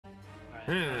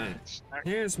Alright,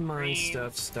 here's my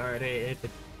stuff started.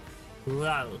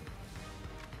 Wow.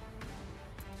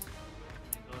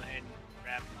 Go ahead and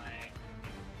grab my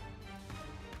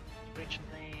Twitch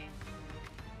link.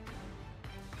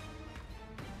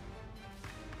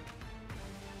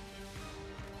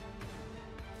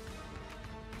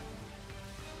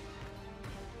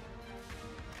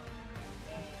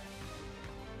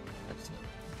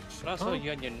 But also,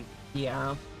 Union.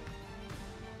 Yeah.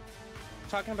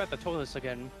 Talking about the toilets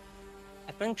again.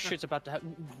 I think shit's about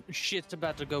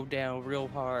to go down real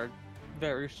hard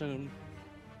very soon.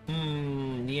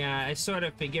 Yeah, I sort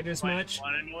of figured as much,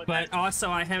 but also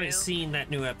I haven't seen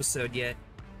that new episode yet.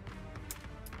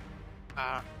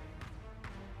 Oh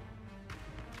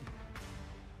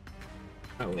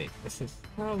wait, this is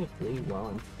probably while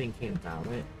I'm thinking about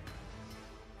it.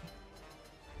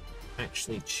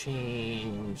 Actually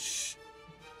change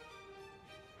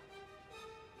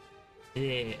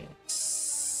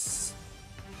this.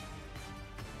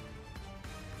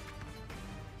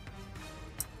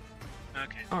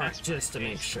 Okay. Alright, just to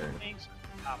make sure.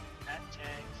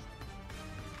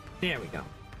 There we go.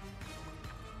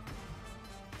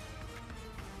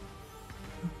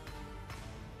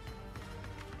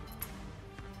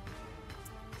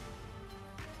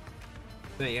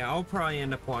 But yeah, I'll probably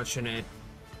end up watching it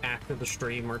after the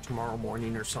stream or tomorrow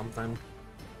morning or something.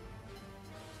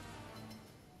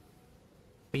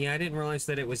 But yeah, I didn't realize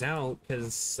that it was out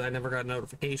because I never got a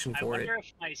notification for it. I wonder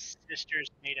if my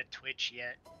sister's made a Twitch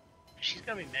yet. She's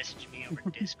gonna be messaging me over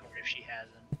Discord if she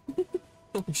hasn't.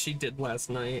 She did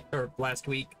last night, or last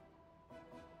week.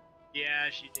 Yeah,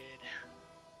 she did.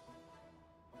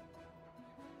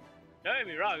 Don't get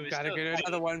me wrong, it was Gotta still get funny.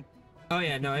 another one. Oh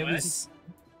yeah, no, it was...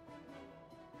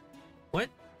 What?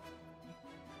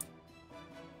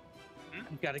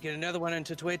 Gotta get another one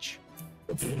into Twitch.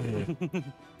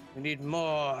 We need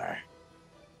more.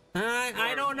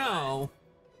 I don't know.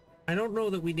 I don't know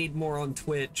that we need more on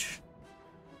Twitch.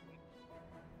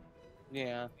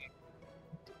 Yeah.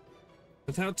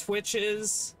 With how Twitch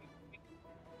is...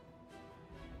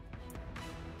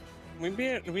 We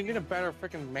need a better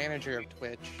freaking manager of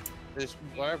Twitch. Is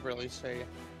what I really say.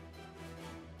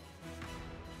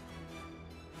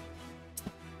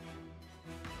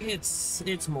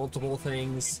 It's multiple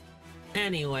things.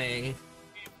 Anyway,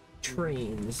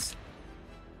 trains.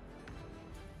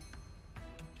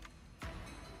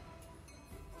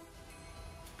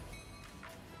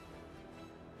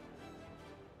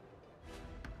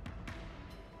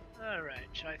 Alright,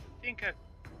 so I think I've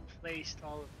placed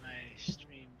all of my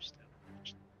stream stuff.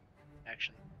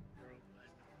 Actually,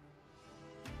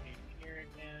 in here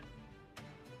again.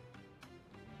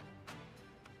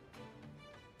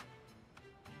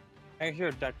 I hear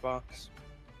a deck box.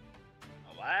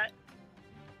 A what?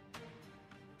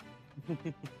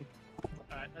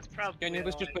 Alright, that's probably. Union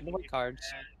was just putting away cards.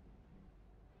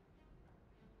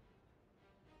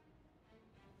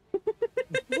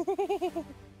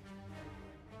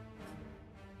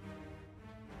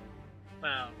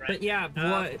 Well, right. But yeah,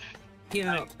 what... You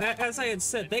know, as I had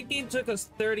said, that game took us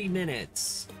 30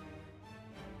 minutes.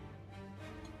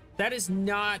 That is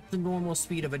not the normal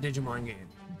speed of a Digimon game.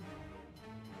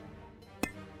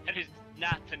 That is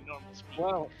not the normal speed.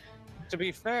 Well, to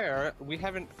be fair, we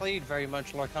haven't played very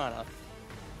much Lorcana. I'm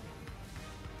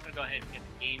gonna go ahead and get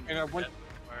the game. And I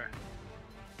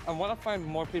want to find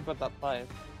more people that play.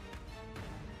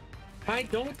 I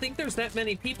don't think there's that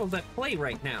many people that play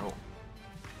right now.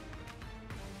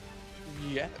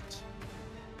 Yet.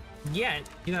 Yet,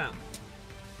 yeah.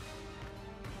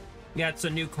 Yeah, it's a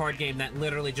new card game that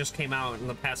literally just came out in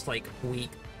the past, like, week.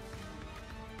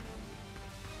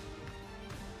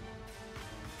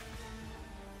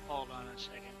 Hold on a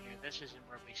second here. This isn't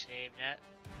where we saved at.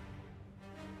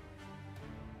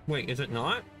 Wait, is it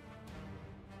not?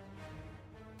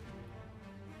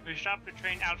 We stopped the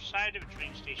train outside of a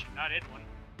train station, not in one.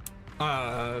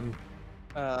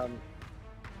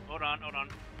 Hold on, hold on.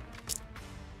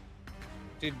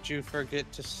 Did you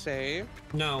forget to save?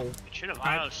 No. It should have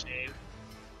auto-saved.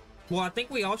 Well, I think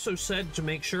we also said to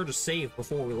make sure to save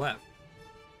before we left.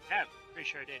 Yeah, pretty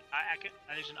sure I did.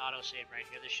 There's an auto-save right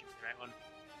here. This should be the right one.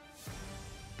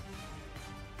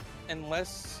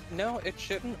 Unless... No, it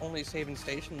shouldn't only save in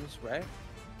stations, right?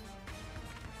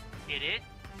 Did it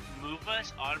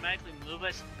automatically move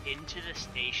us into the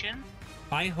station?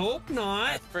 I hope not.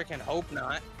 I freaking hope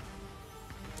not.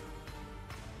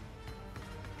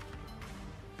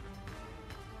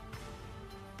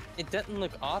 It doesn't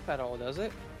look off at all, does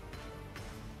it?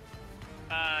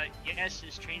 Yes,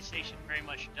 this train station very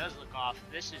much does look off.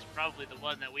 This is probably the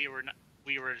one that we were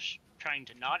trying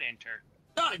to not enter.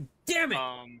 God damn it!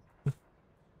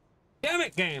 Damn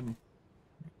Sonic game.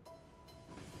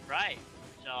 Right.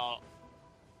 So.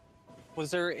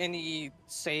 Was there any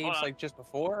saves like just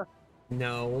before?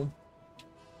 No.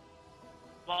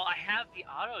 Well, I have the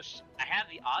auto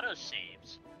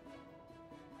saves.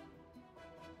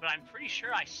 But I'm pretty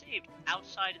sure I saved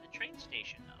outside of the train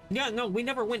station, though. Yeah, no, we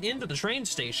never went into the train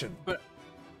station. But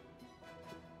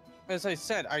as I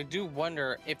said, I do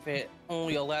wonder if it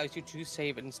only allows you to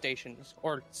save in stations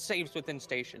or saves within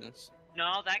stations.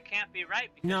 No, that can't be right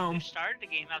because we started the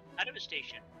game outside of a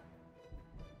station.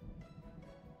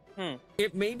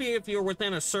 It maybe if you're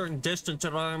within a certain distance,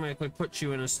 it automatically puts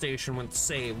you in a station with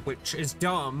save, which is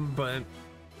dumb, but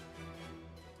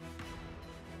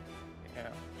yeah.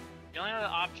 The only other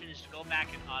option is to go back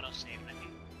and auto-save. I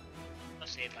think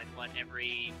auto-save like what,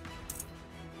 every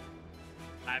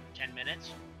 5 to 10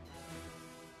 minutes.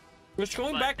 It's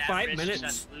going back 5 minutes.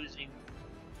 Us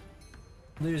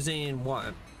losing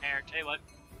what? There, tell you what.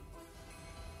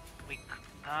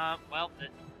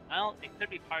 Well, it could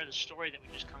be part of the story that we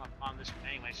just come upon this one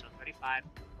anyway. So 35,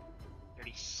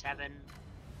 37.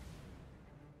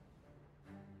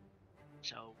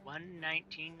 So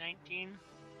 1:19:19.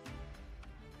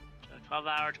 So 12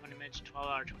 hour, 20 minutes, 12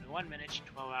 hour, 21 minutes,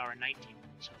 12 hour, 19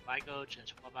 minutes. So if I go to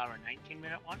 12 hour, 19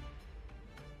 minute one,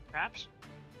 perhaps.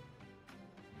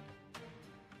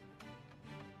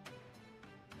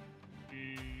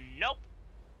 Nope.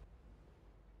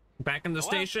 Back in the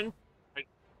station?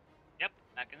 Yep,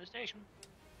 back in the station.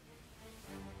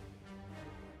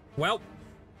 Well.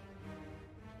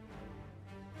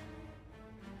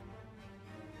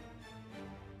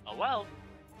 Oh well.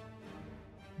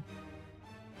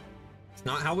 It's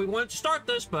not how we want to start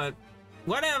this, but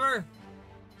whatever.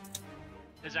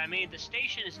 Because, I mean, the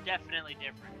station is definitely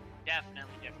different.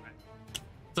 Definitely different.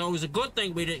 So it was a good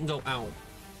thing we didn't go out.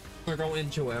 Or go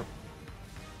into it.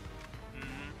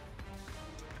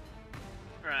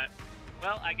 Right.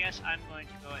 Well, I guess I'm going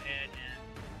to go ahead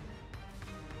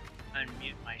and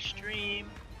unmute my stream.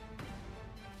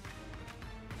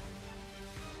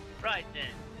 Right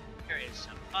then, here is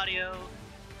some audio.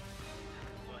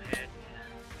 Go ahead and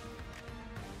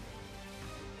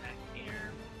back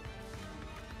here.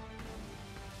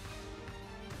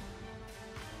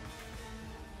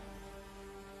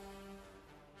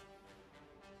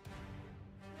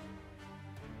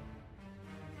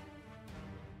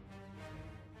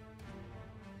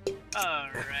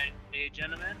 Alright,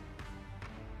 gentlemen.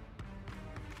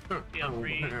 Feel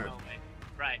free. Oh, wait.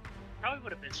 Right. Probably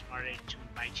would have been smarter to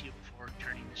invite you before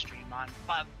turning the stream on,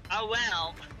 but oh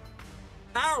well.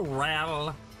 Oh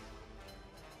well.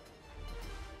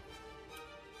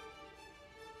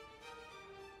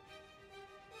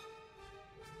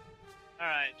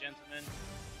 Alright, gentlemen.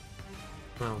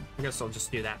 Well, I guess I'll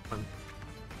just do that one.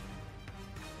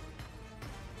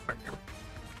 Right here.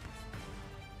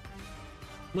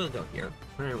 We'll go here.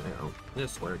 There we go.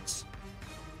 This works.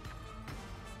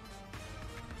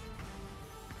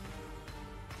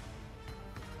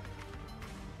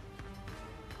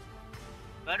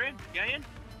 Veteran, Gillian?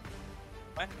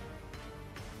 What?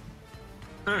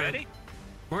 All right. Ready?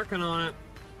 Working on it.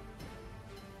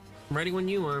 I'm ready when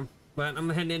you are, but I'm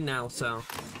heading in now, so.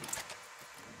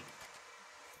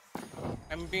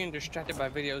 I'm being distracted by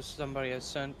videos somebody has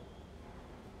sent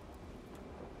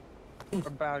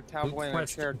about a cowboy in a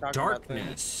chair talking about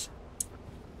things.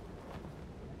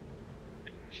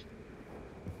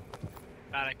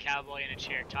 About a cowboy in a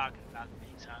chair talking about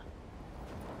things, huh?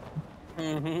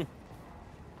 Mm-hmm.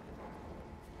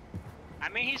 I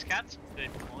mean, he's got some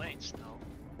good points, though.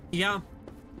 Yeah.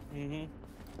 Mm-hmm.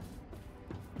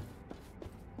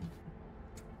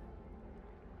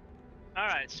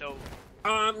 Alright, so...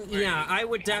 yeah, I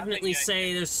would definitely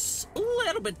say this a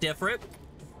little bit different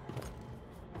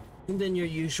than your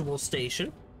usual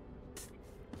station.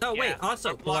 Oh, wait,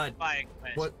 also, Blood.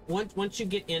 Once you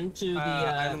get into the,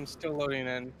 I'm still loading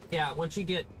in. Yeah, once you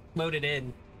get loaded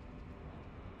in,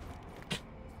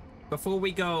 before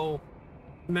we go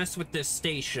mess with this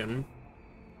station.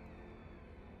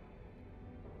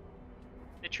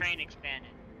 The train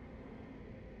expanded.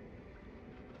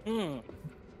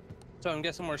 So I'm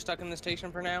guessing we're stuck in the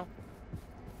station for now?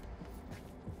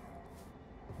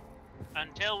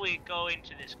 Until we go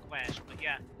into this quest, but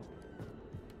yeah.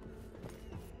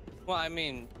 Well, I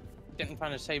mean, didn't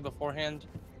find a save beforehand.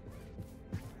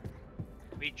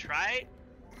 We tried.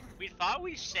 We thought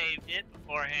we saved it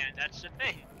beforehand, that's the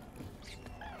thing.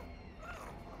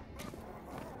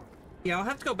 Yeah, I'll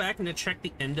have to go back and check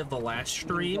the end of the last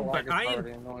stream, but I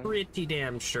am pretty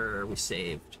damn sure we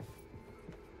saved.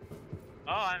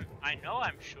 Oh, I know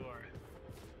I'm sure.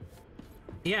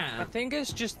 Yeah. I think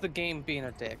it's just the game being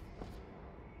a dick.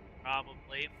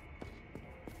 Probably.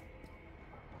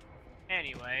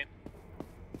 Anyway.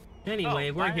 Anyway,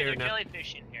 oh, we're here why are there now.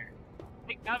 jellyfish in here?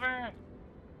 Take cover.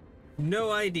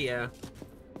 No idea.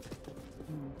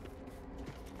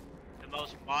 The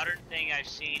most modern thing I've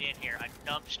seen in here: a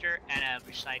dumpster and a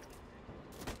recycling.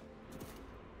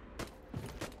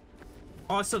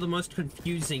 Also, the most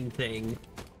confusing thing.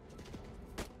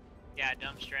 Yeah, a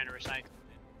dumpster and a recycling.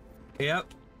 Yep.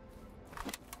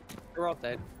 They're all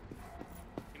dead.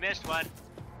 You missed one.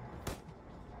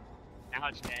 Now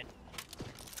it's dead.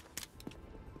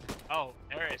 Oh,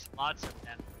 there is lots of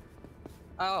them.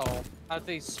 Oh, are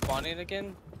they spawning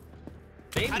again?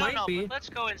 They I don't might know, be. but let's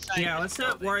go inside. Yeah, this let's not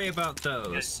building. worry about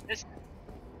those.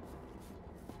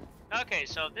 Okay,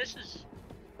 so this is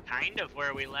kind of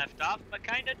where we left off, but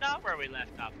kind of not where we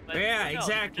left off. But Yeah, who knows,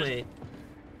 exactly.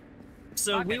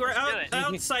 So Fuck we it, were let's do it.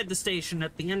 outside the station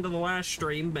at the end of the last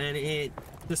stream, and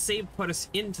the save put us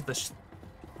into the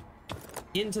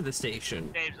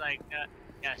station. Save's like,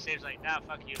 yeah, Save's like, nah,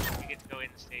 fuck you. We get to go in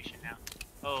the station now.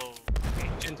 Oh, okay.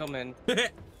 Gentlemen, I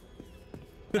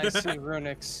see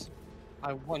runics.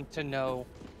 I want to know.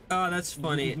 Oh, that's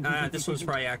funny. This was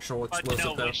probably actual But explosive,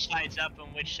 know though. which side's up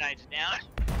and which side's down.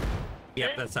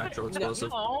 Yep, that's actual explosive.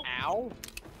 No. Ow!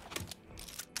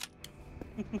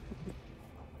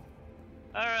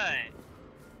 Alright.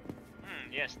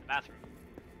 Yes, the bathroom.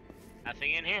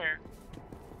 Nothing in here.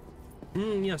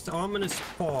 Yes, ominous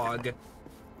fog. In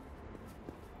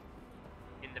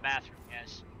the bathroom,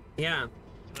 yes. Yeah.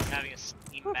 So I'm having a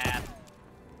steam bath.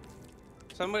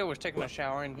 Somebody was taking a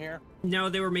shower in here. No,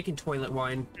 they were making toilet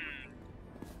wine.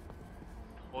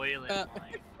 Toilet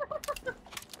wine.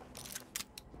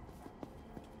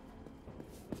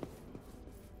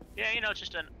 Yeah, you know,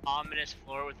 just an ominous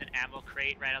floor with an ammo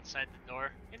crate right outside the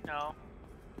door. You know.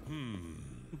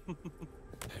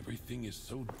 Everything is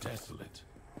so desolate.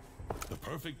 The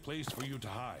perfect place for you to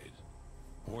hide.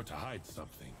 Or to hide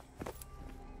something.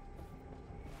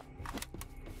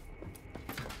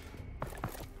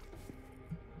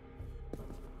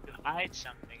 To hide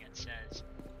something, it says.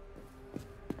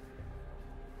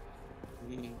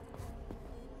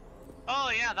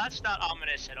 Oh yeah, that's not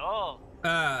ominous at all.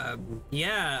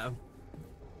 Yeah.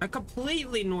 A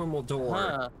completely normal door.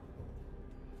 Huh.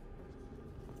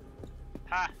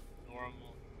 Ha,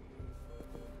 normal.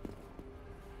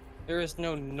 There is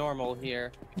no normal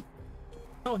here.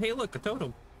 Oh, hey, look, a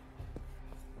totem.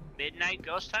 Midnight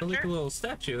Ghost I like Hunter? a little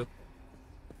statue.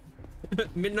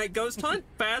 Midnight Ghost Hunt?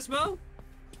 Phasmo?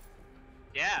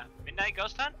 Yeah, Midnight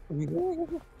Ghost Hunt?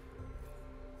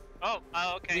 Oh,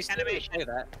 okay, We still animation. say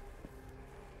that.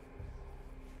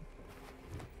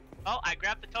 Oh, I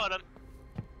grabbed the totem.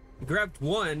 Grabbed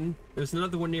one. There's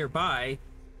another one nearby.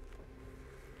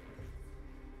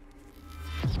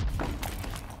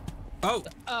 Oh,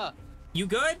 you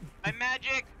good? My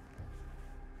magic!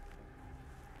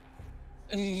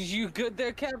 You good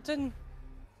there, Captain?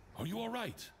 Are you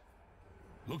alright?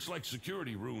 Looks like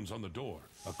security runes on the door.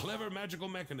 A clever magical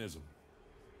mechanism.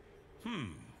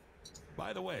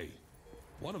 By the way,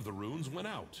 one of the runes went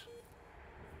out.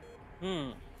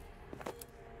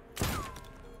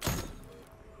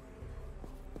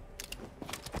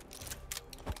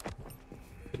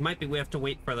 It might be we have to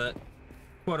wait for the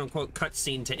quote-unquote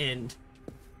cutscene to end.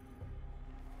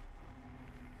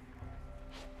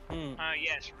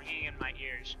 Yes, ringing in my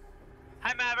ears.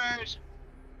 Hi, Mavers!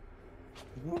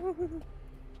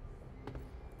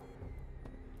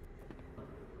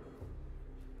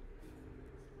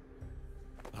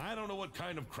 I don't know what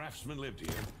kind of craftsman lived here,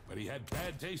 but he had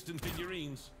bad taste in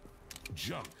figurines.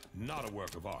 Junk, not a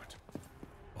work of art.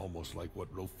 Almost like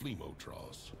what Roflimo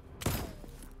draws.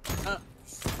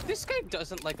 This guy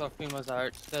doesn't like Orphemo's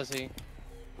art, does he?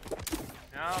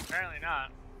 No, apparently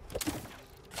not.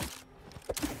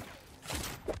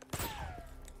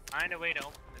 Find a way to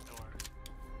open the door.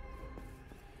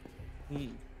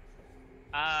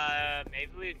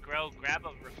 Maybe we grab a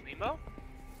Roflimo?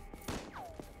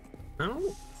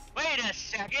 Oh, Wait a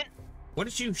second! what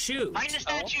did you shoot? Find the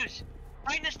statues!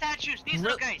 Find the statues! These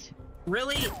little guys!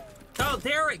 Really? Oh,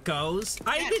 there it goes.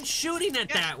 I've Yes. been shooting at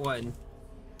Yes. that one.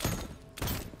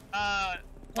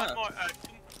 One more,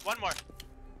 one more.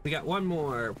 We got one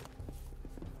more.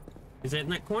 Is it in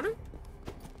that corner?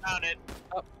 Found it.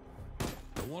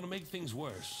 Don't want to make things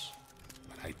worse,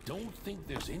 but I don't think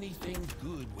there's anything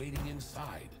good waiting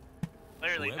inside.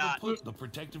 Clearly Whoever not. put the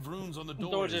protective runes on the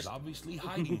door Door is just- obviously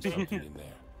hiding something in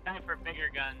there. Time for bigger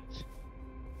guns.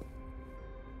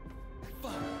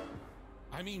 Fuck.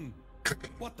 I mean,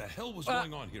 what the hell was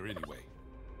going on here anyway?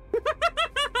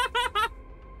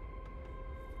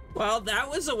 Well, that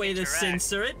was a way to Interact.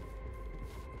 censor it.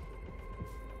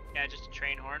 Yeah, just a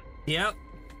train horn. Yep.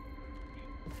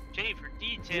 Jay, for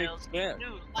details, Yeah.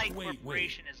 New Light Wait.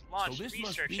 Corporation has launched So this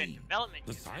must research and be development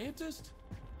the unit. scientist?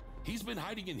 He's been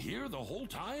hiding in here the whole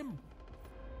time?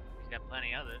 He's got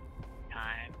plenty of it.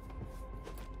 Time.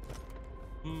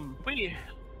 Hmm.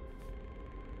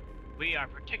 We are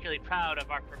particularly proud of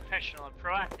our professional and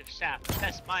proactive staff. The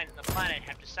best minds on the planet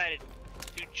have decided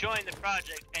to join the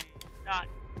project and not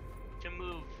to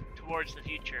move towards the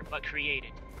future, but create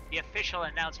it. The official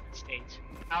announcement states,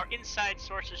 our inside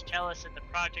sources tell us that the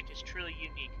project is truly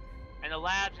unique, and the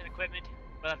labs and equipment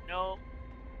will have no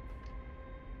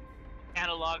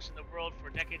analogs in the world for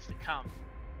decades to come.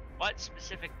 What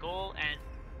specific goal and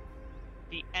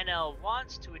the NL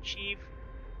wants to achieve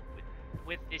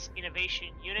with this innovation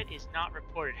unit is not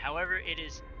reported. However, it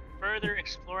is further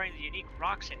exploring the unique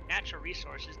rocks and natural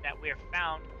resources that were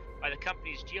found by the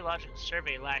company's geological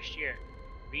survey last year.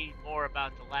 Read more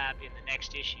about the lab in the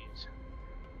next issues.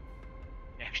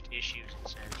 Next issues, it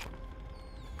says.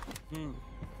 Hmm.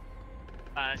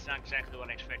 That's not exactly what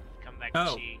I expected to come back Oh.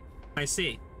 to see. I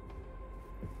see.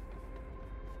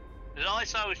 'Cause all I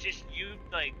saw was just you,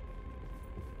 like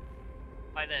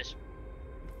this.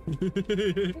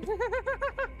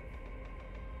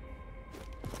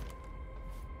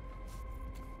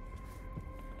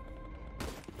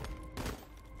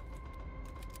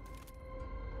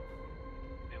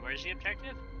 Wait, where's the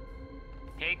objective?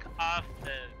 Take off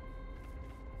the...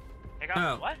 Take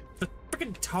off the what? The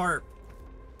freaking tarp.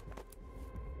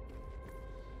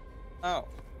 Oh.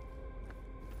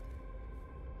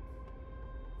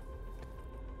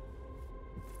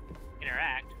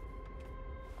 Interact.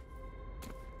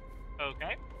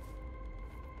 Okay.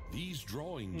 These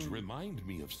drawings remind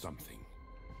me of something.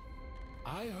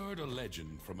 I heard a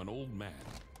legend from an old man.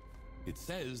 It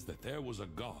says that there was a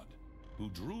god who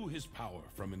drew his power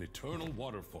from an eternal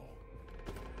waterfall.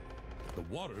 The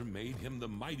water made him the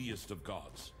mightiest of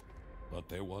gods, but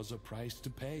there was a price to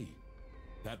pay.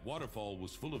 That waterfall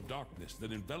was full of darkness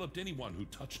that enveloped anyone who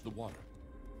touched the water.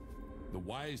 The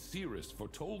wise seeress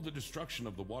foretold the destruction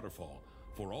of the waterfall,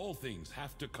 for all things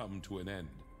have to come to an end.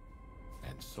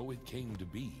 And so it came to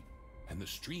be, and the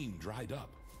stream dried up.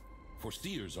 For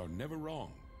seers are never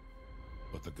wrong.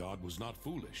 But the god was not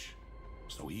foolish,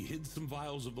 so he hid some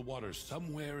vials of the water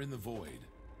somewhere in the void.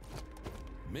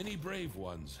 Many brave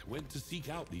ones went to seek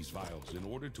out these vials in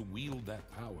order to wield that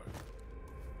power.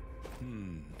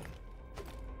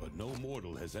 But no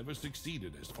mortal has ever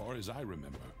succeeded as far as I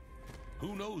remember.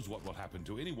 Who knows what will happen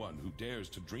to anyone who dares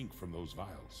to drink from those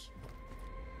vials?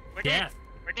 We're dead.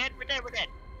 We're dead. We're dead. We're dead.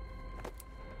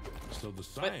 So the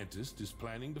scientist is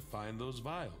planning to find those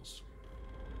vials.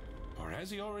 Or has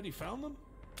he already found them?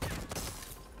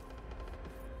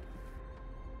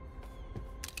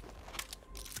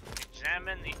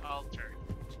 Examine the altar.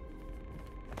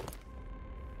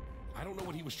 I don't know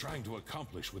what he was trying to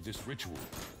accomplish with this ritual.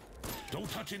 Don't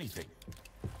touch anything.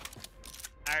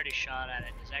 I already shot at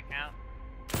it. Does that count?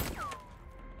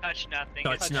 Touch nothing.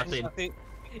 Touch It's- nothing.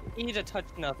 You need to touch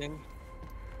nothing.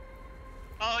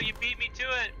 Oh, you beat me to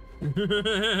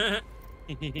it.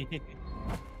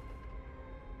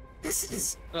 This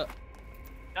is...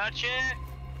 Touch it.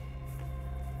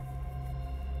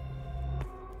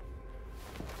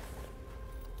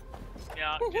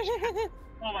 Yeah, just...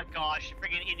 Oh my gosh,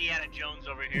 freaking Indiana Jones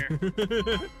over here.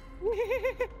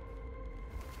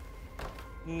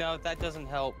 No, that doesn't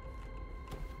help.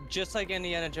 Just like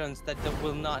Indiana Jones, that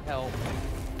will not help.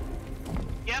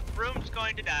 Yep, room's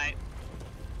going to die.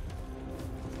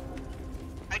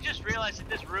 I just realized that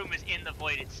this room is in the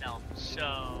void itself,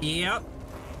 so... Yep.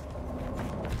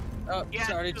 Oh, Yeah,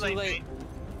 sorry, too too late, late.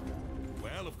 mate.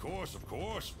 Well, of course, of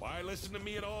course. Why listen to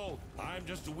me at all? I'm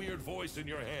just a weird voice in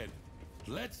your head.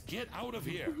 Let's get out of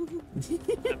here.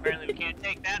 Apparently we can't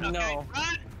take that. Okay, No.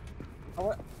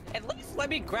 run! At least let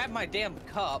me grab my damn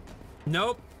cup.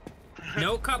 Nope.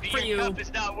 No cup for you. Your cup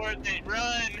is not worth it.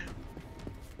 Run!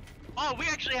 Oh, we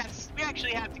actually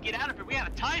have to get out of here. We have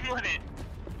a time limit.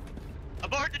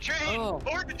 Abort the train! Oh.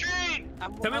 Abort the train!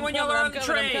 Tell me when y'all are on the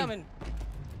train. I'm coming.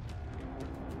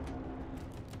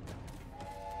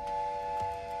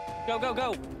 Go, go,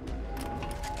 go!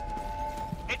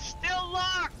 It's still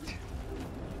locked!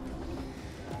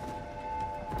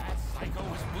 That psycho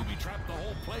has booby-trapped the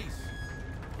whole place.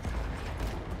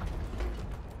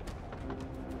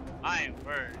 My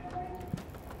word.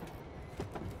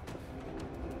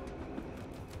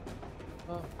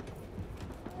 Oh.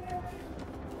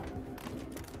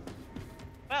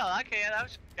 Well, okay, that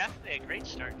was definitely a great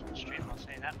start to the stream, I'll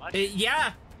say that much.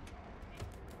 Yeah.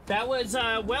 That was,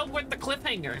 well worth the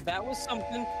cliffhanger. That was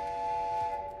something.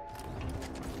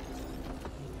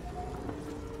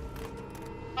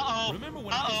 Uh-oh! Remember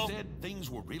when I said things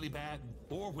were really bad?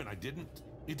 Or when I didn't?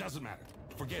 It doesn't matter.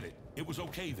 Forget it. It was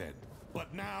okay then.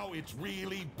 But now it's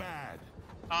really bad.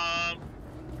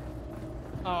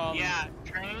 Yeah,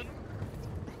 train.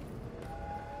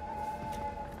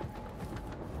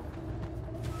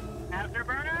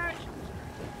 Afterburners?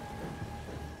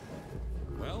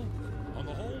 Well, on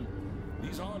the whole,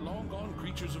 these are long-gone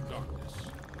creatures of darkness.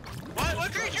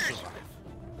 What creatures? Survive.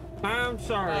 I'm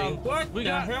sorry. What we the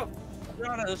got hell?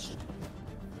 Piranhas.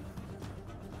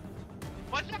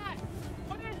 What's that?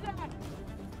 What is that?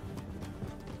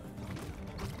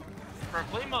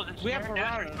 For Flimos, it's We have Desert,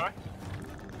 piranhas. right?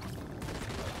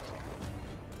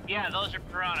 Yeah, those are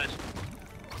piranhas.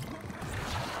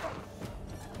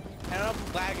 And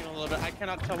I'm lagging a little bit. I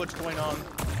cannot tell what's going on.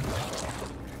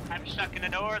 I'm stuck in the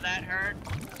door. That hurt.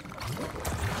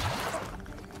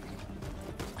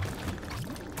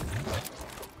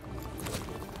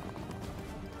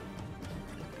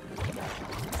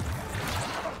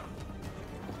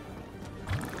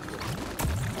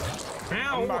 I'm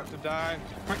Ow! about to die.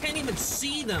 I can't even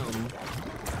see them.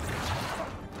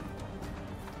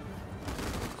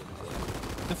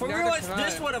 If we Neither realized can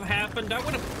this I. would have happened,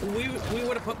 we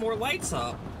would have put more lights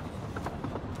up.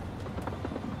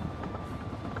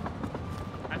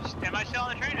 Am I still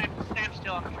on the train? I'm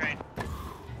still on the train.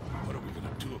 What are we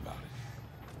gonna do about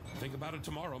it? Think about it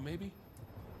tomorrow, maybe?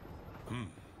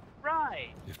 Right.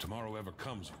 If tomorrow ever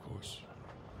comes, of course.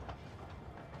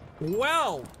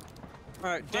 Well,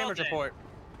 Alright, damage then. report.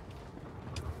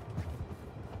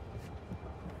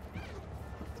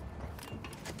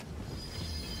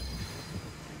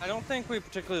 I don't think we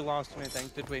particularly lost anything,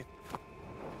 did we?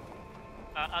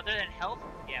 Other than health?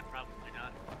 Yeah, probably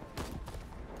not.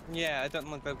 Yeah, it doesn't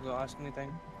look like we lost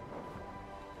anything.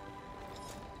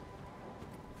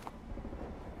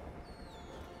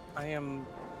 I am...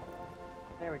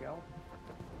 There we go.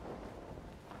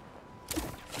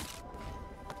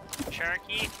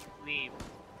 Cherokee, leave.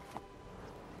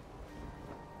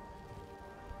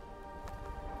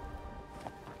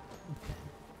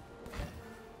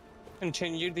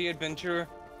 Continue the adventure.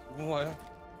 What?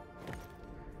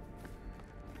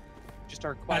 Just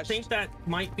our I quest. think that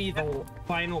might be the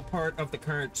final part of the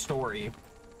current story.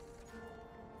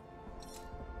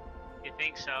 You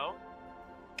think so?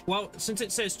 Well, since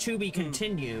it says to be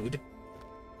continued.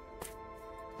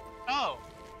 Oh.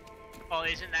 Well,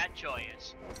 isn't that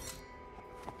joyous?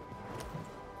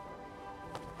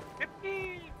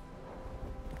 Yippee!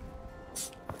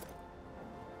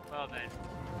 Well then.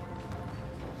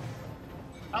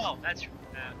 Oh, that's okay.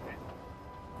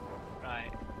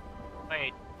 Right.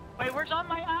 Wait, where's all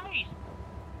my ice?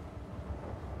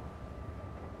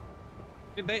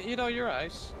 You know your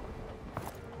ice.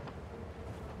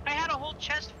 I had a whole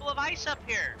chest full of ice up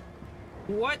here.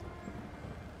 What?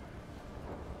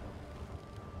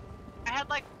 I had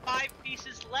like 5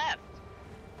 pieces left.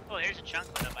 Oh, here's a chunk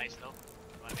of ice though.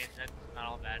 Well, I mean, that's not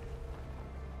all bad.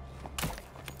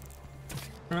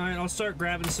 Alright, I'll start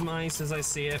grabbing some ice as I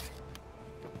see it.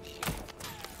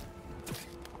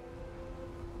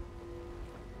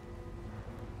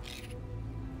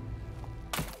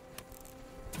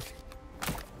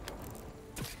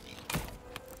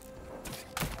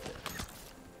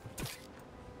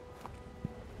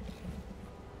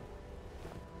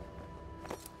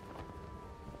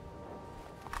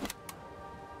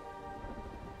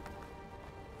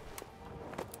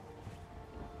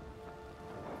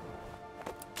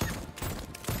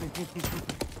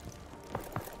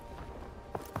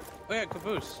 Oh yeah,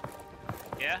 Caboose.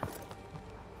 Yeah?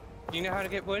 Do you know how to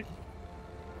get wood?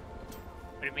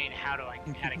 What do you mean, how to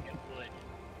get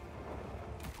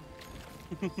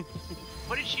wood?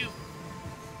 What did you...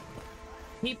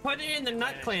 He put it in the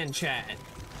Nut Clan chat.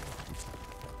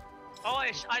 Oh,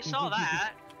 I saw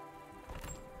that.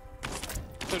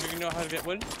 So do you know how to get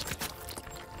wood?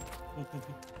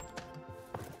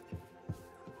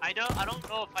 I don't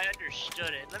know if I understood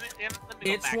it. Let me go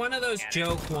It's back one of and those look at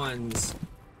joke ones.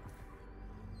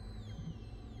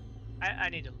 I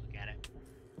need to look at it.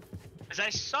 Because I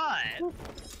saw it.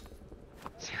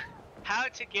 How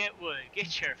to get wood.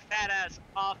 Get your fat ass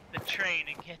off the train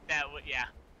and get that wood. Yeah.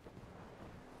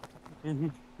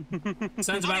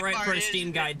 Sounds about Funny right part for a is Steam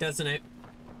that- guide, doesn't it?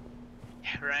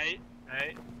 Right?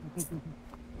 Right?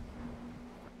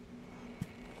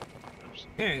 Oops.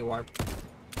 There you are.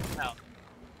 No.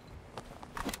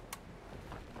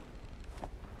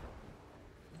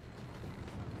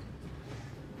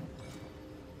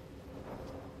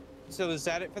 So is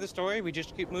that it for the story? We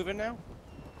just keep moving now?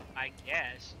 I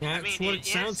guess. That's I mean, what it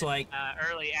sounds is like.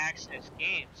 Early access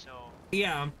game, so...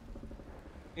 Yeah.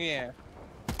 Okay,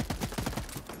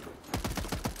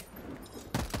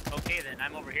 Okay then,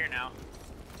 I'm over here now.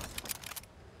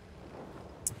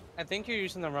 I think you're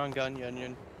using the wrong gun,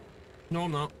 Yun. No,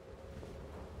 I'm not.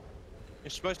 You're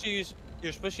supposed to use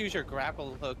your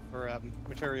grapple hook for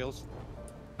materials.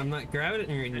 I'm not grabbing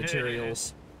any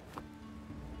materials.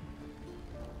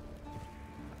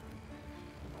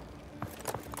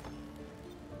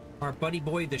 Our buddy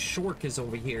boy, the Shork, is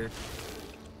over here.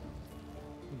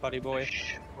 Buddy boy.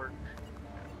 Work.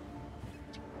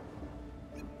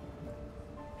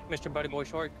 Mr. Buddy Boy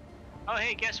Short. Oh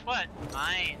hey, guess what?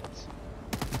 Mines.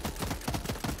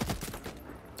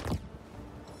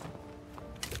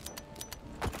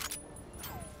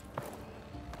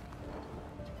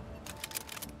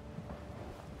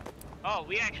 Oh,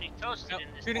 we actually toasted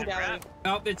in this Shooting gallery. round.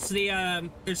 Oh, it's the,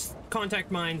 it's contact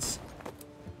mines.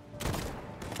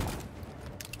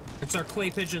 It's our clay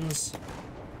pigeons.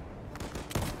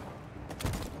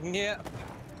 Yeah.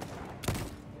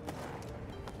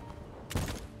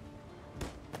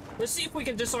 Let's see if we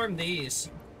can disarm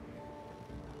these.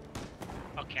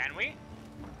 Oh, can we?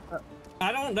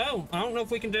 I don't know. I don't know if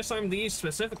we can disarm these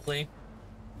specifically.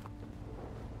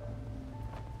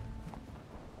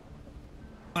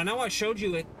 I know I showed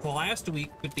you it last week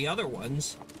with the other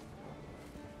ones.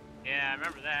 Yeah, I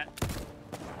remember that.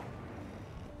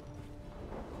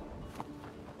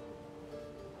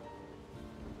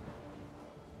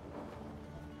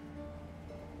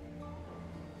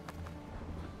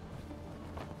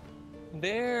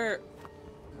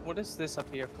 What is this up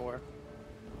here for?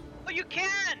 Oh, you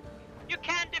can! You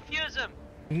can defuse them!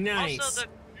 Nice. Also,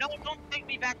 no, don't take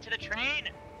me back to the train!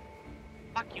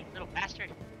 Fuck you, little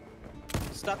bastard.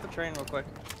 Stop the train real quick.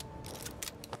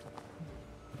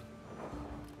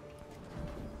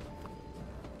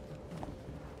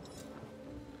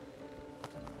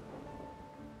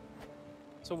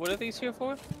 So what are these here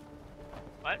for?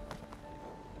 What?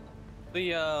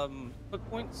 The hook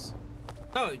points?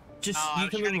 Oh, just you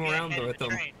can move around with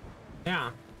them.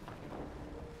 Yeah.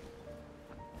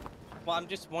 Well, I'm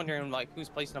just wondering, like, who's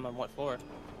placing them on what floor?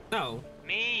 Oh.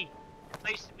 Me!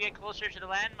 Place to get closer to the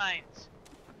landmines.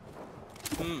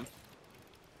 Hmm.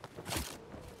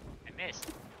 I missed.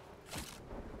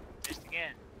 Missed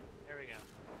again. There we go.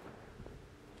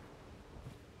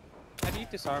 How do you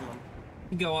disarm them?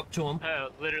 Go up to them. Oh,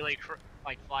 literally,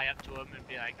 like, fly up to them and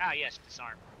be like, ah, yes,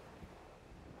 disarm.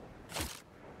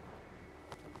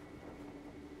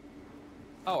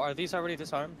 Oh, are these already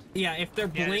disarmed? Yeah, if they're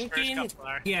Yeah, this first blinking, couple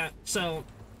are. yeah. So,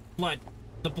 what?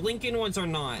 The blinking ones are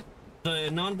not. The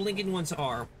non-blinking ones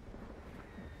are.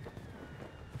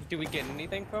 Do we get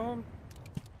anything from them?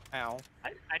 Ow.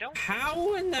 I don't.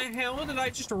 How in the hell did I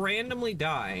just randomly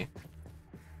die?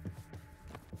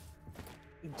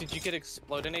 Did you get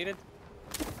explodinated?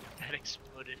 That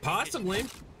exploded. Possibly.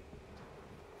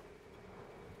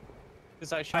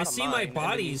 Because I shot I a see mine, my and then you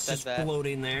body's said just that.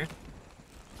 floating there.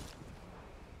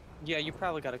 Yeah, you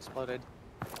probably got exploded.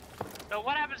 So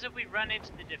what happens if we run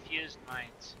into the diffused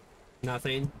mines?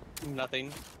 Nothing.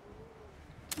 Nothing.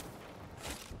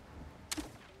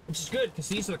 Which is good, because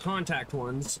these are the contact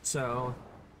ones, so...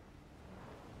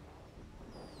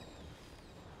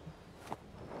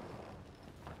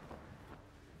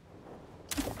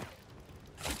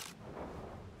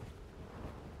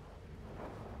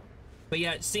 But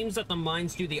yeah, it seems that the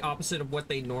mines do the opposite of what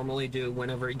they normally do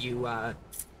whenever you,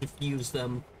 diffuse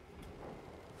them.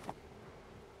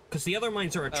 Because the other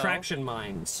mines are attraction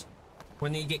mines.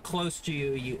 When they get close to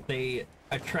you, they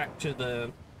attract to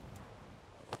the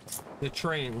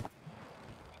train.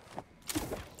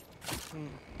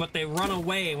 But they run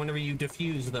away whenever you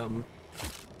defuse them.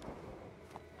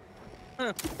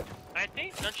 Huh. I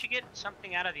think, don't you get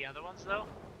something out of the other ones, though?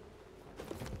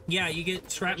 Yeah, you get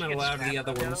scrap Don't you metal get out of the scrap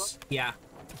other metal? ones. Yeah.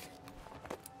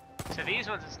 So these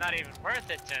ones, it's not even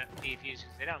worth it to defuse,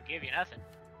 because they don't give you nothing.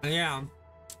 Yeah.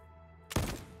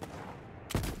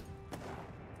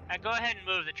 Go ahead and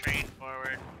move the train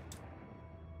forward.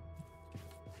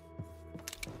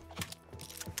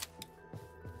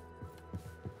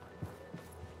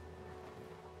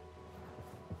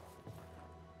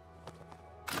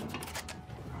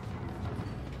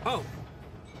 Oh.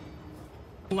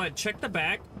 Blood, check the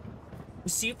back.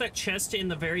 See if that chest in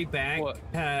the very back What?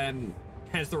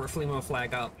 has the Reflemo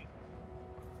flag up.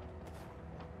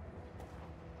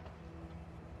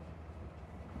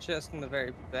 Just in the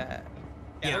very back.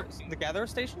 Yeah. The gatherer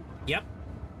station? Yep.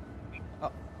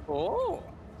 Oh.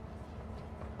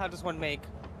 How does one make?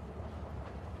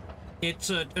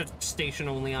 It's a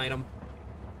station-only item.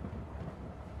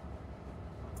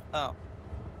 Oh.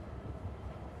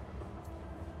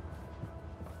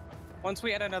 Once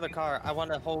we add another car, I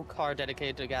want a whole car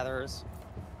dedicated to gatherers.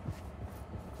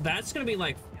 That's gonna be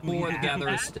like We 4 have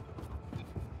gatherers. that?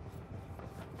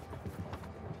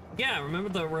 Yeah, remember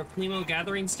the Reflemo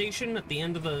gathering station at the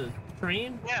end of the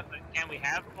train? Yeah, but can we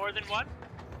have more than one?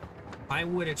 I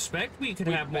would expect we could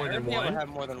have more than one. Have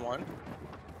more than one.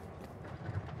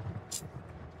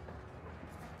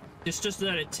 It's just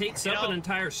that it takes up an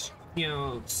entire, you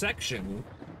know, section.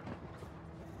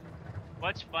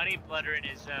 What's funny,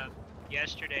 Blooderin, is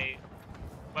yesterday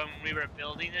when we were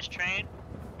building this train,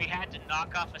 we had to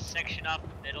knock off a section off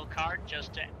the middle cart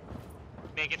just to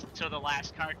make it so the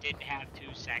last cart didn't have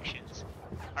two sections,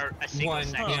 or a single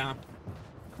section. Yeah.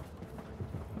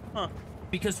 Huh.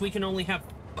 Because we can only have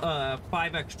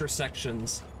 5 extra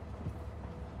sections.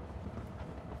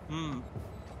 Hmm.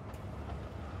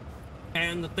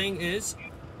 And the thing is,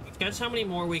 guess how many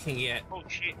more we can get? Oh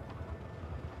shit.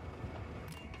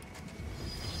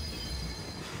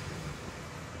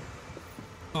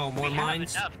 Oh, more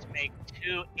mines? We have enough to make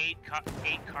 2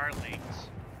 8-car lanes.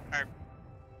 Or,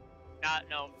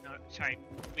 no, sorry.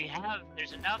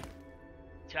 There's enough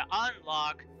to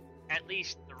unlock at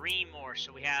least 3 more,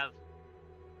 so we have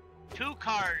 2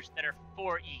 cars that are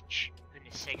 4 each.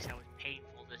 Goodness sakes, that was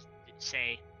painful to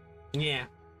say. Yeah.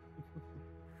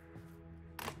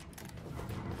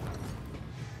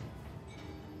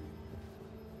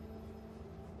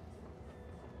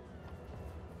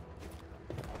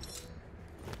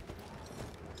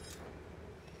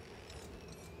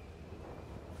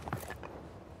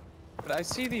 But I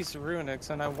see these runics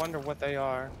and I wonder what they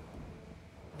are.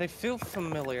 They feel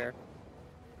familiar.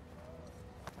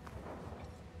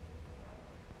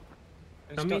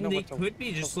 I mean, they could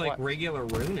be just like regular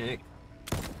runic.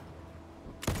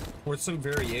 Or some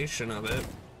variation of it.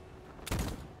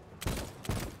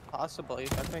 Possibly,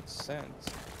 that makes sense.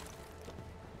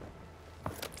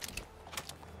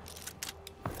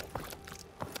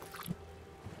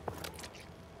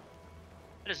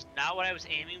 That is not what I was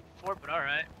aiming for, but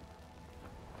alright.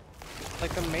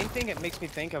 Like, the main thing it makes me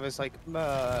think of is, like,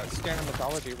 standard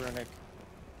mythology runic.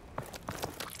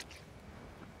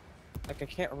 Like, I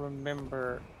can't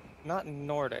remember... Not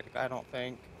Nordic, I don't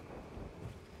think.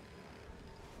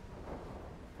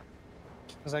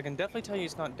 Because I can definitely tell you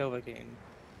it's not Dovahkiin.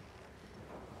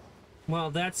 Well,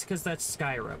 that's because that's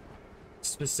Skyrim.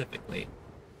 Specifically.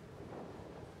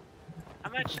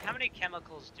 How many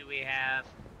chemicals do we have?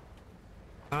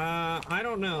 I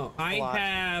don't know. I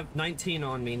have 19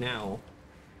 on me now.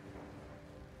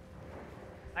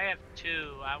 I have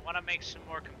 2. I want to make some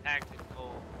more compacted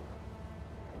coal.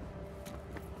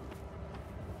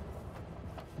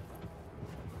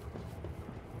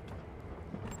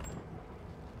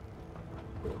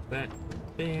 Put that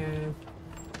there.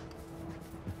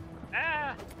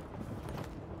 Ah!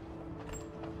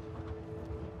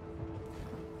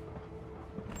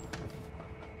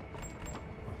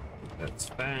 That's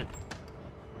fat.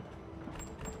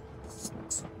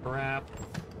 Scrap.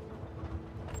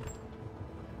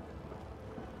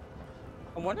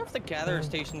 I wonder if the gatherer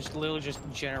stations literally just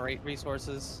generate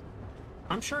resources.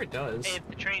 I'm sure it does. If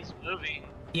the train's moving,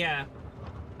 Yeah.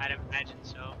 I'd imagine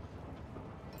so.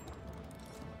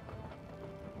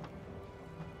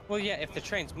 Well, yeah, if the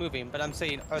train's moving, but I'm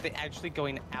saying, are they actually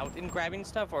going out and grabbing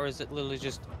stuff, or is it literally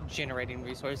just generating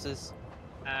resources?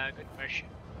 Good question.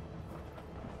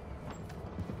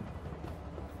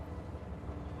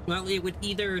 Well, it would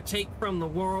either take from the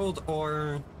world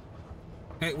or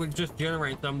it would just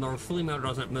generate them. The Reflemo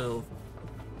doesn't move.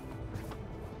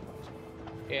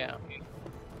 Yeah.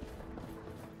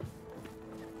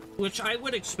 Which I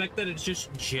would expect that it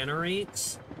just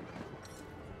generates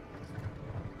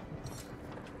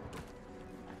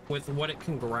with what it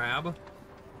can grab.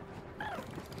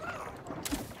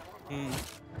 Hmm.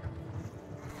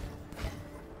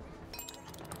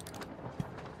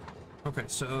 Okay,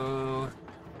 so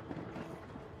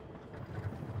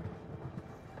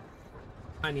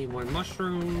I need more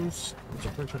mushrooms.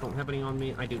 Which I don't have any on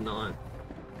me. I do not.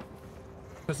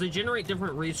 Because they generate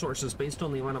different resources based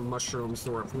on the amount of mushrooms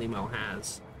the Reflemo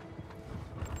has.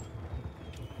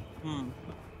 Hmm.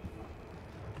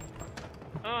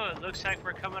 Oh, it looks like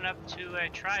we're coming up to a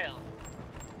trial.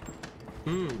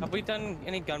 Hmm. Have we done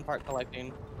any gun part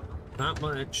collecting? Not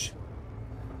much.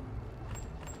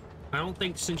 I don't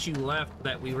think since you left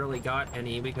that we really got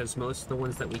any, because most of the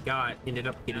ones that we got ended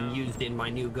up getting used in my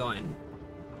new gun.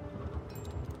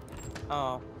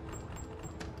 Oh.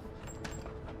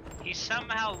 He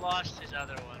somehow lost his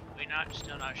other one.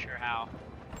 Still not sure how.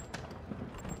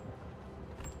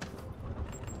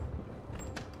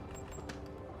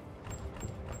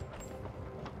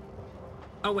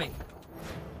 Oh wait,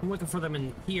 I'm looking for them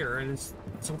in here, and it's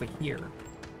over here.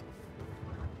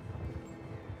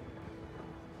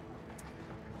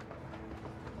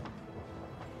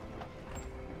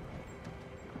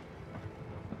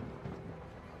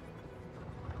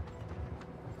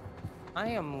 I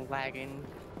am lagging.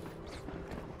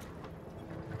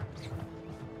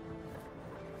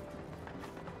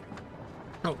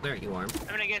 Oh, there you are. I'm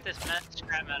gonna get this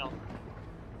scrap metal.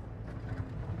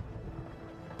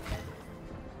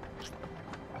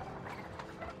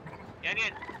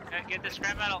 Get the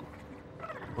scrap metal.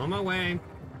 On my way.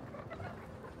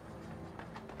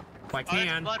 If I Oh, that's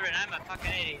can. blood red. I'm a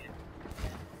fucking idiot.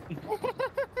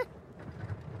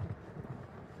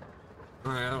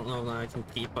 Alright, I don't know that I can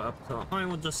keep up, so I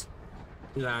will just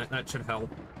do that. That should help.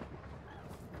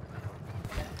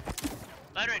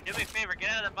 Blood red, do me a favor.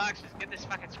 Get out of the boxes. Get this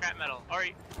fucking scrap metal. Or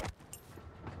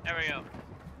there we go.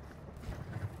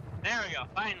 There we go.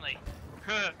 Finally.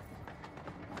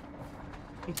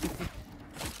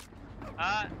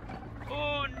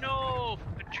 Oh no!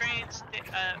 The train's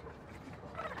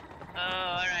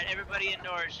alright, everybody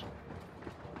indoors.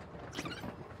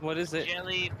 What is it?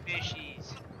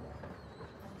 Jellyfishies.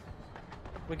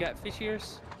 We got fish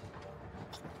ears?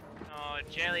 Oh,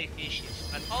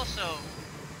 jellyfishies. But also,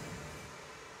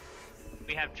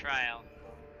 we have trial.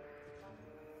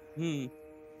 Hmm.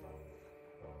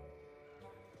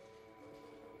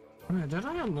 Alright, did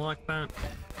I unlock that?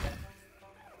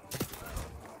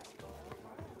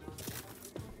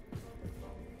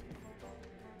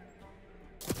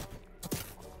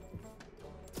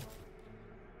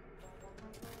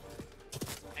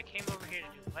 I came over here to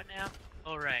do what now?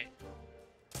 Oh, right.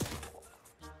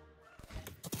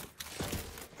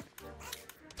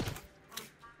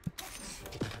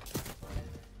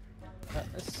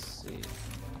 Let's see.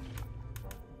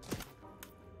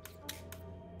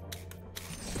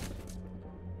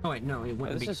 Oh wait, no, it Oh,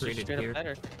 wouldn't this be is just created straight here. up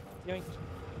better. Yoink.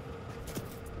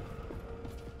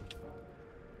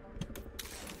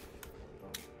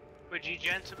 Would you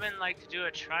gentlemen like to do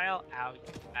a trial? Ow, you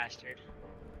bastard.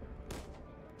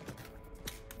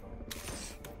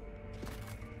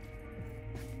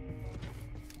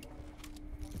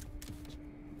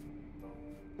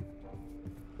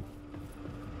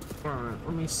 Alright,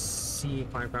 let me see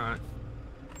if I got...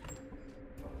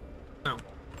 Oh.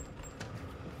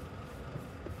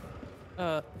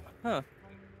 Huh.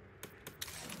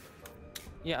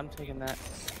 Yeah, I'm taking that.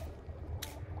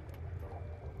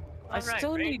 I Alright,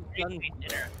 still great, need great, gun. great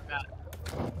dinner.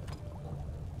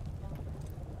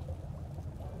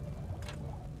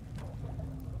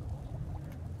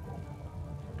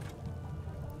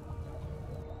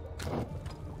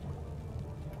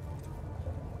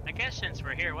 I guess since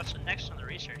we're here, what's the next on the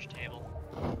research table?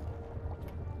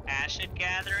 Acid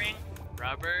gathering,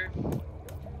 rubber,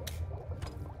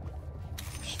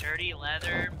 sturdy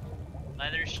leather,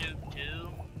 leather suit 2,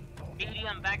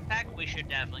 medium backpack. We should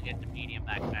definitely get the medium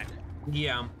backpack.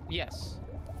 Yeah. Yes.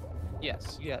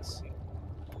 Yes, yes.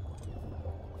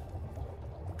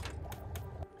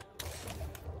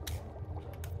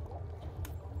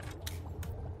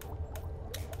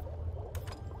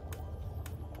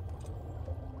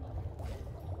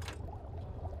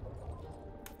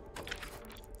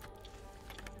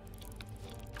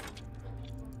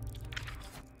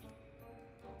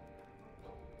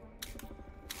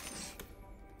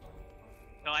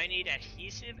 So I need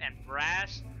adhesive and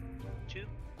brass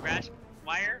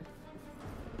wire.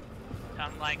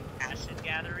 Some like acid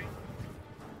gathering.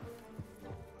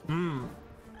 Hmm.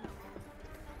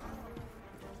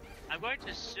 I'm going to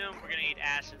assume we're gonna need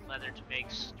acid leather to make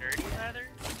sturdy leather.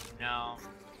 No.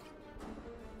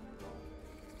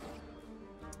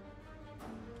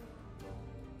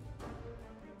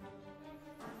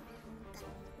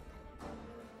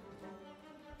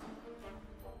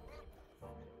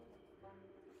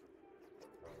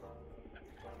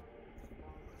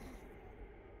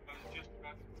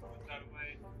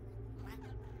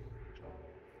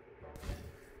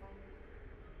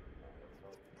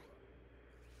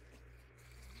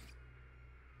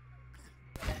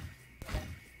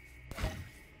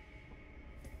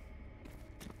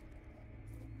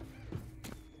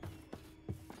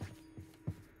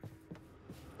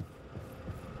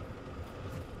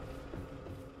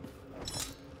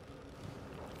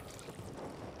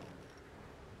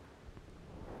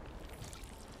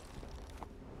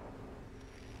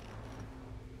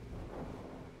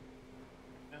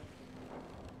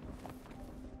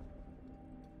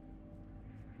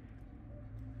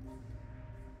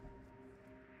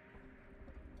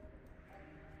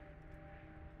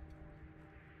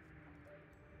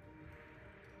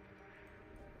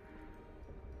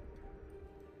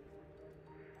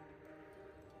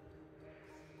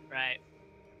 Right.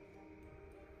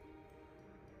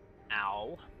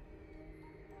 Ow.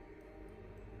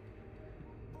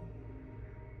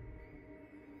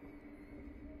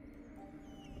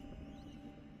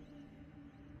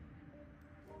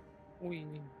 We.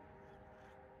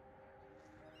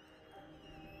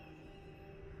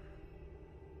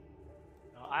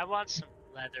 Oh, I want some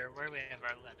leather. Where do we have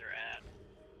our leather at?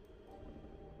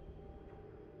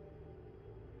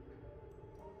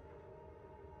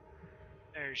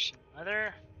 There's some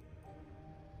leather.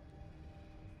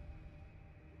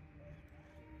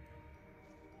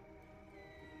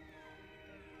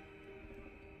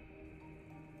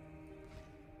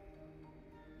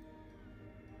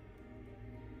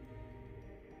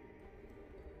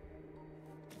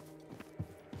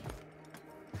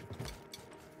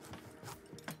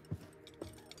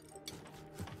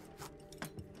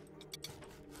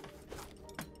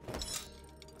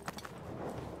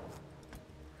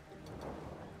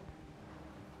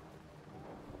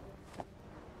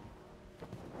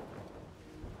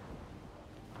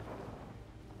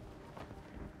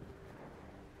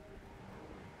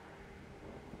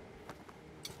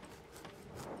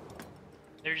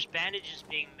 There's bandages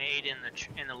being made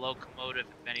in the locomotive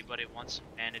if anybody wants some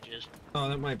bandages. Oh,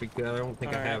 that might be good. I don't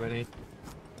think I have any.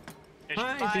 There's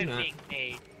I do 5 not. being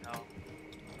made, so.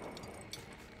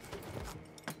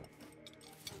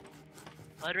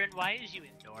 Bloodrin, why is you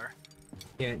indoor?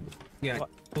 Yeah. What?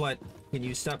 Blood. Can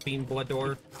you stop being blood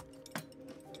door?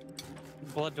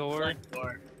 Blood door. Blood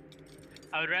door.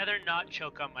 I would rather not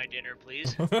choke on my dinner,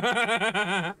 please.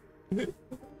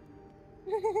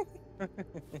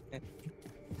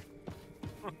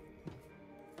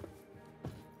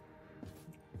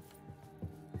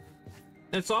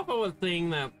 It's also a thing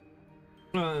that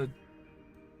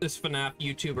this FNAF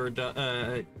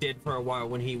YouTuber did for a while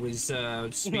when he was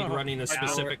speed running a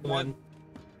specific one.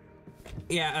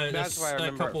 Yeah, That's why I a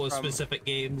remember couple it of from. specific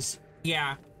games.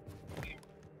 Yeah,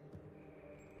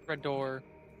 Red door.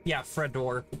 yeah,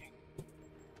 Fredor.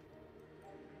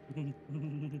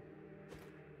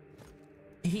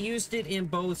 He used it in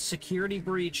both Security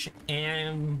Breach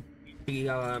and the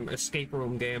escape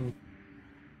room game.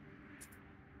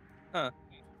 Huh.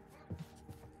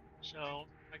 So,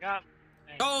 I got...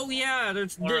 Oh yeah,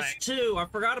 there's this Alright. too. I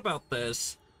forgot about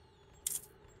this.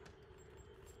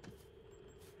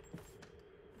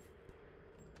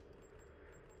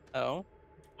 Oh.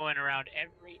 Going around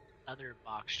every other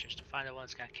box just to find the one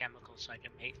that's got chemicals so I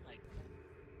can make, like...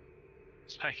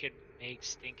 So I can make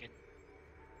stinking...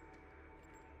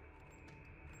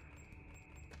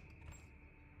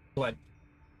 Blood.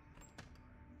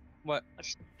 What?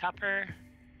 What's copper?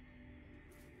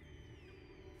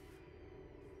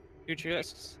 Future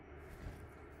discs.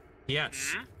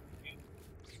 Yes. Hmm?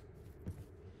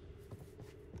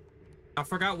 I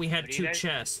forgot we had What do you 2 guys-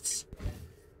 chests.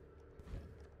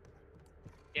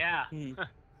 Yeah. Hmm.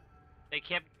 They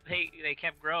kept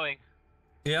growing.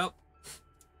 Yep.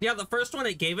 Yeah, the first one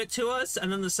it gave it to us,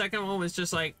 and then the second one was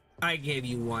just like, I gave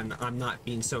you one. I'm not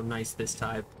being so nice this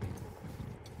time.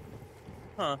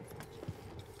 Huh.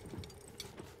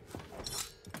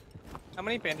 How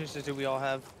many bandages do we all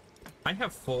have? I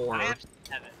have 4. I have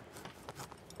 7.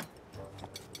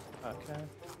 Okay.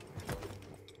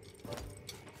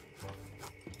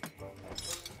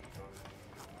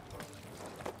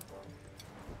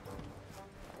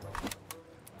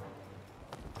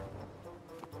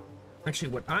 Actually,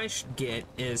 what I should get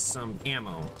is some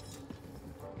ammo.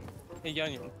 Hey,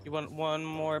 Youngin, you want one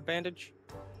more bandage?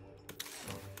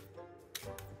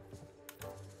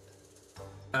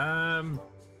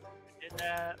 Did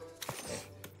that.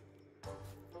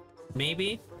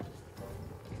 Maybe?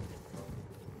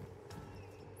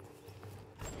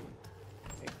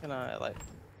 Okay, can I, like,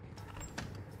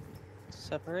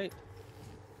 separate?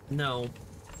 No.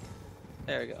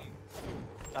 There we go.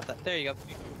 Got that. There you go.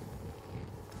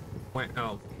 Wait,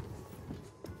 oh.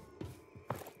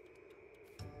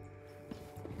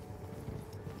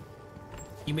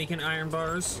 You making iron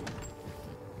bars?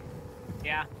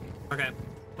 Yeah. Okay.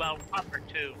 Well, copper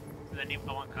too. Then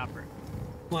I want copper.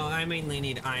 Well, I mainly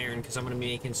need iron because I'm going to be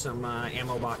making some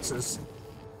ammo boxes.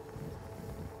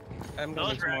 I'm gonna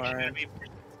Those make are some more actually iron. gonna be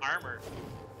for armor.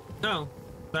 Oh,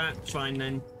 that's fine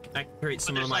then. I can create But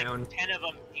some of there's my like own. 10 of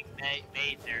them being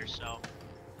made there, so.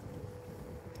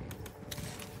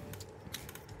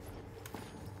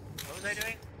 What was I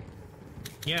doing?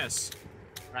 Yes.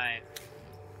 Right.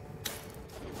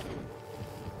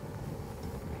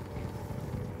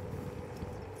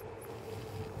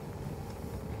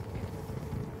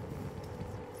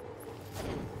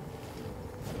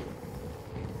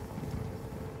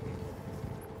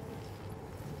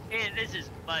 And this is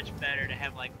much better to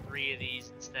have like 3 of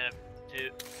these instead of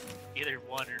 2. Either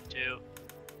 1 or 2.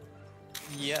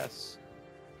 Yes.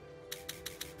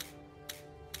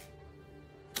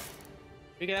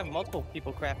 We can have multiple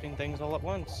people crafting things all at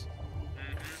once.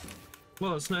 Mm-hmm.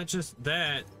 Well, it's not just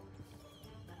that.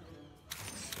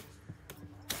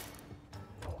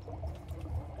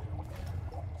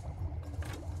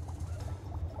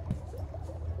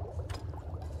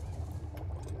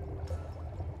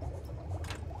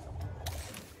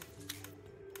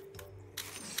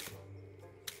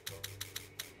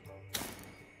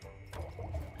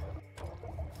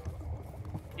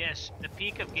 Yes, the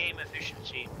peak of game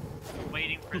efficiency.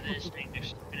 Waiting for this thing to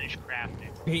finish crafting.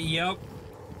 Yep.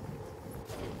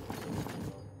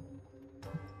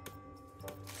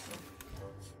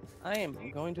 I am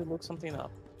going to look something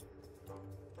up.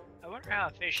 I wonder how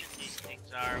efficient these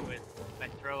things are with if I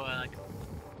throw like a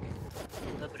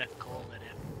little bit of coal in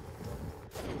it.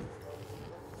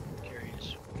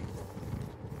 Curious.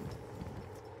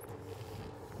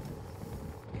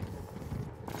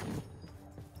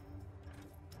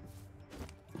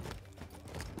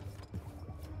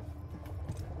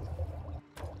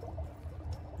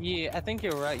 Yeah, I think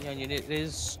you're right, Union. It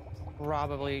is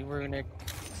probably runic.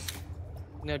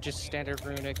 No, just standard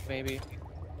runic, maybe.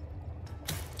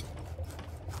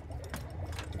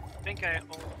 I think I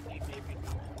only maybe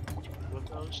two of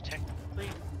those technically.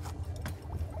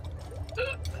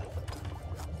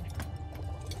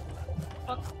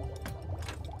 Fuck.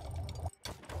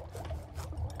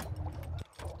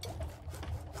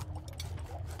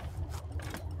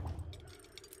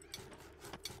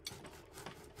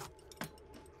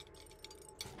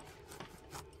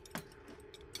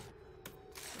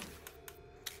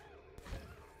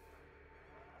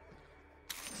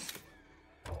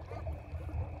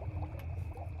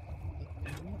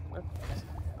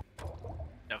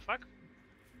 The fuck?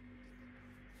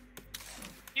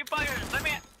 You buggers, let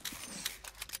me.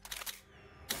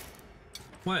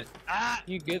 What? Ah!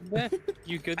 You good there?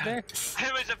 You good there?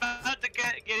 I was about to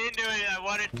get into it. I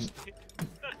wanted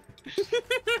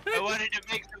to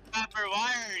make some copper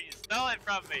wire. You stole it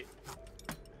from me.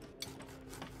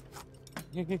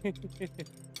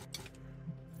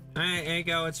 Alright, here you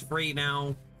go. It's free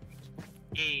now.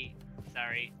 Hey,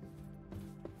 sorry.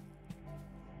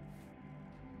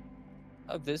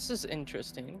 Oh, this is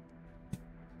interesting.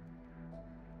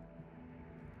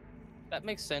 That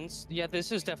makes sense. Yeah,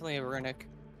 this is definitely a runic.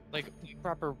 Like,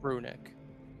 proper runic.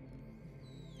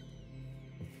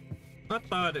 I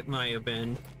thought it might have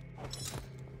been.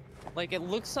 Like, it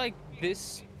looks like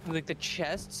this, like the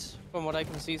chests, from what I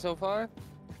can see so far.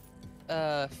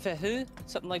 Fehu,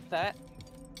 something like that.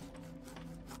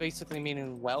 Basically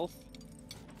meaning wealth.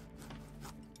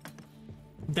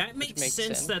 That makes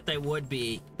sense that they would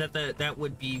be that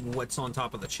would be what's on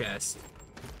top of the chest.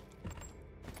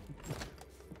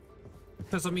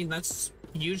 Because I mean that's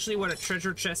usually what a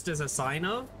treasure chest is a sign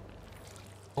of,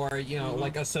 or you know,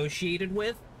 like associated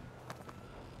with.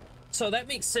 So that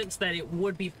makes sense that it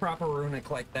would be proper runic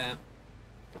like that.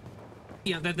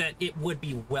 You know, that it would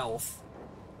be wealth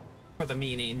for the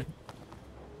meaning.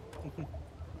 You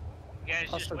guys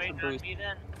just waiting on me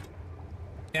then?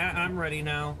 Yeah, I'm ready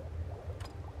now.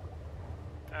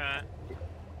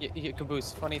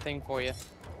 Caboose, funny thing for you.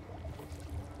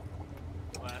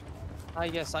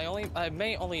 What? Yes, I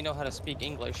may only know how to speak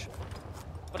English,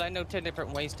 but I know 10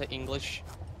 different ways to English.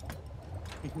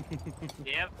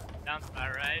 Yep, sounds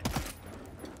about right.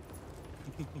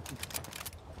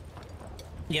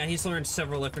 Yeah, he's learned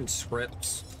several different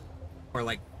scripts, or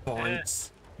like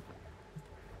fonts.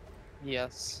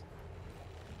 Yes.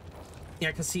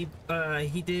 Yeah, cause he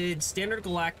did Standard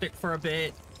Galactic for a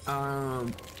bit. I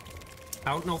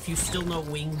don't know if you still know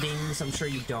Wingdings. I'm sure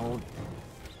you don't.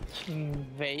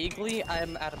 Vaguely,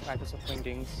 I'm out of practice with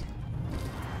Wingdings.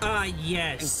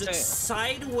 Yes.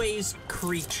 Sideways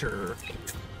creature.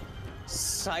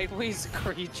 Sideways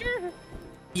creature?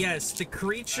 Yes, the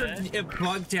creature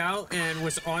bugged out and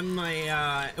was on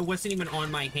my, it wasn't even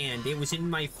on my hand. It was in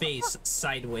my face,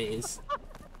 sideways.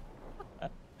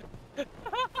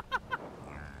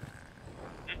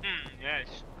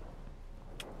 Yes.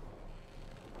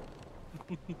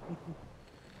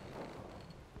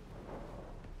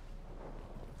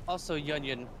 Also,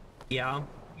 Yunion. Yeah.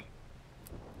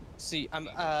 See, I'm,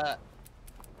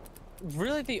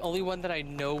 really the only one that I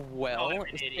know well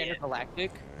is Standard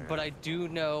Galactic, but I do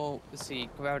know, let's see,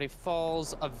 Gravity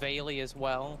Falls, Avali as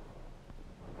well.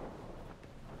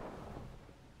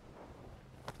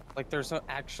 Like, there's no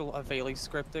actual Avali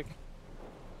scriptic.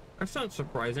 That's not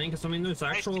surprising, because I mean, there's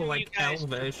actual, like,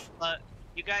 Elvish.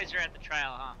 You guys are at the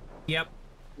trial, huh? Yep.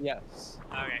 Yes.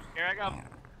 Okay, here I go.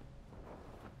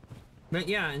 But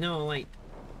yeah, no, like,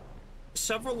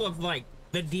 several of, like,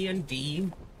 the D&D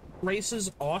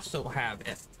races also have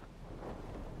it.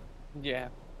 Yeah.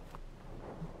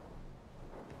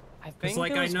 I Because,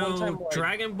 like, I know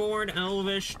Dragonborn,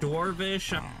 Elvish,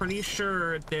 Dwarvish, I'm pretty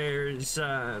sure there's,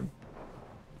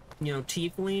 you know,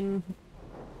 Tiefling.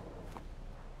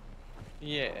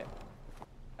 Yeah.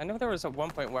 I know there was at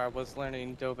one point where I was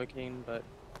learning Dovahkiin, but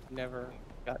never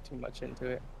got too much into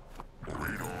it.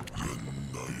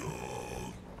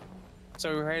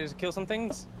 So we're ready to kill some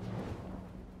things?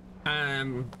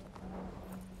 You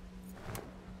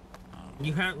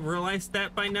haven't realized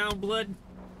that by now, Blood?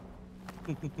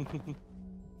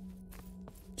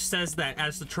 Says that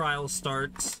as the trial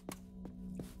starts.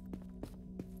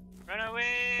 Run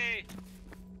away!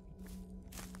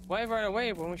 Why run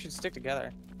away when we should stick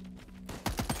together?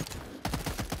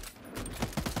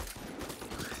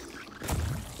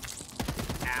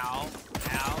 Ow. Ow,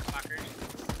 fuckers.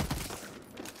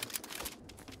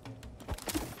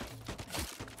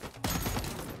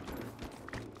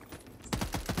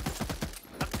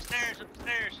 Up the stairs, up the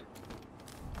stairs.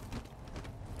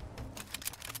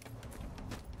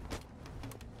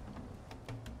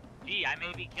 Gee, I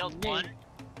maybe killed one.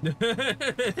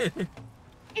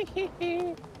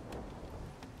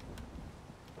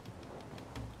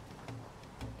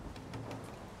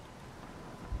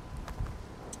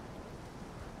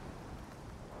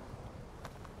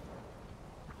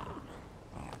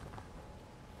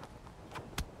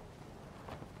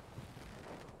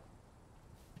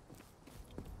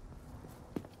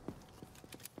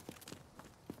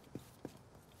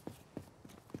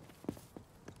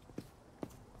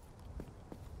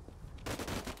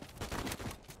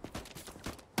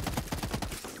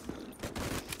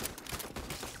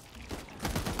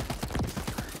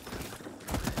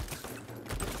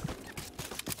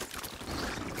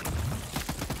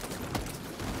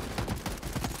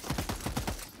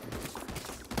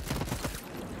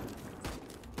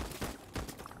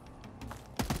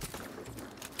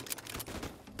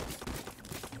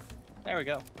 There we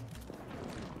go.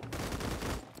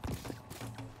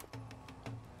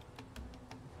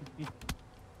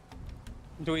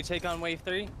 Do we take on wave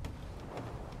 3?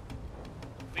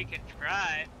 We can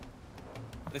try.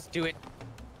 Let's do it.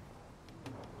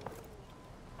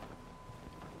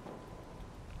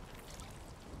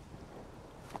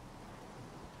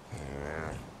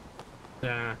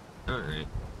 Yeah, alright.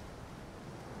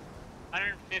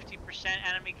 150%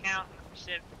 enemy count,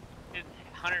 150%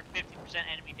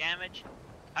 enemy damage,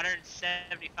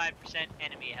 175%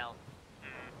 enemy health.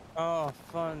 Oh,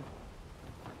 fun.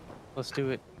 Let's do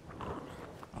it.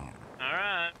 Alright.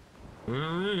 Alright.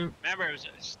 Remember, it was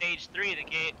stage 3 of the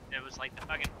gate. It was like the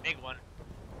fucking big one.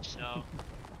 So.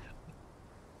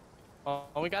 Well,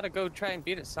 we gotta go try and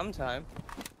beat it sometime.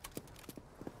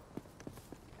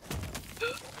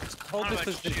 Hold this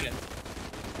position.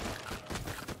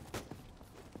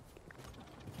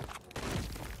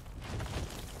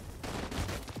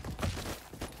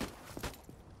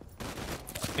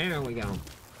 There we go.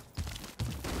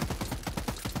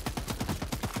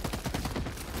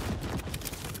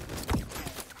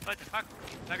 What the fuck?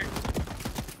 Sucker.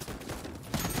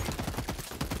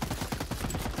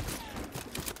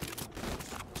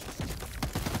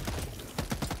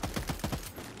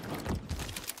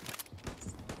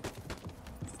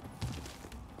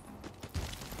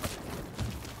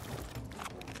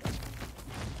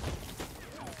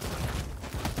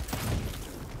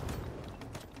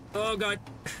 Oh god.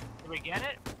 Did we get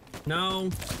it? No.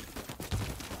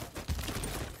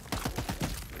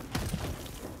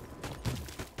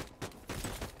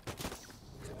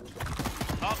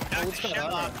 Oh, knocked the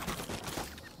shell off.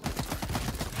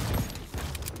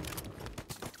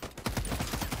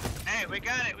 Hey, we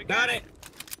got it, we got it.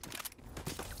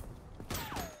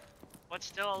 What's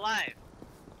still alive?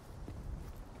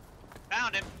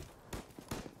 Found him.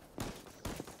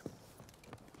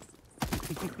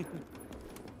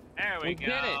 There we go.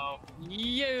 Get it.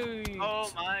 Yay! Oh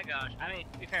my gosh. I mean,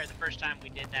 to be fair, the first time we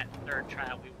did that third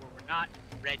trial, we were not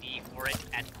ready for it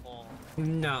at all.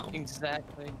 No.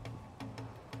 Exactly.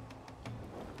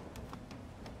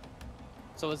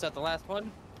 So was that the last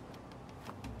one?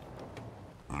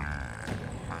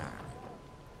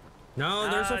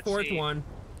 No, there's a Let's fourth see. one.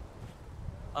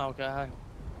 Oh god.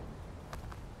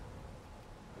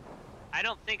 I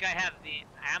don't think I have the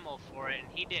ammo for it,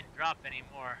 and he didn't drop any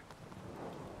more.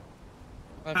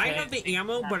 Okay. I have the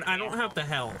ammo, but I don't have the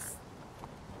health.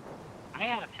 I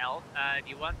have health. Do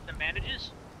you want some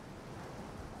bandages?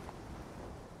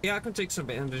 Yeah, I can take some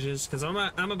bandages because I'm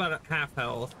about at half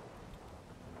health.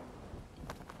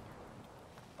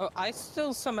 Oh, I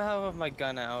still somehow have my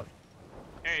gun out.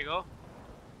 There you go.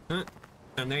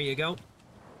 And there you go.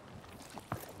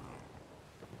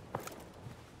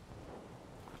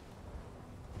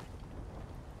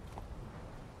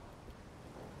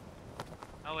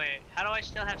 wait. How do I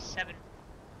still have 7?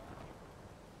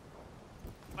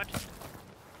 What?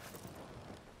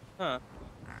 Huh.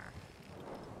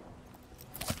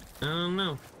 I don't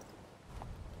know.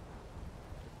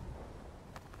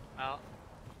 Well.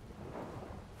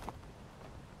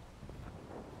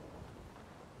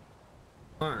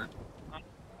 Alright.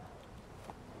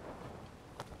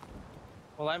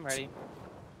 Well, I'm ready.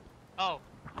 Oh,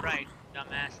 right,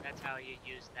 dumbass. That's how you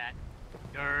use that.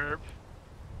 Derp.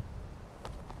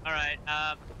 Alright,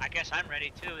 I guess I'm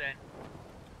ready too then.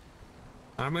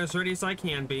 I'm as ready as I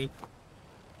can be.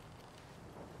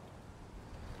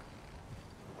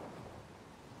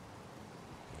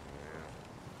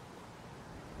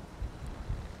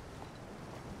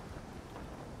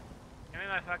 Give me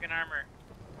my fucking armor.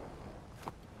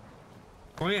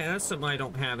 Oh yeah, that's something I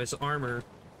don't have, is armor.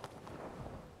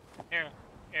 Here,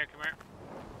 come here.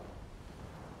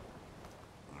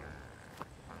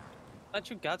 Thought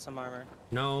you got some armor.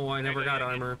 No, I never got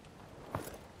armor.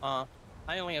 I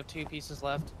only have 2 pieces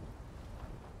left.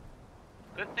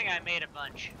 Good thing I made a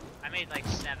bunch. I made like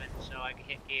 7, so I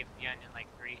gave the onion like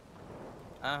 3.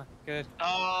 Ah, good.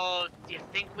 Oh, do you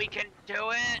think we can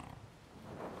do it?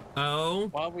 Oh?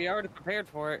 Well, we already prepared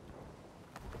for it.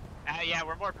 Yeah,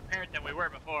 we're more prepared than we were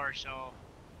before, so...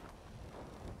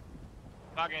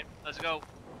 Fuck it, let's go.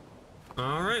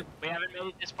 Alright. We haven't made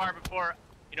it this far before.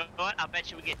 You know what? I'll bet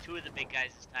you we get 2 of the big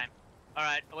guys this time.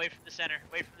 Alright, away from the center,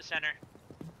 away from the center.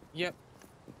 Yep.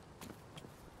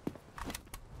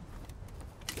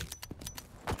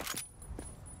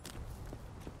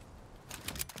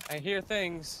 I hear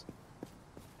things.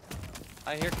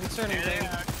 I hear concerning There they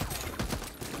things. are.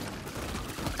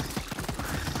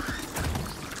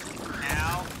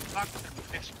 Now, fuck,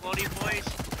 exploding boys.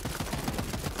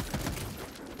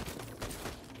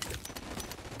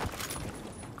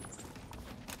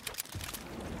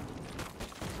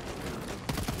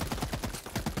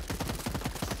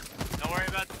 Don't worry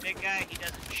about the big guy, he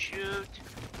doesn't shoot.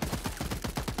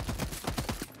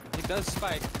 It does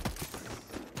spike.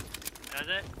 Does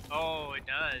it? Oh, it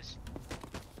does.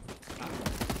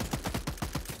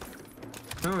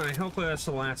 Alright, hopefully that's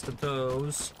the last of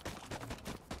those.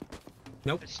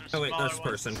 Nope. There's some Oh wait, smaller that's the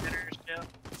ones in person. the center still.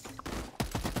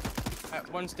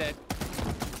 Alright, one's dead.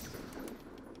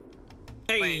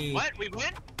 Hey! Wait, what? We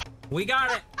win? We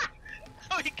got it!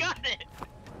 We got it!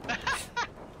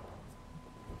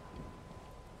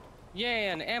 Yay,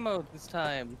 and ammo this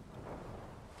time.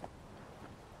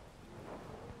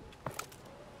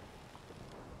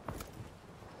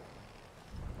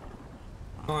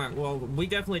 Alright, well, we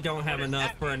definitely don't have does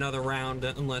enough that for mean? another round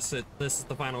unless this is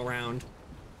the final round.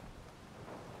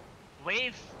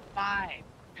 Wave 5.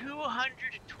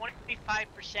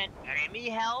 225% enemy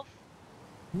health?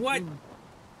 What?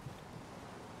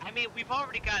 I mean, we've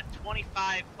already got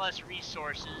 25 plus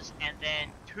resources, and then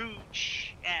 2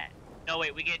 no,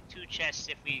 wait, we get 2 chests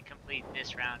if we complete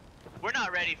this round. We're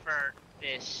not ready for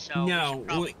this, so No, should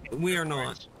probably we are get not.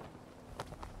 rewards.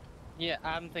 Yeah,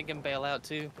 I'm thinking bailout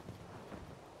too.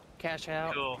 Cash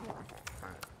out. Cool.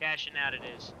 Cashing out it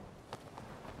is.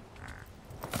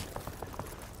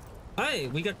 Hey,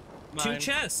 we got 2 Mine.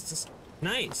 chests.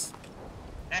 Nice.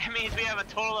 That means we have a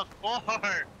total of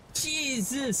 4.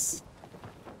 Jesus!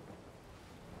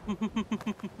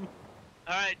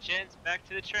 Alright, gents, back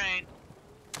to the train.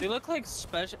 They look like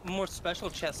more special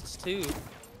chests too.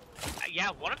 Yeah,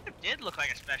 one of them did look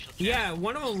like a special chest. Yeah,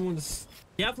 one of them was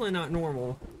definitely not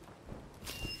normal.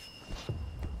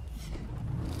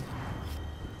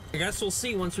 I guess we'll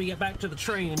see once we get back to the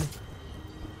train.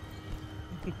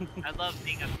 I love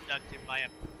being abducted by a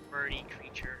birdie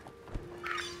creature.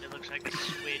 It looks like a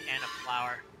squid and a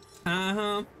flower.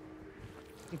 Uh-huh.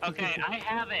 Okay, I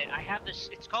have it. I have this.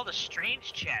 It's called a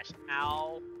strange chest.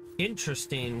 Ow.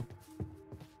 Interesting.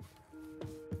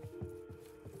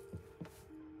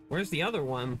 Where's the other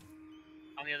one?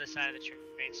 On the other side of the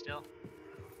train still.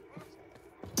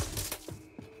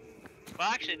 Well,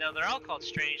 actually, no, they're all called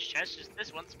strange chests, just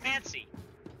this one's fancy.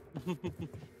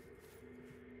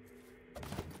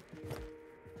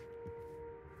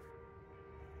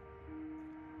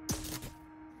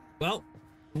 Well,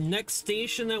 next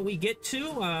station that we get to,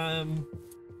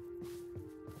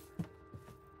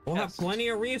 we'll have Yes. plenty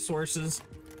of resources.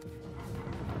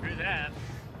 Through that.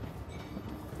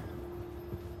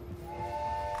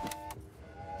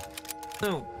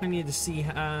 Oh, I need to see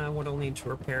what I'll need to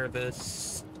repair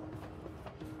this.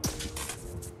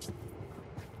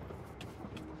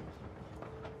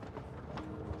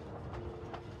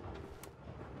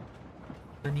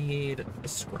 I need a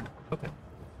scrap. Okay.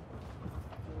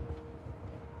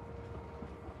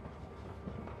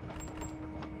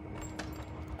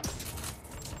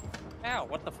 Ow,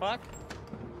 what the fuck?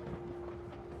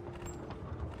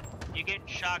 You getting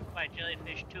shocked by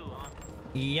jellyfish too, huh?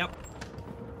 Yep.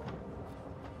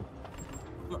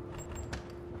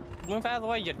 Move out of the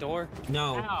way, you door.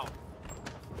 No. Ow.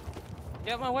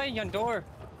 Get out my way, you door.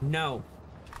 No.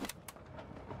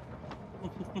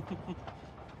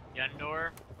 Yundor,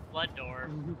 blood door.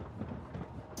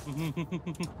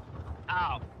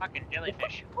 Ow, fucking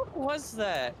jellyfish. What was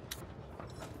that?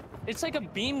 It's like a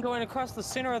beam going across the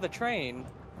center of the train.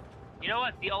 You know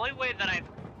what? The only way that I've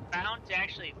found to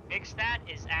actually fix that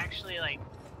is actually like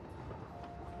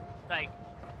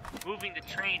moving the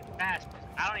train fast. Because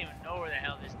I don't even know where the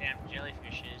hell this damn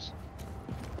jellyfish is.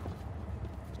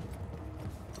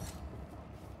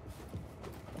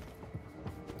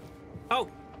 Oh,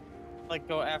 Like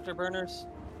go afterburners.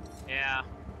 Yeah.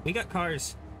 we got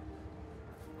cars.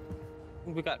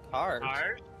 We got cars.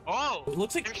 Cars? Oh! It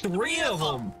looks like there's three of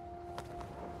them.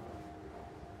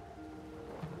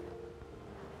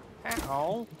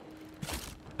 Ow.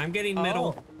 I'm getting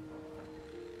middle. Oh.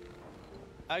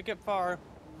 I get far.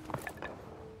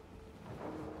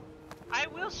 I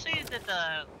will say that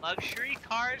the luxury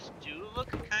cars do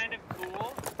look kind of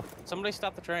cool. Somebody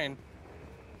stop the train.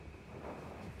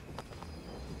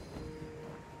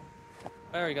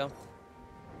 There we go.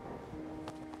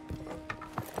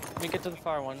 Let me get to the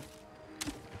far one.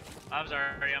 I was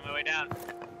already on my way down.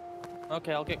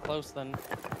 Okay, I'll get close then.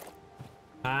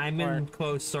 I'm in Alright.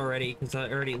 close already because I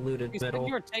already looted You said middle.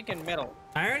 you were taking middle.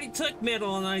 I already took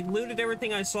middle and I looted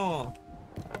everything I saw.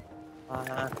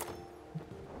 Uh-huh.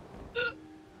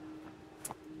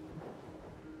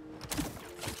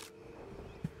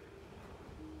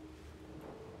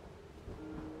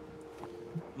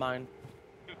 Mine.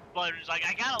 Blood was like,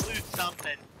 I gotta loot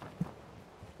something.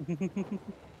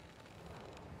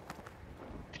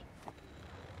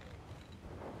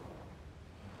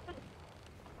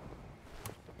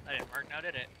 That didn't work now,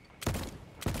 did it?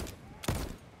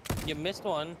 You missed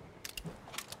one.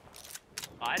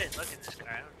 Oh, I didn't look in this car.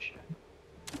 I don't shit.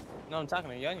 No, I'm talking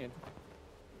to Youngin.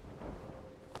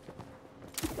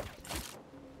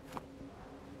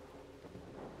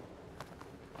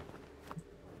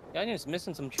 Youngin's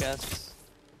missing some chests.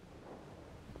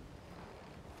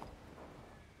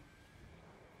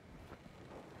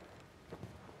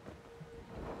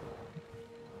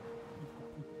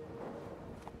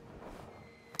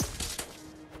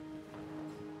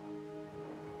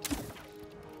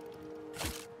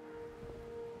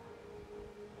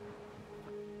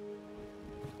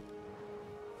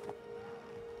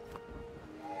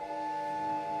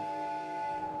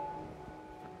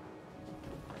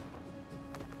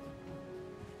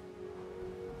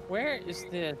 Where is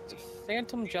the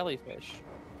phantom jellyfish?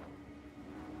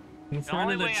 In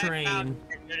front of the only way I train. found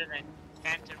better than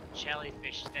phantom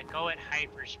jellyfish that go at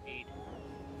hyperspeed.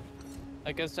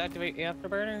 I guess activate the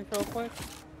afterburner real quick.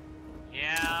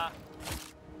 Yeah.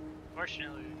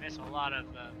 Fortunately, we miss a lot of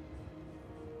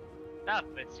stuff,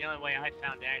 but it's the only way I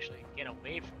found to actually get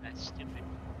away from that stupid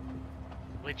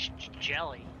glitched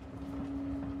jelly.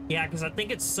 Yeah, because I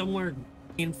think it's somewhere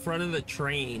in front of the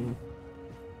train.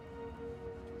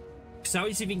 Because I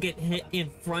always even get hit in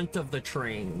front of the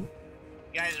train.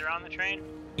 You guys are on the train?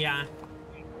 Yeah.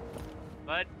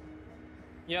 Bud?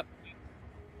 Yep.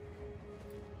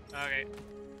 Okay.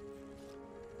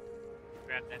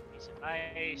 Grab that piece of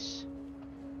ice.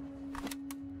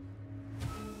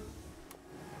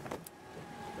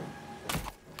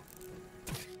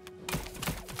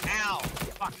 Ow!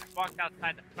 Fuck, I walked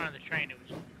outside the front of the train.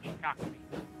 It shocked me.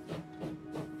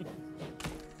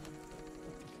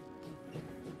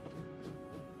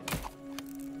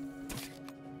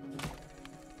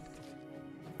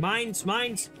 Mines,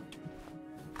 mines.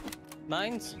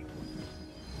 Mines?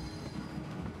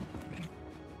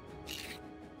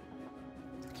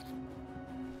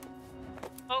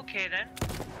 Okay then.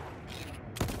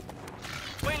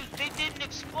 Wait, they didn't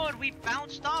explode. We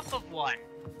bounced off of one.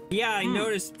 Yeah, I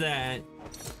noticed that.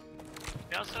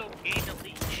 We also gained a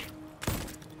leech.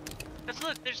 Cause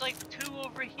look, there's like two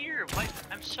over here. What?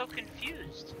 I'm so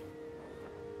confused.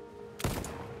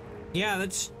 Yeah,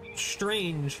 that's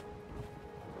strange.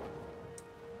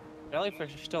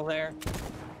 Jellyfish are still there.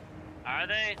 Are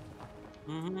they?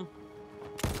 Mm-hmm.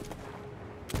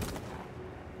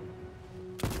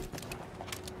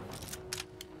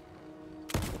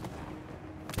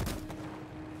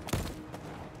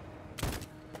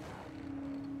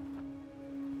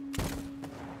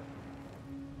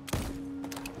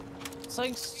 It's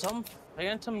like some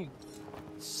phantom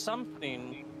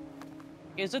something.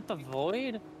 Is it the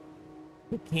void?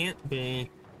 It can't be.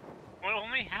 Well, it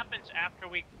only happens after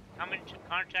we come into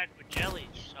contact with jellies,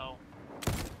 so...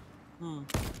 Hmm.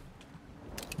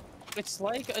 It's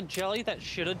like a jelly that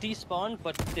should have despawned,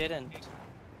 but didn't.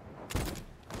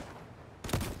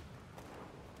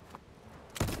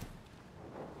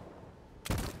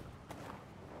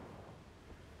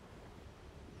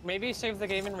 Maybe save the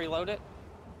game and reload it?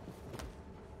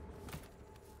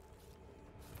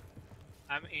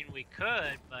 I mean, we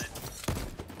could, but...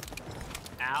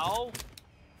 Ow?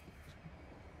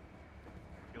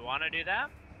 You want to do that?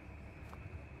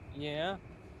 Yeah.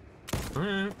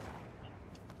 Alright.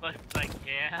 But, like,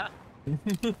 yeah?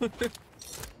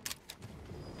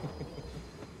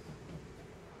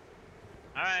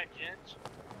 Alright, gents.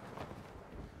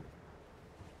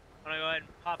 Wanna go ahead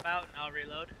and pop out and I'll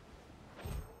reload?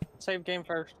 Save game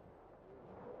first.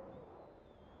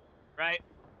 Right.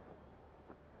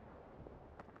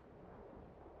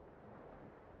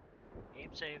 Game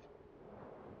save.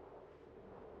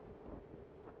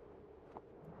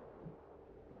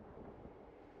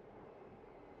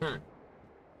 Hmm.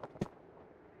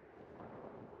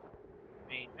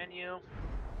 Main menu.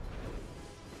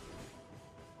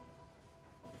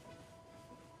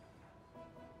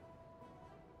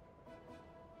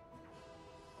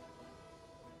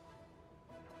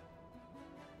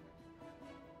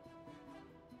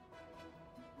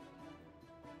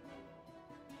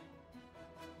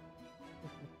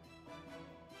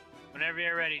 Whenever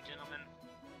you're ready, gentlemen.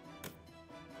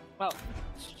 Well,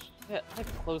 shit, I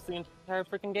closed the entire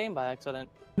freaking game by accident.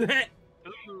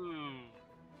 Ooh.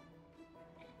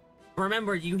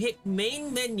 Remember, you hit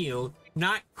main menu,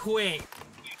 not quit.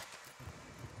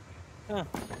 Huh.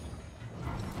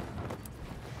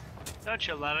 Don't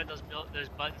you love it? Those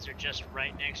buttons are just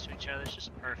right next to each other. It's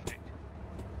just perfect.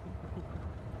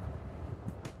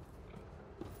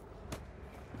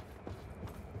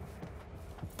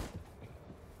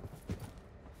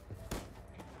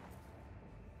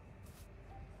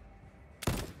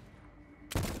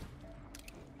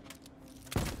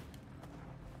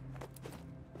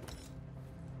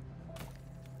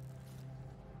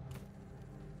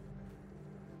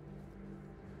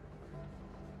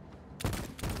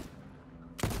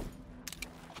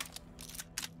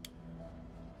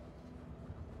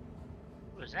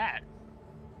 What was that?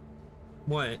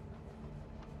 What?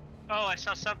 Oh, I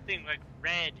saw something like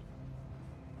red.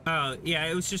 Oh, yeah,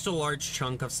 it was just a large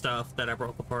chunk of stuff that I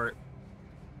broke apart.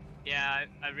 Yeah,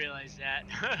 I realized that.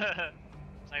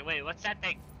 It's like, wait, what's that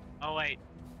thing? Oh, wait.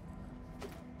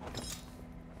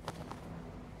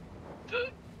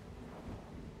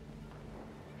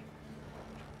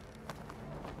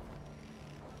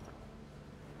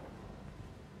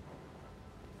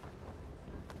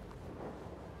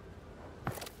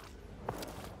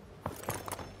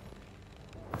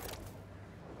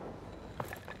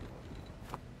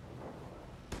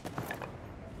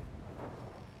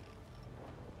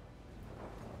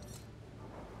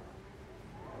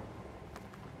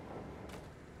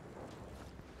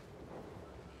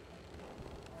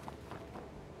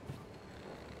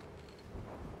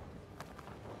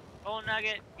 Coal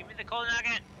nugget! Give me the coal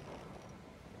nugget!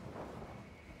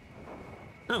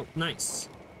 Oh, nice.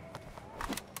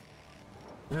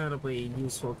 That'll be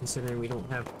useful considering we don't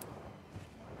have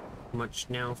much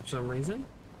now for some reason.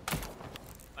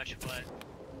 Much what?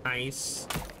 Ice.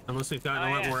 Unless we've gotten Oh,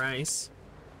 a lot yeah. more ice.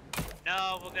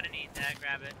 No, we're gonna need that.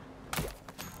 Grab it.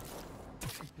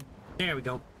 There we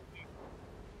go.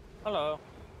 Hello.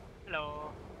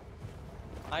 Hello.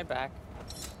 I'm back.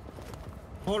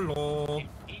 Hello.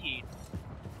 Indeed.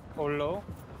 Hello.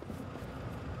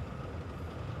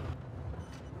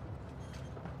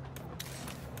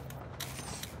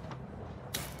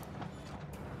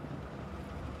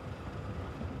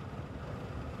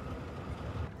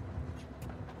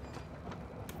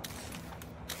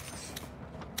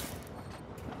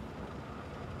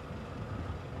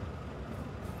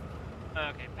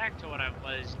 Okay, back to what I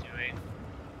was doing.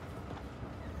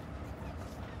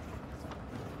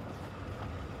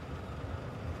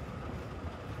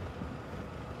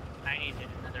 I needed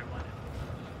another one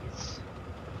of these.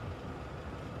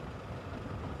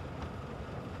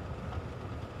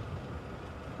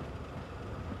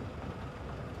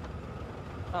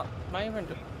 Oh, my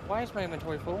inventory. Why is my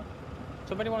inventory full?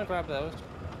 Somebody want to grab those?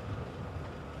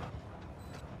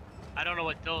 I don't know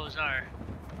what those are.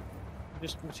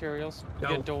 Just materials. Go.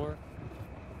 Get door.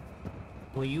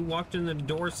 Well, you walked in the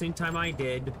door same time I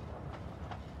did.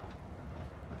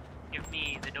 Give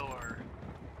me the door.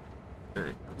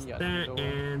 Alright, Yeah, that, door.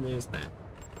 and there's that.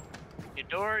 Your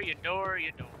door, your door,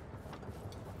 your door.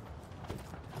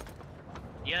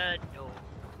 Your door.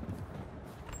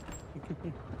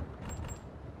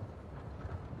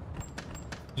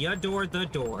 You door the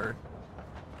door.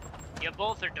 You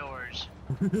both are doors.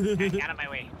 Get out of my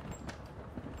way.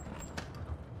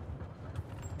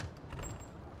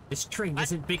 This train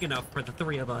isn't big enough for the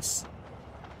three of us.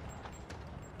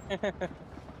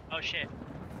 Oh shit.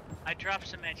 I dropped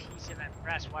some adhesive and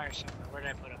brass wire somewhere. Where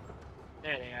did I put them?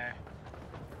 There they are.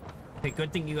 Hey,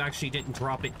 good thing you actually didn't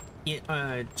drop it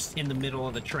just in the middle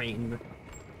of the train.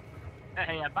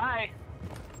 Yeah, bye.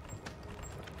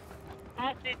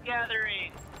 Acid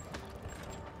gathering.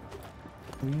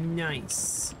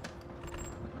 Nice.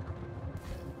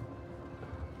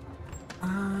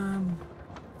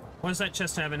 What does that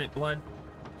chest have in it? Blood?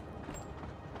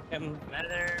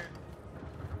 Leather.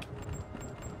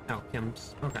 Oh,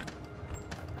 chems. Okay.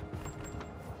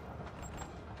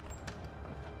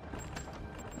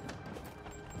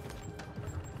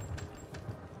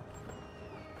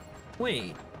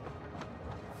 Wait.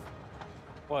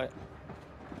 What?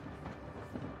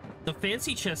 The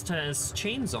fancy chest has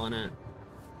chains on it.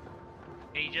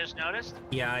 Hey, you just noticed?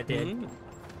 Yeah, I did. Mm.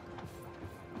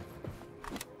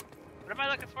 What am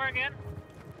I looking for again?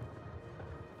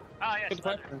 Oh, yes, Good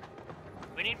leather. question.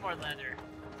 We need more leather.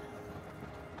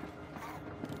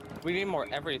 We need more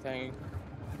everything.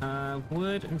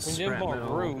 Wood and We need scrap more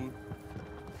metal. room.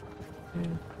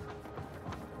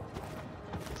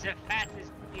 The fat is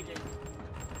needed.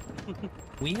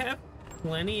 We have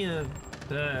plenty of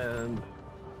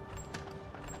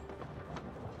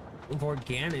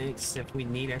organics if we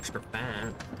need extra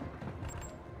fat.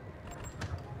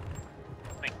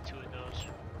 Make 2 of those.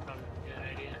 Probably a good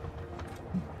idea.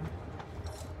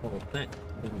 Well, that.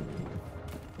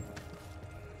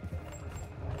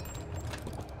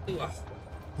 Ugh.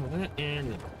 Well, that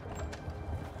and.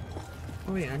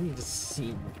 Oh yeah, I need to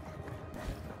see.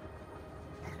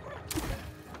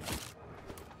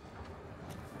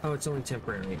 Oh, it's only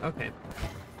temporary. Okay.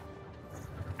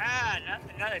 Ah,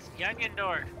 another youngin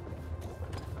door.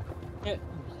 Yeah,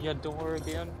 your door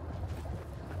again.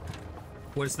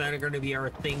 Was that going to be our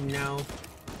thing now?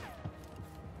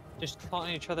 Just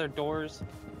calling each other doors.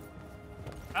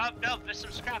 Oh, no, there's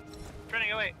some scrap. It's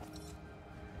running away.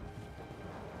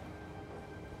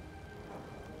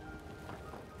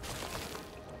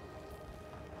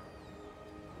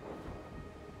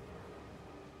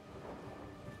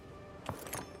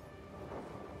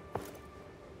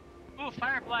 Ooh,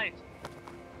 fireflies.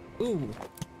 Ooh.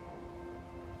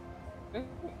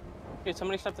 Okay,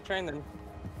 somebody stop the train then.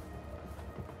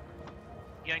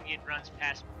 Youngin runs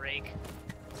past break.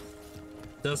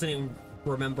 Doesn't even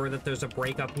remember that there's a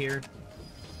break up here.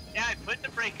 Yeah, I put the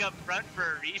break up front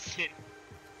for a reason.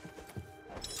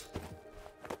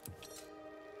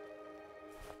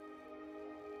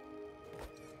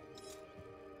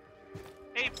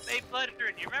 Hey,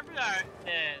 Blooder, do you remember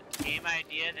the game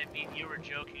idea that me and you were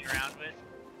joking around with?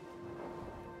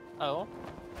 Oh.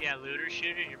 Yeah, looter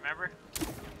shooter, you remember?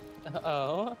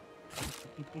 Oh.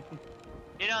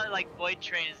 You know, like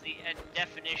Voidtrain is the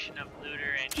definition of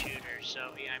looter and shooter,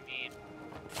 so yeah,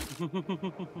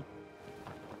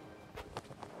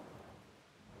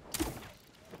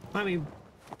 I mean,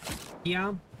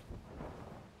 yeah.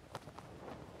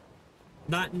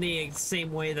 Not in the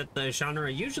same way that the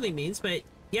genre usually means, but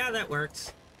yeah, that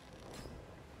works.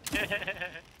 it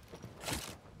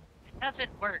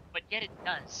doesn't work, but yet it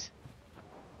does.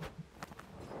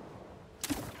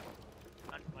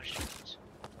 On mushrooms.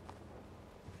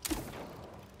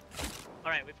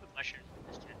 Alright, we put mushrooms in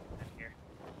this tent right here.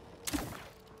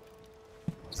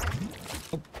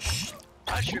 Oh, shh.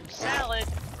 Mushroom salad!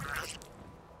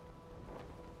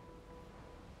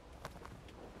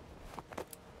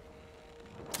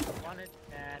 Wanted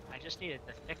that. I just needed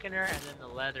the thickener and then the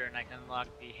leather, and I can unlock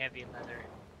the heavy leather.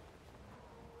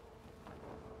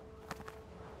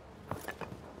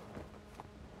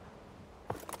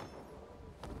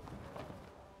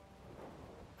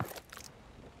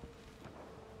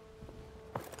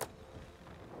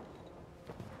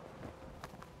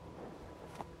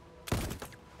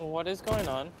 What is going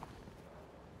on?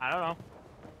 I don't know.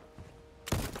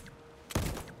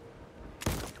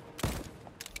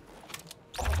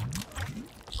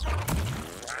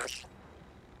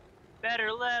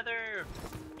 Better leather!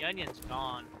 The onion's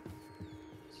gone.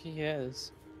 He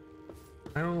is.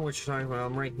 I don't know what you're talking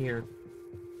about. I'm right here.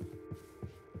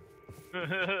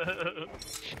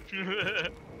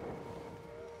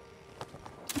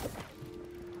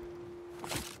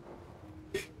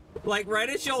 Like, right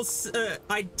as y'all,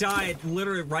 I died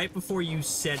literally right before you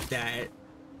said that.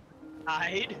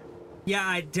 Hide? Yeah,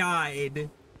 I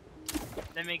died.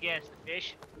 Let me guess, the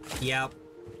fish? Yep.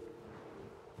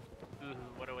 Ooh,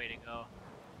 what a way to go.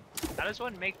 How does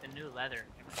one make the new leather?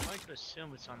 I'm going to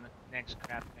assume it's on the next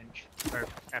craft bench, or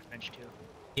craft bench 2.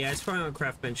 Yeah, it's probably on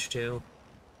Craft Bench too.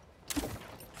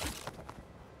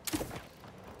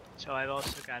 So I've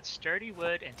also got sturdy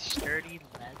wood and sturdy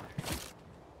leather.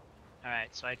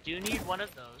 Alright, so I do need one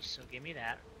of those, so give me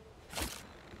that.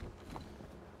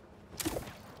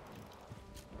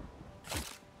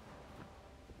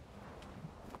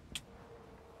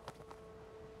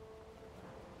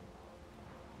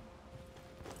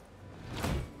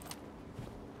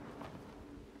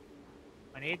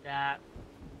 I need that.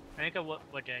 I think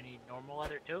what do I need? Normal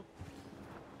leather too?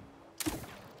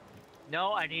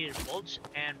 No, I needed bolts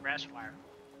and brass wire.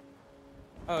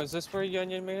 Oh, is this where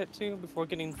Yunion made it to before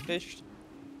getting fished?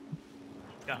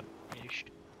 Got fished.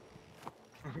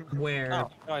 Where? Oh,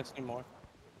 no, I see more.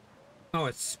 Oh,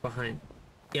 it's behind.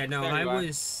 Yeah, no, There you are.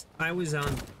 I was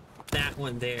on that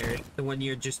one there, the one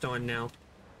you're just on now.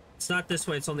 It's not this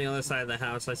way, it's on the other side of the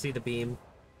house. I see the beam.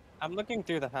 I'm looking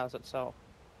through the house itself.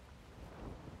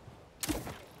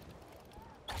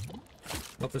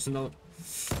 Oh, there's another.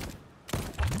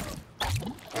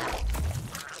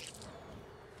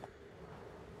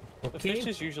 The Okay,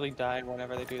 fishes usually die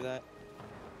whenever they do that.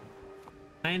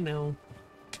 I know.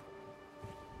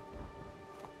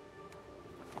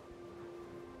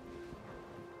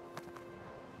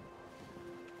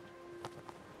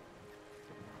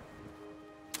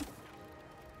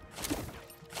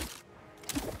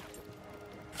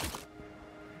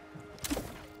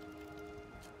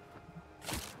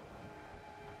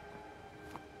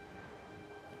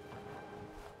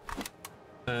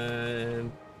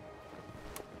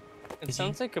 It Is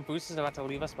sounds like Caboose is about to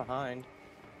leave us behind.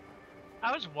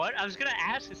 I was gonna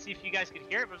ask to see if you guys could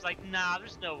hear it, but I was like, nah,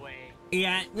 there's no way.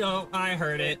 Yeah, no, I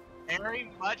heard it. Very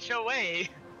much away.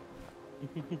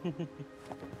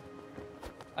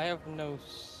 I have no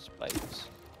spikes.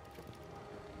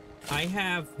 I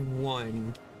have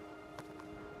one.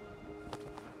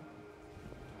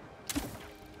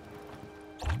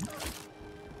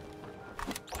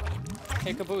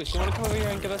 Hey Caboose, you wanna come over here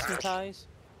and give us some ties?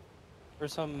 Or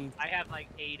some... I have like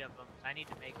 8 of them. I need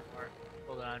to make more.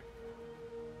 Hold on.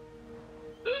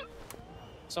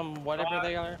 some whatever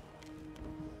they are?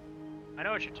 I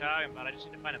know what you're talking about. I just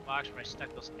need to find a box where I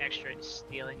stuck those extra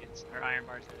steel ingots or iron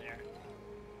bars in there.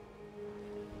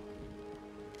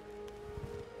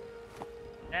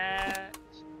 That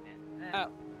and that.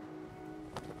 Oh.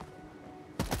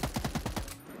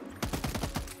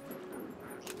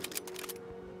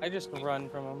 I just run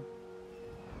from them.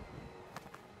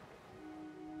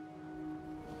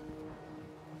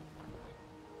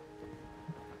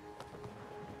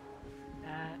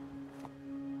 That.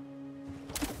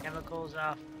 Chemicals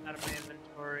out of my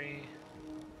inventory.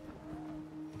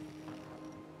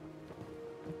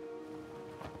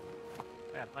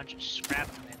 Got a bunch of scrap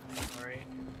in my inventory.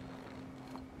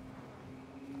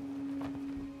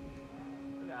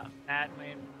 I got fat in my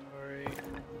inventory.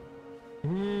 I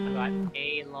got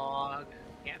a log.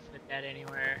 Can't fit that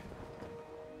anywhere.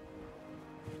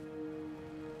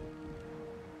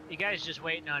 You guys just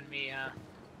waiting on me, huh?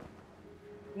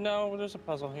 No, there's a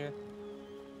puzzle here.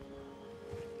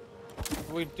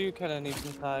 We do kind of need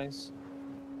some ties.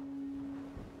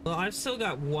 Well, I've still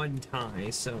got one tie,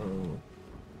 so...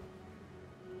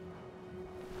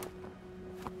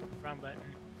 Wrong button.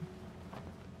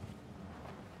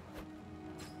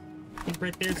 I think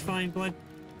right there's fine, blood.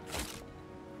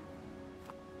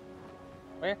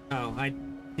 Where? Oh, I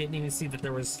didn't even see that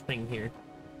there was a thing here.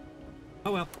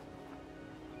 Oh well.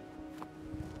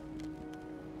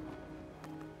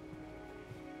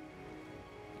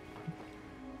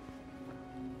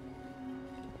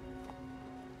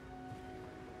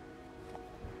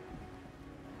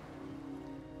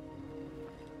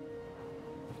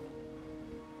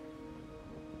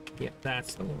 Yep,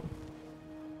 that's the one.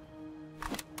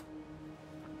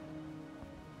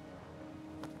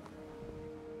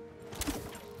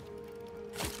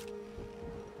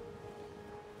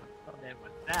 So then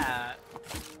with that,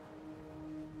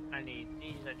 I need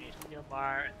these, I need a steel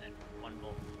bar, and then one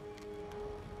bolt.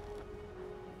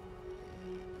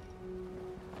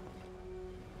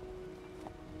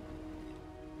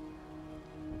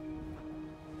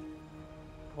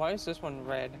 Why is this one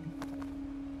red?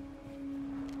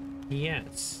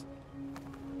 Yes.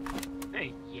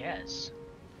 Hey, yes.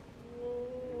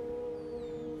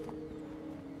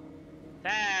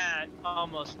 That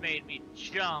almost made me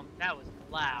jump. That was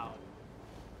loud.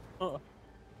 Huh.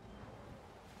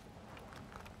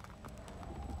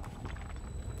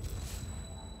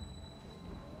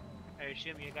 I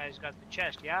assume you guys got the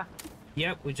chest, yeah?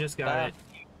 Yep, we just got it.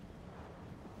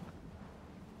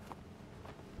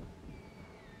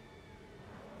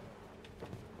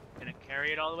 Gonna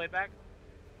carry it all the way back?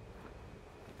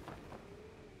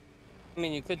 I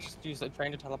mean, you could just use the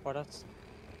train to teleport us.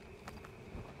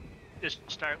 Just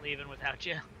start leaving without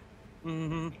you.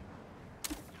 Mm-hmm.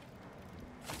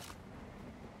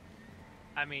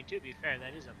 I mean, to be fair,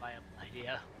 that is a viable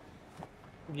idea.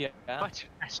 Yeah. What's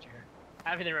faster?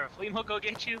 Having the Reflemo go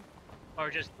get you? Or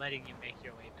just letting you make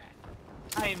your way back?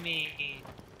 I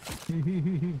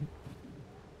mean...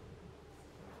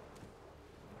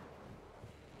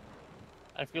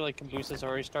 I feel like Caboose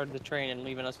already started the train and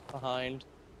leaving us behind.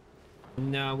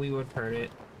 No, we would have heard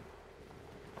it.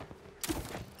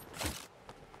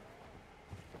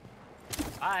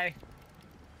 Bye.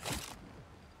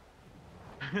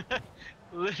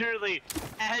 Literally,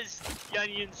 as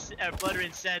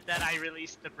Bloodrain said that, I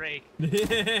released the brake.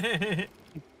 Bye.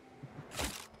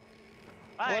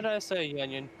 What did I say,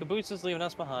 Yunion? Caboose is leaving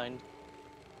us behind.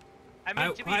 I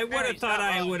mean, to be I fair, would have he's thought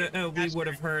not I wrong. would we That's would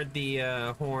have correct. heard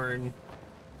the horn.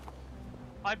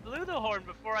 I blew the horn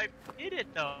before I did it,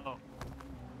 though.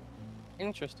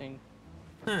 Interesting.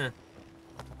 Huh.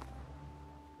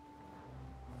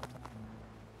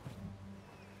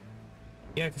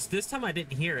 Yeah, because this time I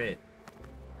didn't hear it.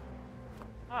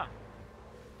 Huh.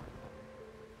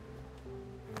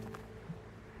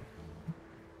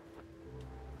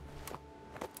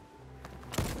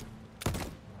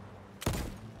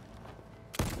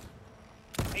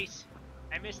 Ice.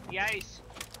 I missed the ice.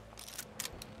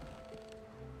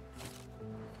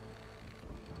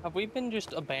 Have we been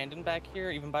just abandoned back here,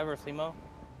 even by Reflemo?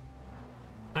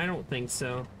 I don't think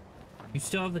so. You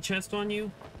still have the chest on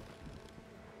you?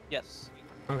 Yes.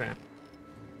 Okay.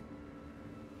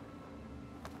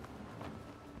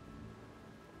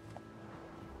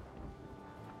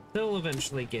 They'll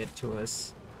eventually get to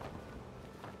us.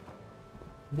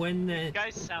 When You the...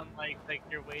 guys sound like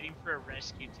you're waiting for a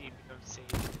rescue team to come save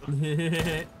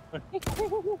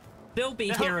you. They'll be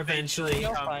here eventually.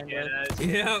 They'll Come find get us. us.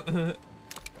 Yeah.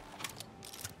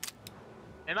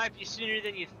 It might be sooner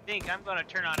than you think. I'm gonna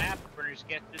turn on afterburners to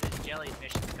get through this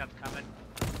jellyfish that comes coming.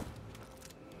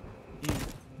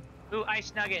 Ooh,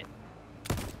 ice nugget.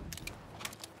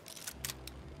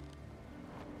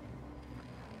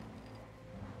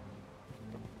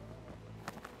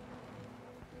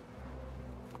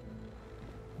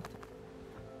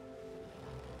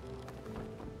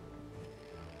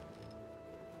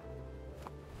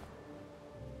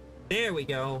 There we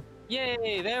go.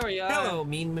 Yay, there we are. Hello,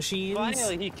 mean machines.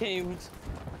 Finally he came.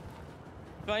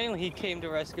 Finally he came to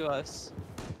rescue us.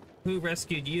 Who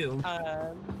rescued you?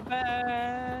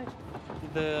 Back.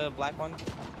 The black one.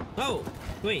 Oh,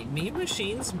 wait, mean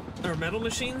machines or metal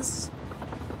machines?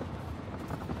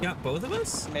 Got both of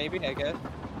us? Maybe, I guess.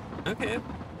 Okay.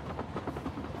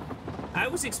 I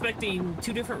was expecting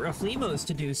two different Reflemos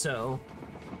to do so.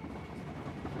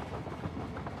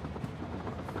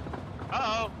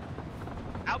 Uh-oh.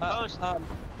 Outpost.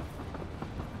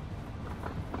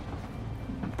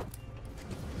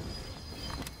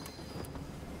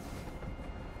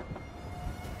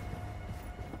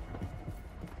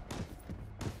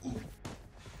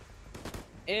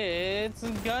 It's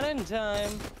gunning time.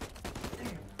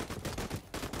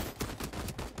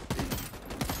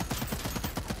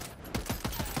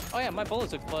 Oh yeah, my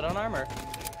bullets explode on armor.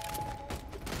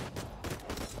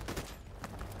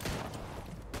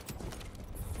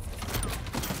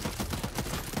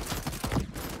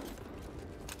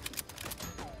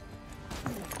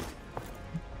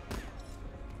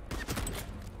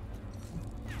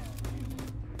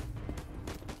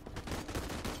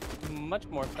 Much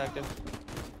more effective.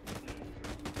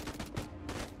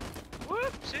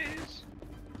 Whoopsies.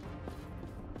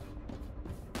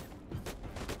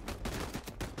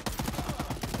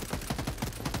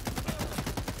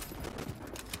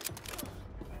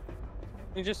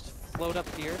 You just float up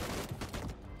here.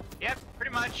 Yep,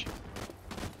 pretty much.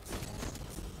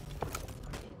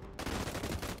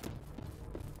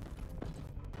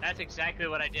 That's exactly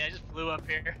what I did. I just flew up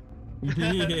here.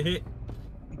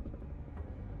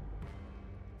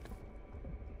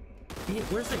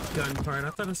 Where's the gun part? I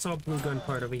thought I saw a blue gun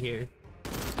part over here.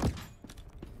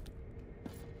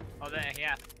 Oh, there,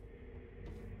 yeah.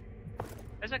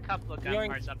 There's a couple of gun Yoink.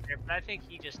 parts up here, but I think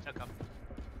he just took them.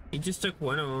 He just took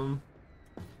one of them.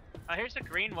 Oh, here's a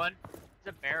green one. It's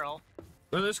a barrel.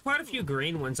 Well, there's quite a few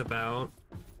green ones about.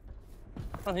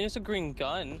 Oh, here's a green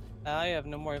gun. I have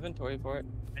no more inventory for it.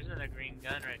 There's another green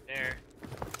gun right there.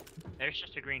 There's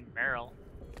just a green barrel.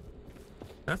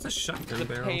 That's a shotgun The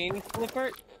barrel. pain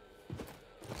flipper.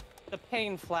 The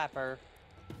pain flapper.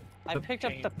 I The picked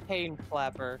up the pain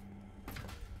flapper.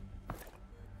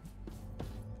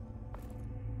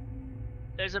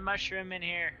 There's a mushroom in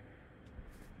here.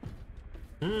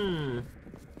 Hmm.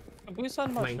 Caboose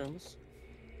on Mine. mushrooms.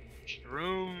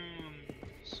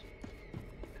 Shrooms.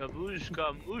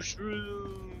 Kabushka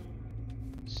mushroom.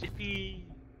 Sippy.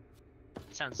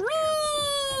 Sounds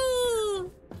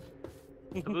terrible.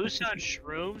 Caboose on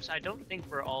shrooms? I don't think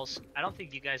we're all. I don't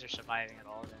think you guys are surviving at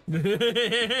all.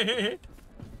 Then.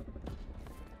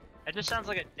 That just sounds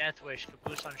like a death wish.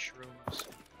 Caboose on shrooms.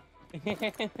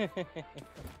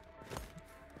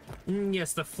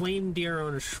 Yes, the flame deer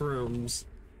on shrooms.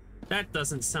 That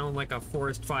doesn't sound like a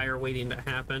forest fire waiting to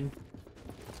happen.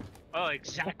 Oh,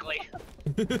 exactly.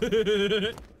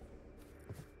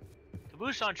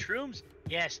 Caboose on shrooms?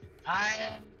 Yes.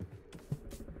 Fire.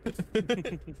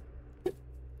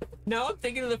 Now I'm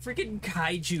thinking of the freaking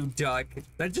kaiju duck.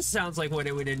 That just sounds like what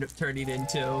it would end up turning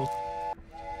into.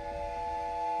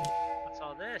 What's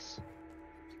all this?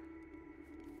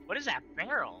 What is that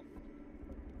barrel?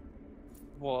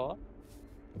 What?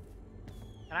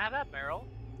 Can I have that barrel?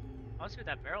 I want to see what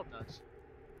that barrel does.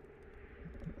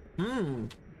 Hmm.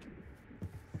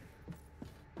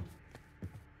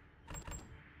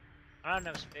 I don't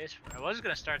have enough space for it. I was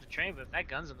gonna start the train, but if that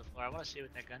gun's on the floor, I want to see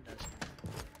what that gun does.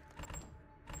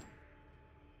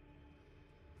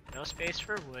 No space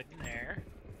for wood in there.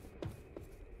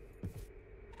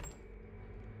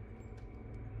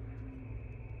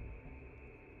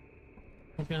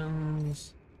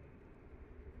 Guns.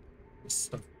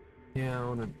 Stuff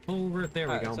down and over. There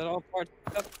we go. Is it all parts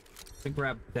up? I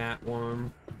grab that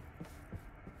one.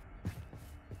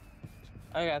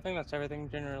 Okay, I think that's everything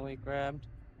generally grabbed.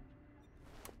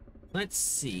 Let's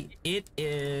see. It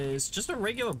is just a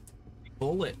regular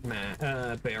bullet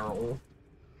barrel.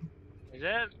 Is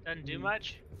it? Doesn't do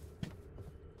much?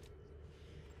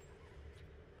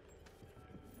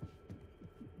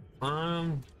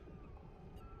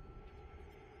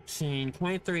 Seeing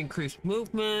 23 increased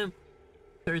movement,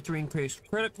 33 increased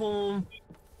critical.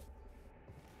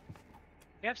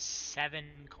 We have 7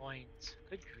 coins.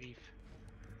 Good grief.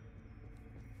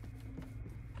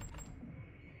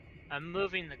 I'm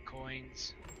moving the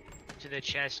coins to the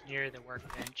chest near the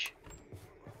workbench.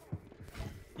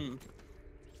 Hmm.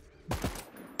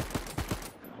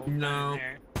 Hold that in No.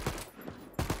 there.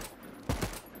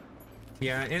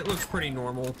 Yeah, it looks pretty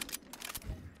normal.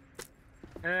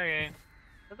 Okay.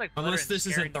 That's like Unless butter and this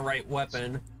isn't scaring the right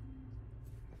weapon.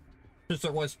 Since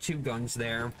there was 2 guns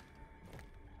there.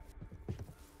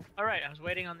 Alright, I was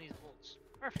waiting on these bolts.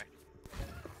 Perfect.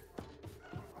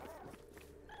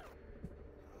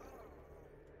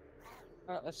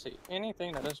 Let's see.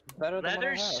 Anything that is better than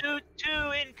Leather what I have. suit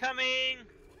 2 incoming!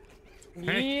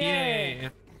 Heck yeah!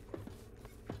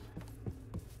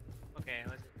 Okay,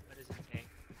 what does it take?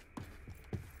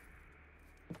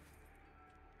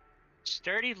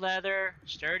 Sturdy leather,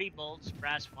 sturdy bolts,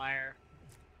 brass wire.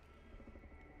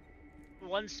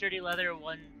 1 sturdy leather,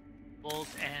 1 bolt,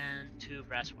 and 2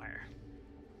 brass wire.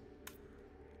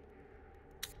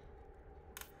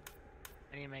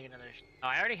 I need to make another. Oh,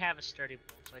 I already have a sturdy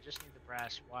bolt, so I just need the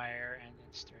brass wire and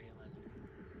then sturdy leather.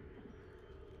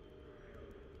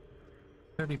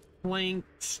 Sturdy plank,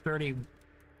 sturdy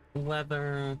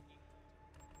leather,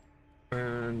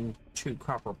 and 2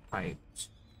 copper pipes.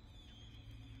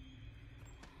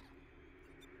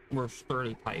 Or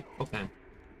sturdy pipe, okay.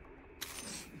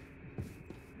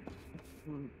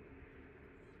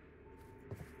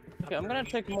 Okay, I'm gonna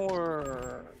take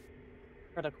more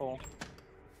critical.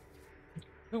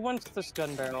 Who wants this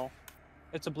gun barrel?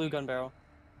 It's a blue gun barrel.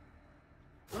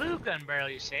 Blue gun barrel,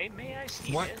 you say? May I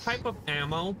see What this? type of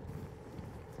ammo?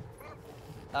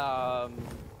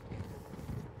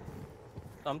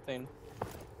 Something.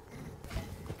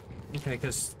 Okay,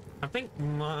 because I think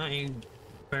my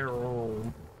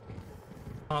barrel...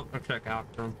 I'll check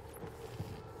after.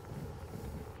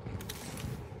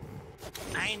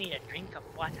 I need a drink of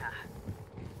water.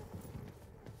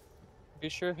 Be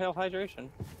sure hail hydration.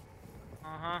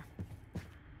 Uh-huh.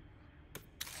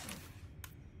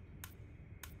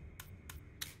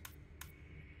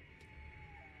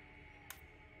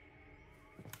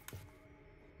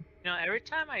 You know, every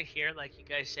time I hear, like, you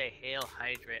guys say, hail,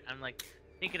 hydrate, I'm, like,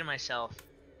 thinking to myself,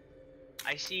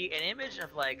 I see an image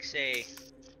of, like, say...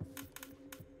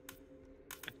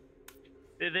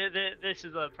 This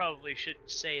is, probably shouldn't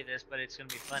say this, but it's gonna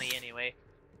be funny anyway.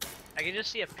 I can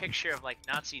just see a picture of, like,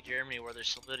 Nazi Germany where they're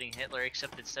saluting Hitler,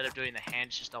 except instead of doing the hand,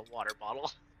 it's just a water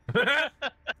bottle.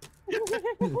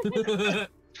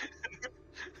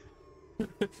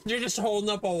 You're just holding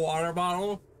up a water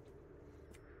bottle?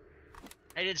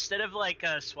 And instead of like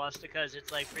swastikas,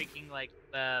 it's like freaking like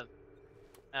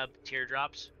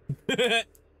teardrops, big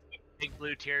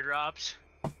blue teardrops.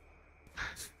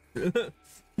 That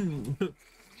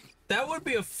would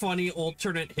be a funny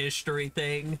alternate history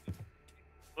thing.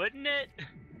 Wouldn't it?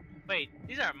 Wait,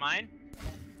 these aren't mine.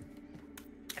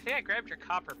 I think I grabbed your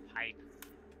copper pipe.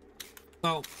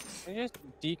 Oh, Can you just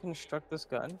deconstruct this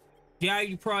gun? yeah,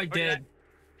 you probably Oh, yeah. did.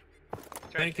 It's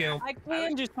right Thank there. you. I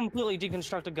can just completely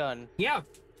deconstruct a gun. Yeah.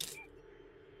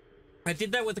 I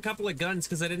did that with a couple of guns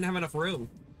because I didn't have enough room.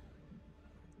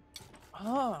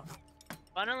 Oh.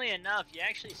 Funnily enough, you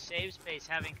actually save space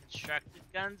having constructed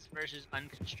guns versus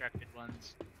unconstructed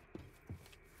ones.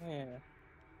 Yeah.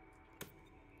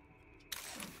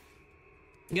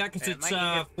 Yeah, because Yeah, it's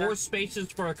might you get 4 that?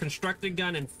 spaces for a constructed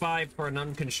gun and 5 for an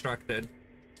unconstructed.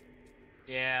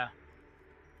 Yeah.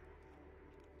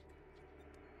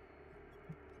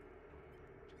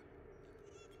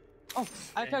 Oh,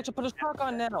 I can actually put a stock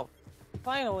on now.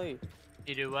 Finally.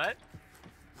 You do what?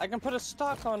 I can put a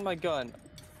stock on my gun.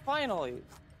 Finally.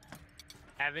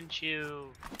 Haven't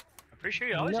you? I'm pretty sure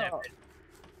you always have No. it.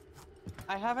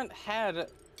 I haven't had,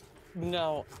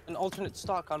 no, an alternate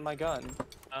stock on my gun.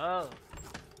 Oh.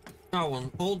 Oh,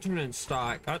 an alternate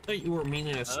stock. I thought you were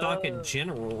meaning a stock in Oh.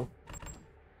 general.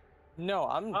 No,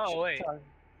 I'm. Oh, wait.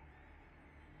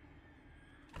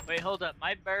 Wait, hold up.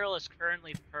 My barrel is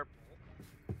currently purple.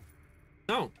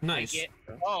 Oh, nice. I get.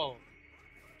 Oh.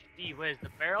 Gee whiz, the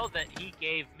barrel that he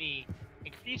gave me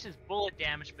increases bullet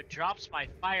damage but drops my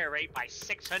fire rate by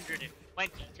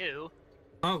 622.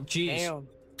 Oh, jeez.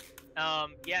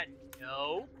 Damn. Yeah,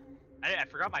 no. I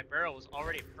forgot my barrel was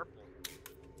already purple.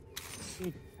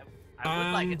 I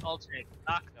would like an alternate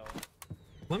stock though.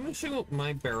 Let me see what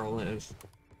my barrel is.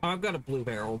 Oh, I've got a blue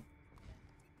barrel.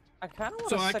 I kind of want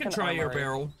So a I second can try your armory.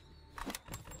 barrel.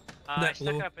 I That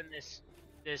stuck blue. up in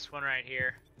this one right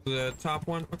here. The top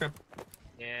one? Okay.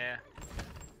 Yeah.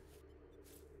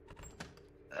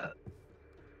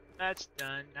 That's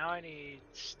done. Now I need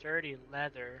sturdy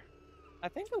leather. I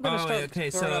think I'm gonna Oh, start okay,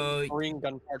 throwing so- out green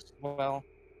gun parts as well.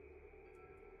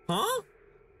 Huh?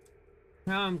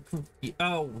 Now I'm confused.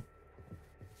 Oh.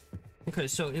 Okay,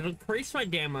 so it'll increase my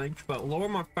damage, but lower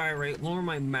my fire rate, lower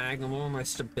my mag, and lower my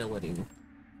stability.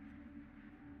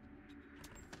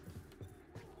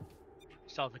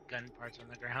 Just all the gun parts on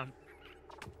the ground.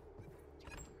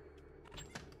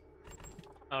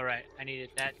 Alright, I needed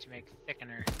that to make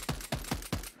thickener.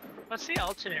 What's the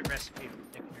alternate recipe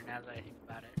for thickener now that I think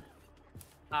about it?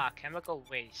 Ah, chemical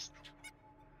waste.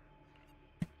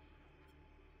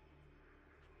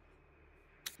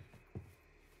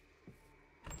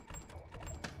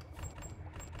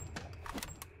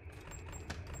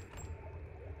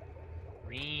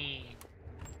 Green.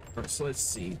 Alright, so let's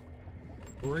see.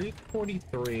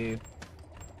 343.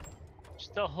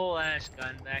 Just a whole ass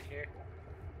gun back here.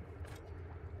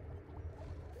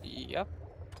 Yep.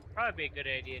 Probably be a good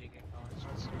idea to get going, so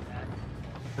let's do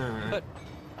that. Alright. But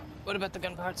what about the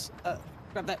gun parts?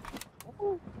 Grab that.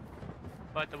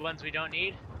 But the ones we don't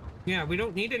need? Yeah, we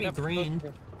don't need any Yep, green.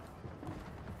 those two.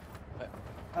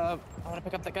 I want to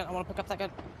pick up that gun. I want to pick up that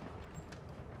gun.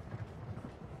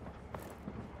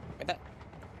 Get that.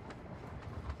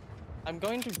 I'm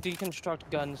going to deconstruct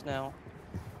guns now.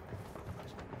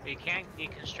 You can't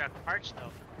deconstruct parts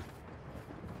though.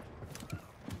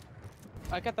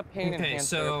 I got the pain Okay, enhancer.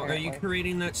 so are you apparently.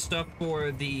 creating that stuff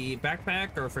for the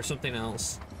backpack or for something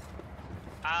else?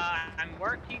 I'm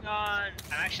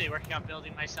actually working on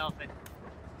building myself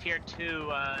a tier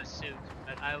 2 suit,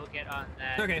 but I will get on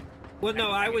that. Okay. Well,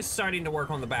 no, I was starting to work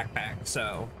on the backpack,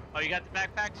 so Oh, you got the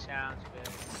backpack? Sounds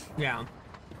good. yeah.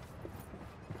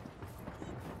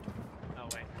 Oh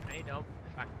wait,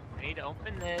 I need to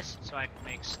open this so I can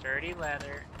make sturdy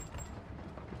leather.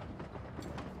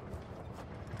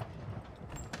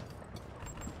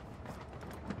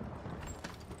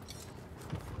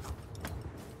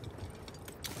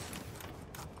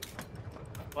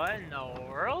 What in the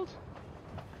world?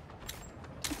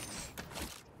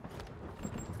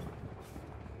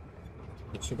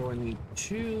 So do I need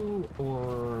 2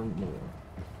 or more?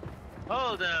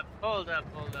 Hold up, hold up,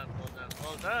 hold up, hold up,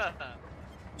 hold up.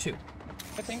 2.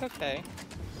 I think okay.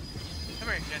 Come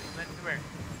here, gentlemen, come here.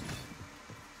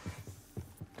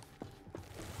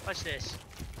 What's this?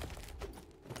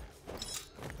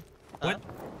 What?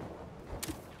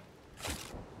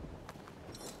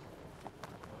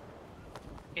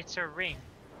 It's a ring.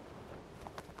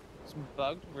 It's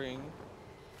bugged ring.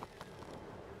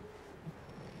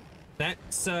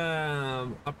 That's a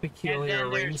And peculiar then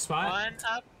ring there's spot. one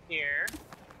up here.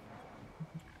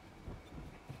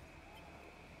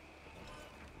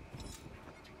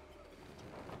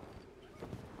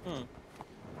 Hmm.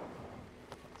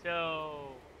 So,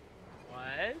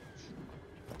 what?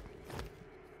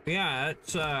 Yeah,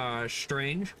 it's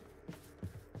strange.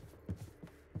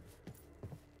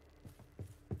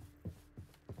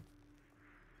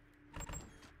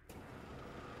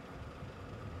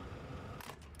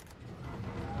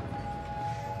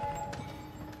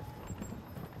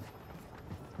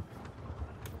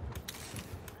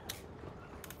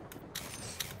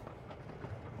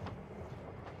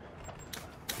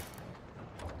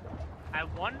 I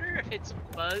wonder if it's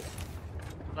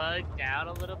bugged out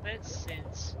a little bit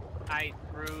since I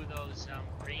threw those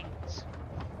rings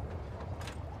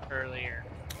earlier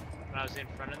when I was in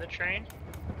front of the train.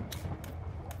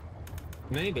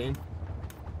 Maybe.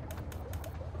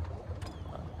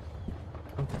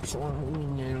 Okay, so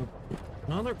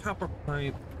another copper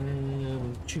pipe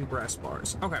and 2 brass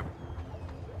bars. Okay.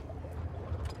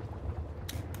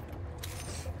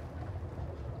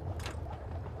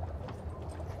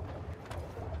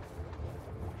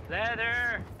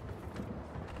 Leather!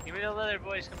 Give me the leather,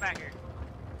 boys. Come back here.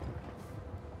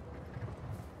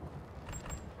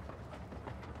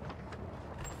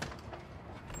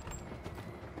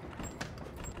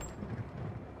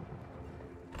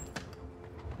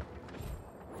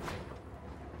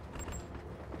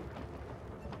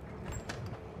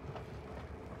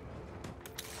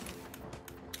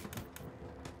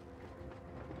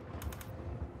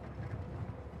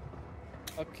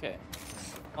 Okay.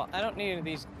 Well, I don't need any of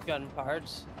these gun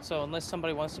parts, so unless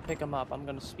somebody wants to pick them up, I'm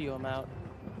gonna spew them out.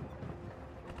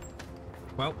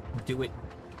 Well, do it.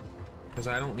 Because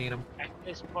I don't need them. At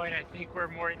this point, I think we're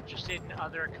more interested in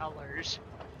other colors.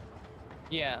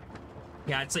 Yeah.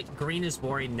 Yeah, it's like green is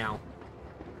boring now.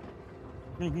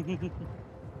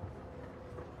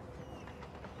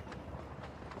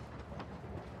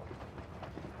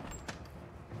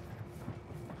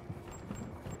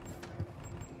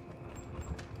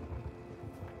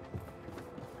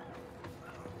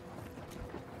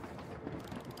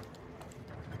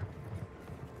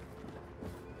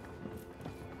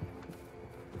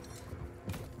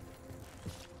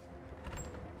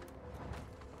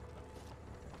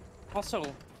 Also,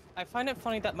 I find it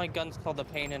funny that my gun's called the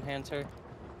Pain Enhancer.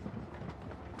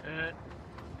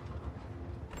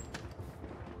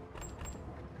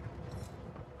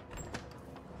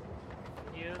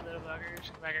 You little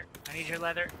buggers, come back here. I need your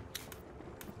leather.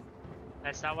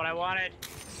 That's not what I wanted.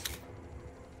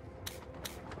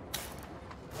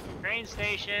 Train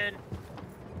station.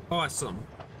 Awesome.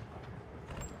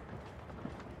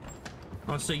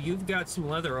 Oh, so you've got some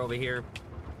leather over here.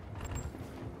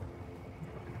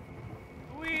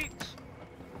 Sweet.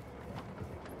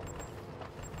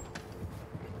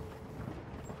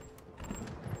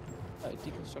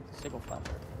 Deconstruct the stable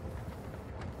flapper.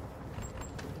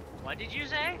 What did you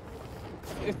say?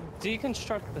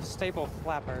 Deconstruct the stable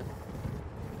flapper.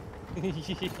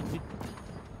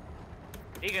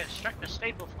 Deconstruct the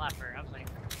staple flapper. I was like,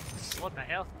 what the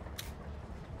hell?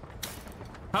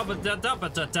 Hubba da da ba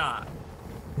da da.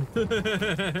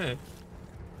 Hubbada,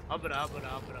 hubbada,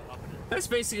 hubbada, hubbada. That's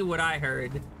basically what I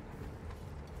heard.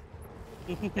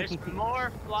 There's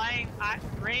more flying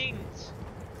rings.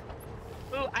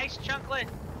 Ooh, ice chunklet.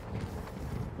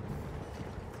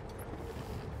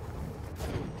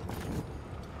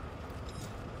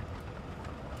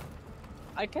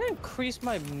 I can increase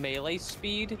my melee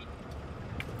speed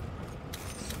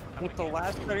with the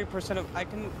last 30% of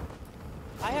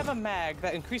I have a mag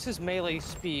that increases melee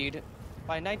speed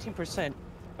by 19%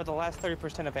 for the last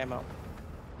 30% of ammo.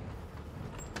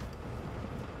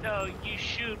 No, you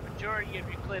shoot majority of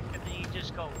your clip and then you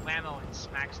just go whammo and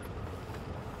smacks them.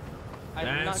 I'm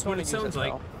That's not what going it to sounds use it,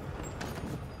 like. though.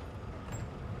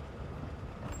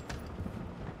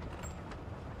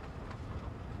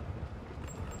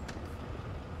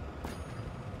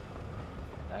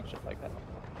 I actually like that.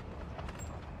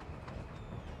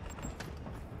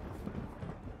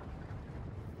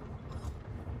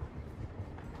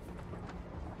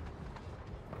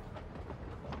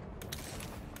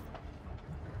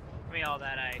 Give me all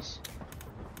that ice.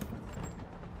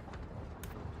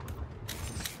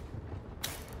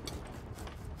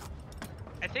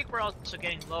 I think we're also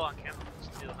getting low on chemicals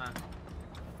too, huh?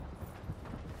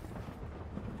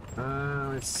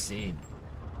 Let's see.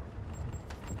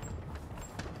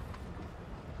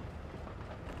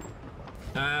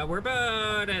 We're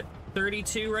about at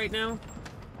 32 right now.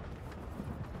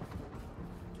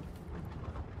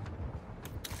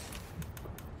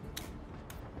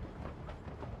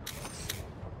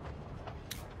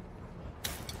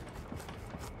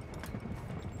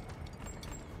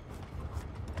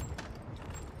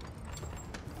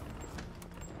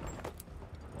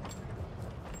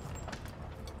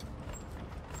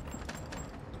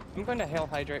 I'm going to hail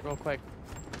hydrate real quick.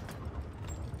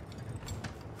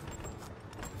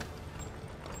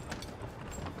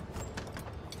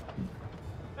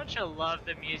 Don't you love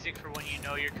the music for when you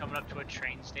know you're coming up to a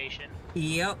train station?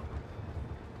 Yep.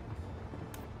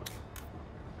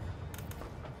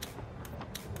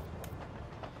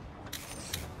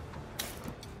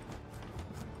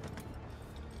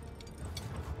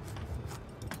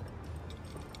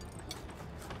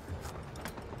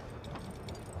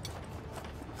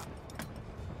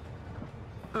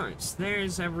 Alright, so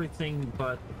there's everything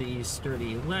but the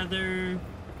sturdy leather.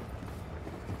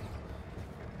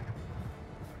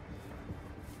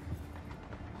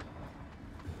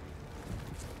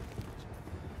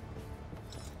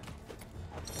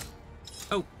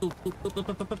 Oh,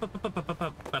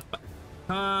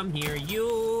 come here,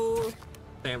 you.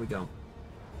 There we go.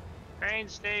 Train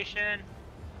station.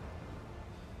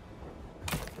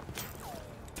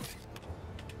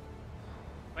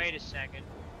 Wait a second.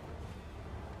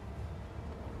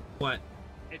 What?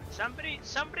 Somebody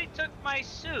took my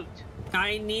suit.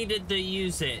 I needed to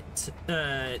use it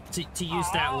to use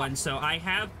that one, so I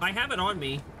have it on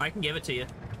me. I can give it to you.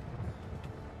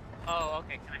 Oh,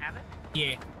 okay. Can I have it?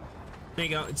 Yeah. There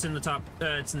you go. It's in the top.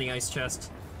 It's in the ice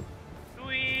chest.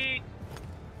 Sweet.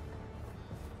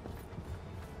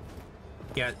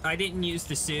 Yeah, I didn't use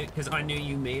the suit because I knew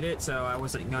you made it, so I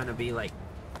wasn't gonna be like,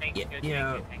 Thank you. Thank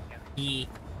yeah, you. yeah.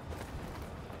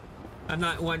 I'm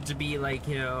not one to be like,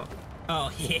 you know,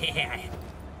 oh yeah,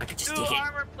 I could just 2 take it.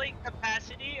 armor plate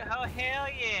capacity. Oh hell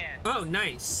yeah! Oh,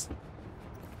 nice.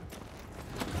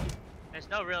 There's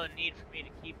no real need for me to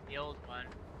keep the old one.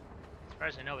 As far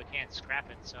as I know, we can't scrap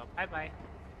it. So bye bye.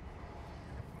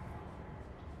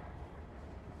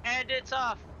 And it's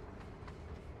off.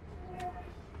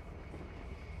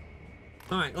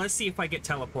 All right, let's see if I get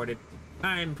teleported.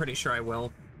 I'm pretty sure I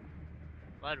will.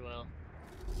 Blood will.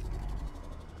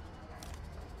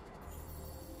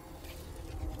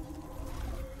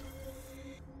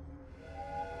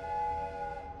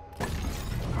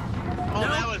 Oh, No.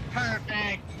 that was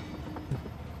perfect!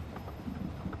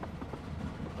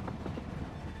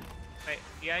 Wait,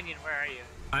 the onion, where are you?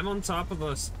 I'm on top of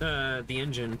the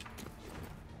engine.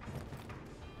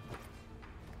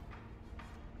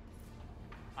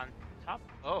 On top?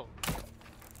 Oh.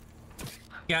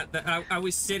 Yeah, I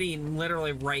was sitting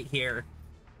literally right here.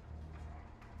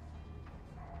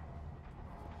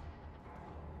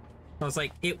 I was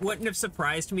like, it wouldn't have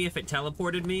surprised me if it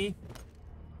teleported me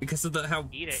because of how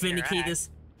finicky you're this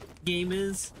game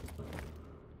is.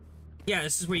 Yeah,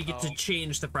 this is where you get to Oh.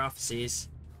 change the prophecies.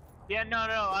 Yeah, no.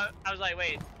 I was like,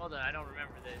 wait, hold on. I don't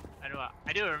remember this.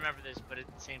 I do remember this, but at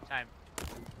the same time.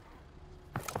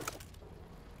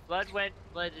 Blood went.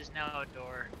 Blood is now a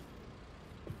door.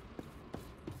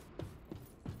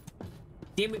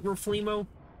 Damn it, Roflemo.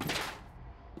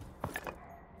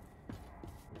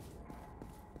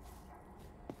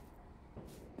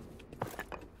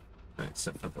 Alright,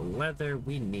 so for the leather,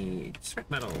 we need scrap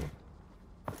metal.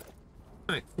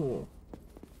 Alright, cool.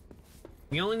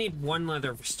 We only need 1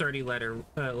 leather for sturdy leather,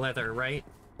 right?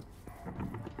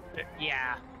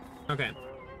 Yeah. Okay.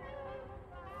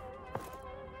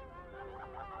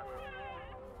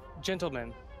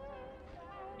 Gentlemen,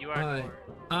 You are.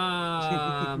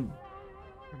 I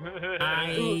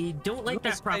don't like who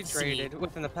that was prophecy. hydrated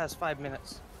within the past 5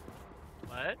 minutes?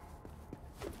 What?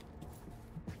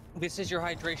 This is your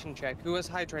hydration check. Who was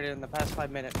hydrated in the past 5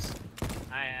 minutes?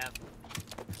 I am.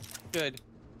 Good.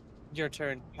 Your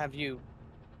turn. Have you?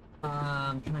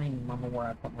 I'm trying to remember where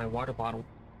I put my water bottle.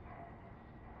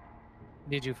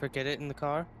 Did you forget it in the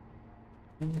car?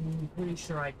 Pretty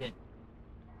sure I did.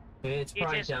 It's It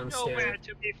probably is nowhere downstairs.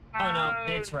 to be Oh found.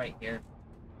 no, it's right here.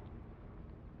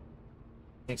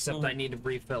 Except I need to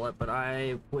refill it, but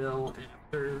I will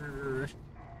after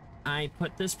I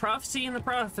put this prophecy in the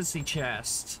prophecy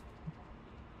chest.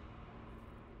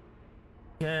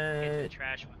 It's the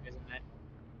trash one, isn't it?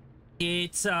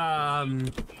 It's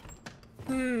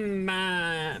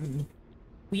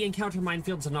we encounter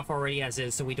minefields enough already as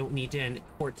is, so we don't need a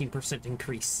 14%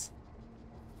 increase.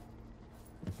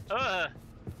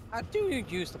 How do you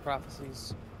use the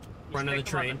prophecies? You Front of the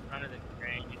stick 'em on train. front of the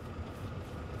train.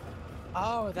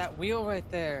 Oh, that wheel right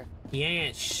there.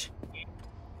 Yes.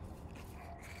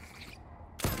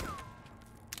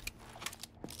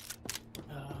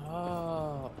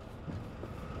 Oh.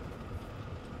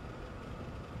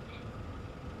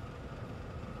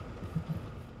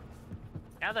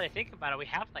 Now that I think about it, we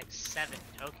have like 7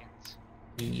 tokens.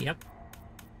 Yep.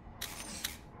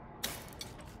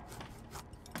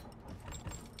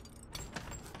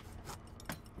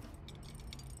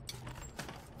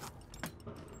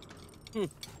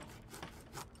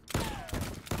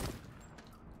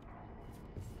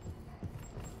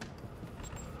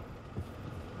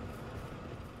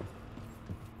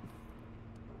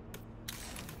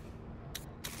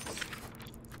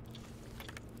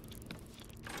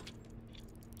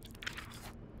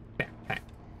 Backpack.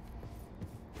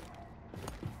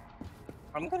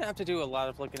 I'm gonna have to do a lot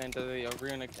of looking into the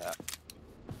runic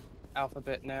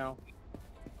alphabet now.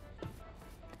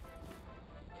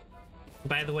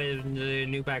 By the way, the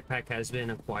new backpack has been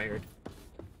acquired.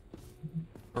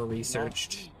 or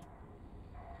researched.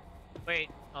 Wait,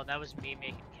 oh, that was me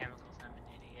making chemicals. I'm an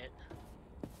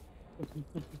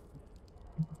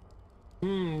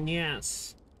idiot.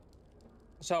 Yes.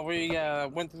 So we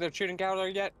went to the shooting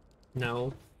gallery yet?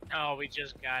 No. Oh, we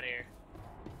just got here.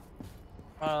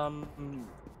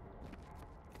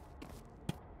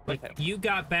 Like, okay. you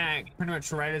got back pretty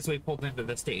much right as we pulled into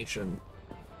the station.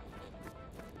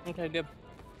 Okay, good.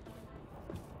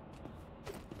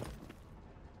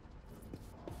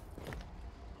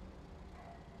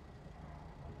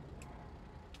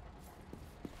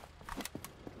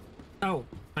 Oh,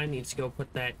 I need to go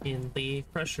put that in the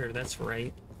crusher, that's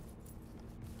right.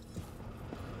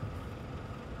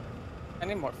 I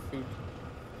need more food.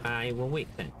 I will wait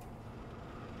then.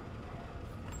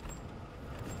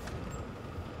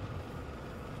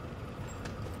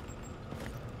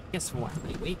 Guess while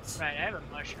I wait. Right, I have a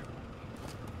mushroom.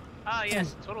 Oh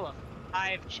yes, a total of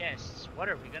 5 chests. What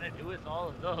are we gonna do with all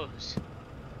of those?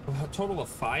 A total of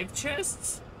 5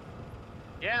 chests?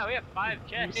 Yeah, we have 5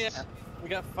 chests. Yeah, we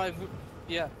got 5.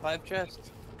 Yeah, 5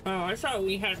 chests. Oh, I thought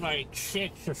we had like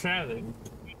 6 or 7.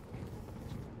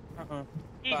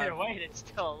 Either 5. way, it's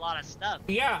still a lot of stuff.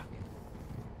 Yeah.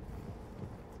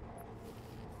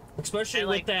 Especially And,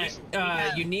 with like, that we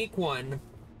have- unique one.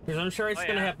 Because I'm sure it's Oh,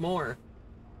 gonna yeah. have more.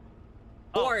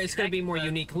 Oh, Or it's gonna be next, more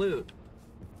unique loot.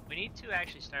 We need to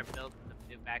actually start building the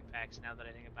new backpacks now that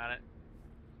I think about it.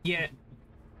 Yeah.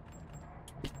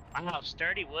 Wow,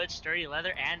 sturdy wood, sturdy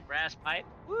leather, and brass pipe.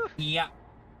 Woo! Yeah.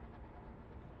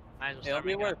 Might as well It'll start be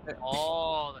making worth it.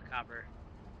 all the copper.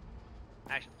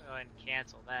 Actually, go ahead and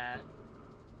cancel that.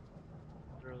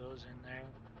 Throw those in there.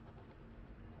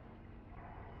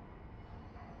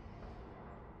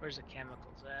 Where's the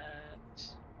chemicals at?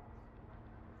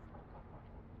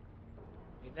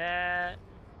 Give me that.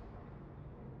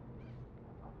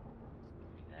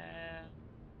 Give me that.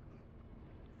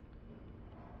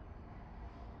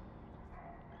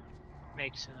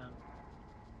 Make some.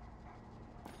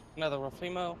 Another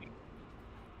Rafimo.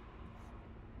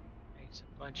 Makes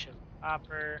a bunch of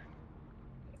copper.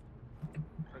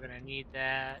 We're gonna need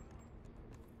that.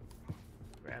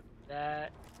 Grab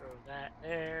that. Throw that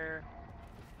there.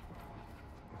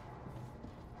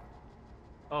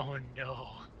 Oh no.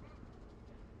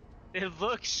 It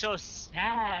looks so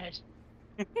sad.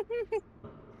 It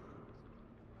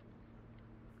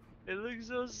looks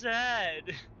so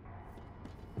sad.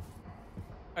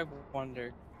 I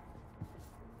wonder.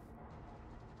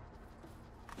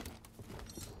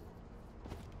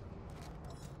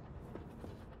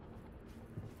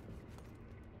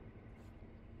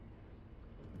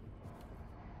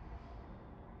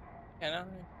 Can I?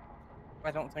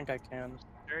 I don't think I can.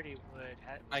 Sturdy wood.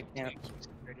 I can't.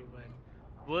 Sturdy wood.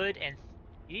 Wood and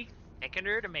you need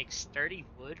thickener to make sturdy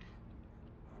wood?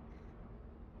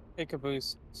 Take a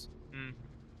boost. Hmm.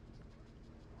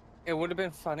 It would have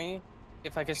been funny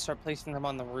if I could start placing them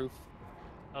on the roof.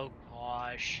 Oh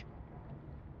gosh.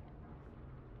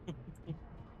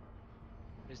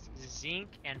 There's zinc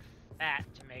and fat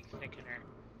to make thickener.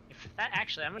 If that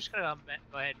actually, I'm just gonna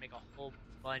go ahead and make a whole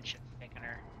bunch of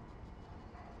thickener.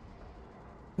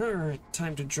 Alright,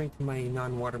 time to drink my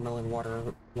non-watermelon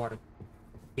water.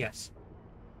 Yes.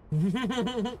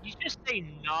 You just say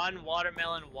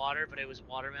non-watermelon water, but it was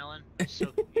watermelon. I'm so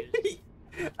confused.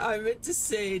 I meant to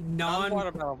say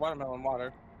Watermelon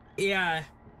water. Yeah.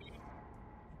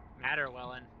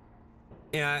 Matterwellen.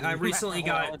 Yeah, I recently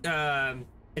got,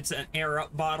 it's an air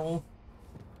up bottle.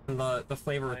 The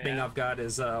flavor thing yeah. I've got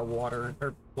is, water,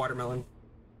 or watermelon.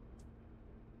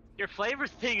 Your flavor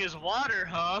thing is water,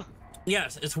 huh?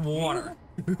 Yes, it's water.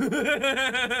 Could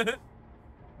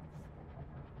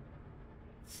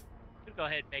go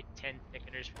ahead and make 10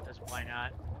 thickeners because why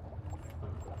not?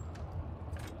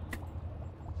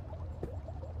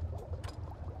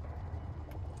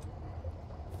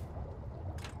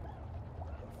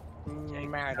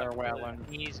 Matterwellen.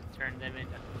 These and turn them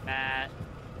into fat.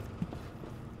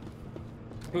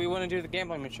 Do we want to do the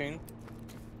gambling machine?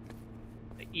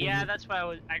 Yeah, that's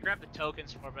why I grabbed the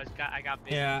tokens for, but I got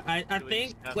busy. Yeah, I doing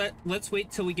think stuff. let's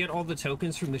wait till we get all the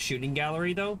tokens from the shooting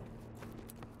gallery, though.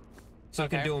 So I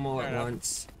can Okay, do them all fair at enough.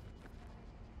 once.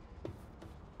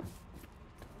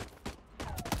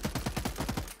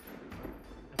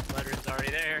 The letter's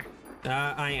already there.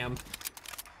 I am.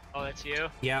 Oh, that's you?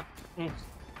 Yep. Mm.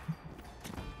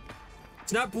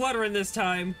 It's not bluttering this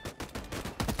time.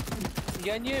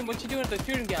 Onion, what you doing at the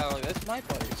shooting gallery? That's my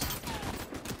place.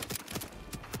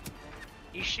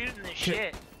 You shooting the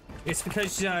shit. It's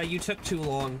because you took too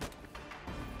long.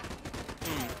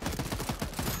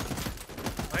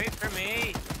 Wait for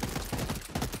me.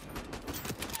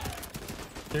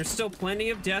 There's still plenty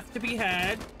of death to be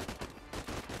had.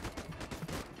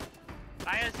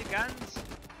 Fire the guns.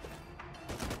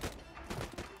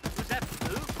 Who's that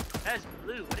blue? That is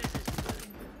blue. What is this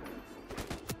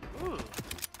blue? Ooh.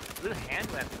 Blue hand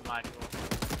weapon module.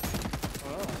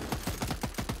 Oh.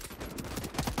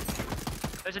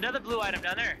 There's another blue item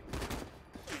down there.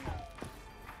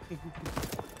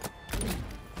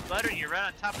 Butter, you run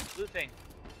on top of the blue thing.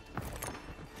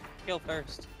 Kill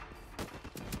first.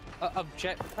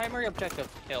 Primary objective,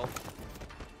 kill.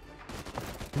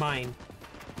 Mine.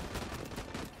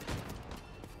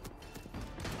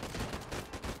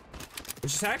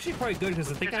 Which is actually probably good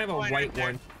because I think I have a white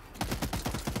one.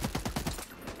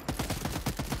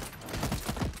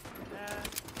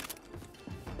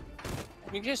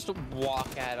 You can just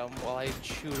walk at him while I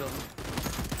shoot him.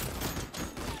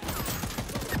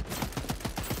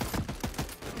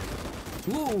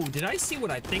 Ooh, did I see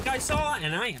what I think I saw?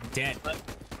 And I am dead.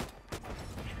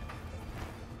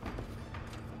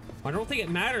 I don't think it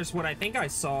matters what I think I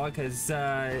saw, because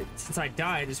since I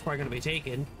died, it's probably going to be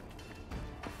taken.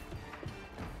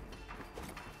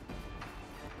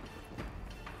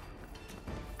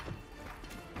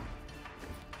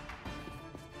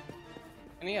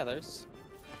 Any others?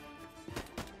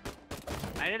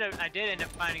 I did end up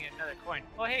finding another coin.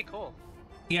 Oh, hey, cool.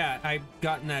 Yeah, I've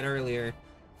gotten that earlier.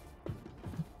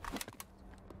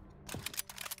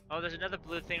 Oh, there's another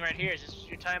blue thing right here. Is this what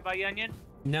you're talking about, Onion?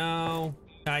 No,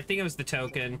 I think it was the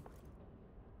token.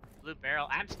 Blue barrel.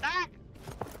 I'm stuck!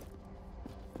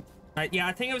 Yeah,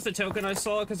 I think it was the token I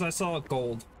saw because I saw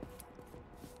gold.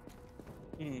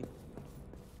 Hmm.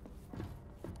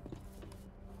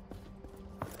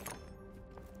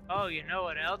 Oh, you know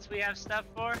what else we have stuff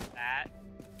for? That.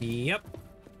 Yep.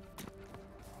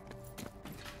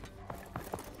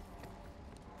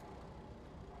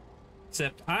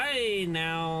 Except I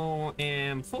now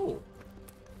am full.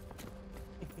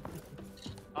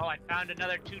 Oh, I found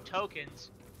another 2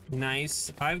 tokens.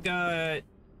 Nice. I've got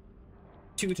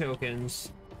 2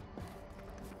 tokens.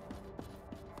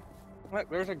 What?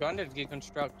 There's a gun to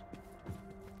deconstruct.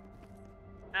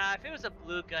 Nah, if it was a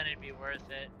blue gun, it'd be worth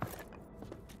it.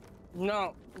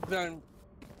 No,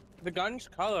 the gun's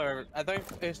color, I think,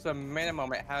 is the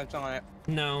minimum it has on it.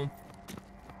 No,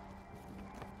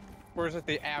 Or is it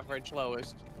the average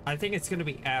lowest? I think it's gonna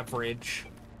be average.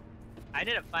 I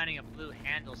ended up finding a blue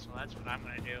handle, so that's what I'm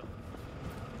gonna do.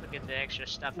 To get the extra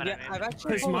stuff out Yeah, of it. I've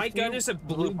actually Because pulled my a few gun is a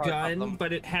blue parts off gun, them.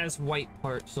 but it has white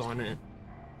parts on it.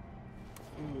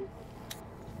 Ooh.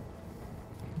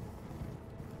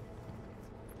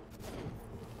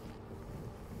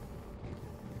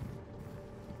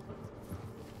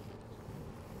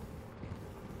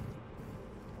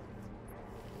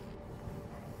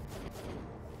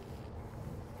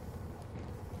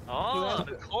 Oh,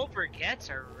 the coal briquettes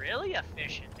are really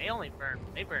efficient. They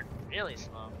burn really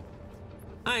slow.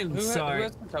 I'm Who sorry.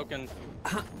 has the token?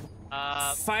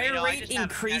 Fire you know, I rate just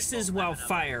haven't increases had while full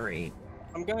firing.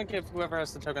 I'm gonna give whoever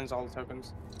has the tokens all the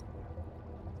tokens.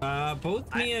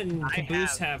 Both me and I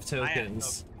Caboose have I have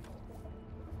tokens.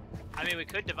 I mean, we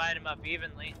could divide them up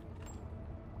evenly.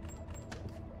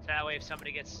 So that way, if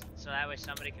somebody gets,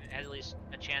 somebody can have at least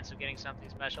a chance of getting something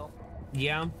special.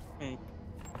 Yeah. Hmm.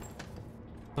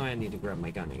 Oh, I need to grab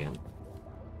my gun again.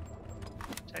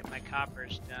 Type my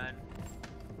copper's done.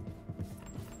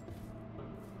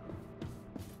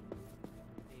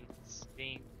 It's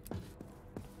being.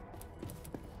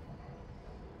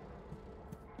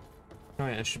 Oh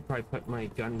yeah, I should probably put my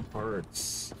gun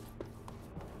parts.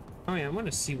 Oh yeah, I want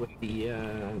to see what the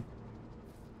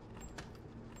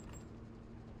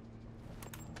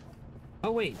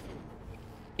Oh wait.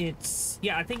 It's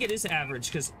yeah, I think it is average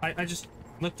because I just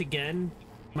looked again.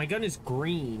 My gun is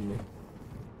green.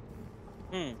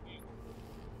 Hmm.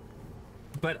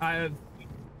 But I've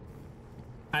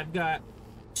got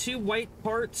 2 white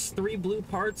parts, 3 blue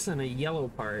parts, and a yellow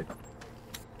part.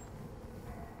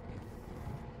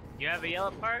 You have a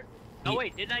yellow part? Oh Ye-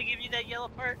 wait, didn't I give you that yellow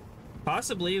part?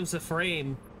 Possibly it was a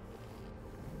frame.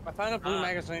 I found a blue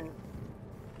magazine.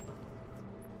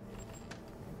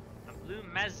 A blue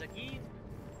mazagine?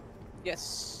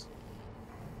 Yes.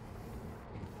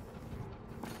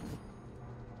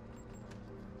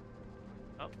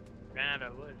 Oh, ran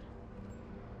out of wood.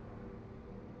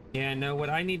 Yeah, no, what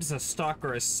I need is a stock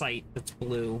or a sight that's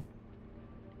blue.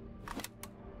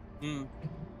 Hmm.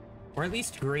 Or at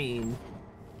least green.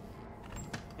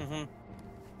 Mm-hmm.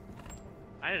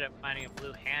 I ended up finding a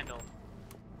blue handle.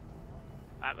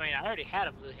 I mean, I already had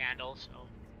a blue handle, so.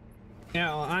 Yeah,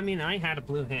 well, I mean, I had a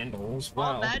blue handle as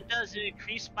well. Well, that does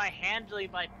increase my handling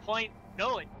by point.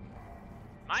 No, it.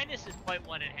 Minus is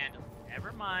 0.1 in handling.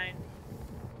 Never mind.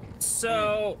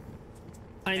 So,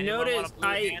 Anyone want a blue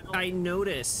handle? I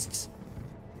noticed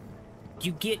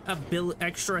you get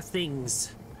extra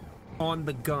things on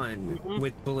the gun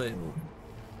with blue.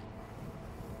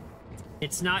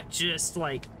 It's not just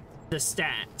like the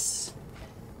stats.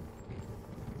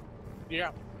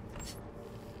 Yeah.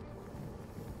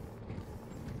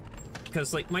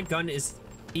 Because like my gun is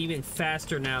even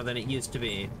faster now than it used to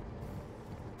be.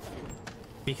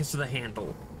 Because of the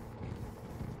handle.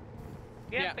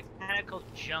 Yeah. Mechanical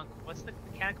junk. What's the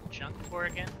mechanical junk for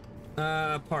again?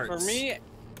 Parts.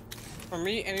 For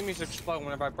me, enemies explode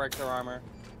whenever I break their armor.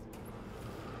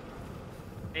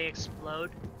 They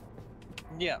explode.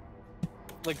 Yeah.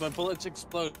 Like my bullets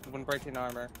explode when breaking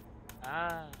armor.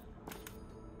 Ah.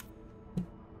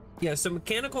 Yeah, so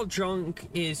mechanical junk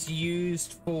is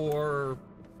used for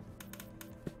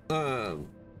Yeah,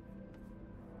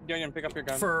 pick up your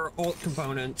gun. for alt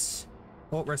components.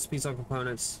 Alt recipes on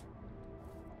components.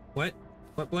 What?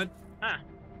 What? Huh.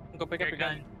 Go pick up your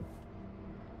gun.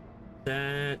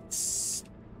 That's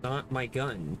not my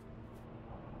gun.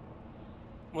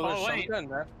 Well, there's Oh, some wait. gun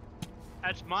there.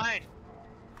 That's mine.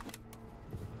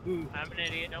 I'm an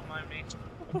idiot. Don't mind me.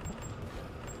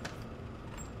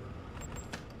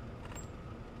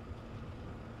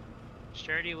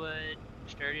 Sturdy wood,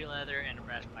 sturdy leather, and a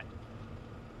brass pipe.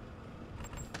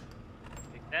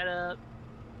 Pick that up.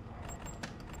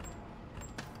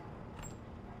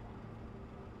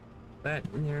 That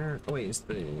in there. Oh wait, is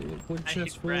the wood I chest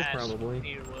need full? brass. Probably.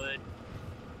 Need wood.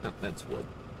 Oh, that's wood.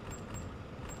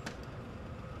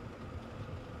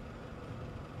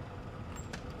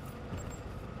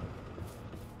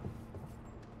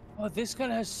 Oh, this gun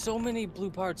has so many blue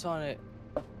parts on it.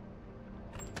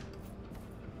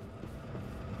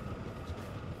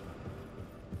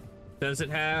 Does it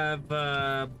have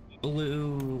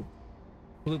blue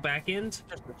back end?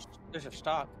 There's a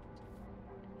stock.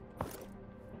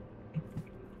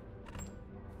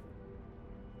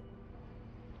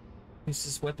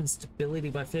 Increases weapon stability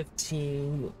by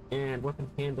 15 and weapon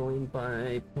handling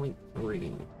by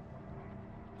 0.3.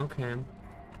 Okay.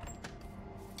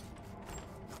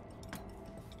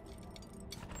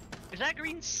 Is that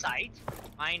green sight?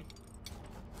 Mine.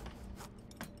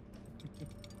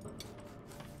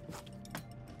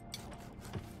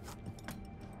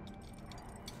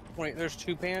 Wait, there's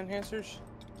two pain enhancers?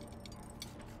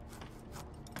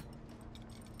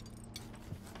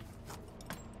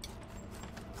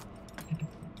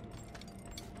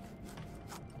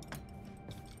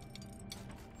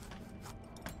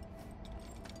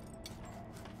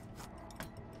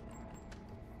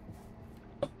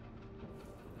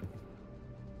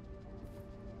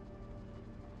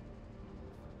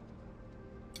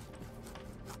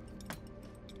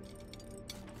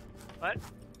 What?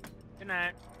 Good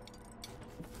night.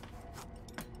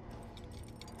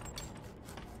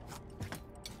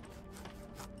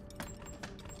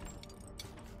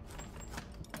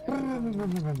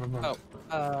 Oh,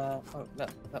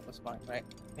 that was mine, right?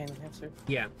 Pain enhancer.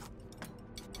 Yeah.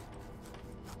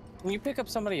 Can you pick up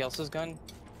somebody else's gun?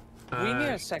 We need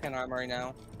a second armory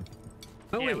now.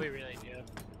 Oh Yeah, wait. we really do.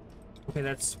 Okay,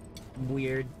 that's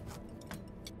weird.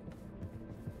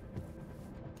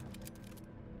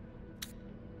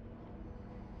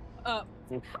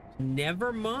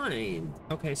 Never mind.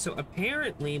 Okay, so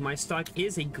apparently my stock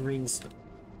is a green stock.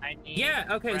 I need Yeah,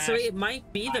 okay, so brass it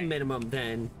might be the pipe. minimum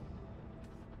then.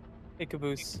 Hey,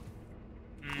 Caboose.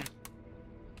 Mm.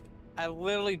 I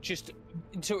literally just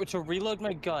to reload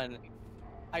my gun,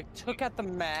 I took out the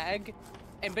mag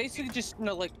and basically just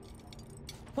like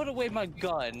put away my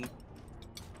gun,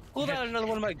 pulled out another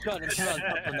one of my gun and put it on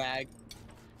top of the mag.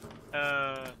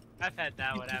 I've had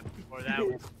that one happen before. That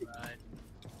was fun.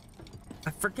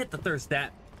 I forget that there's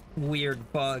that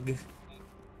weird bug.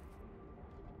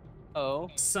 Oh,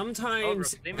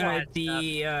 Sometimes Overflame had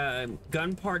the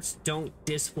gun parts don't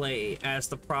display as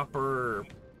the proper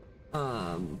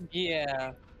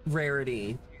yeah.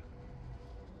 rarity.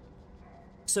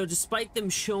 So despite them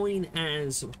showing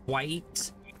as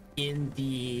white in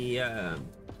the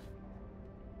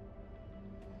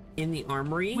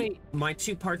armory, Wait. my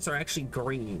two parts are actually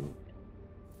green.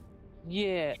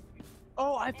 Yeah.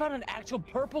 Oh, I found an actual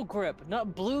purple grip,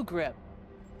 not blue grip.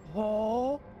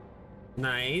 Oh,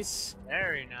 Nice.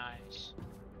 Very nice.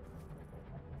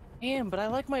 damn, but I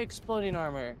like my exploding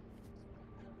armor.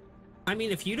 I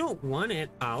mean, if you don't want it,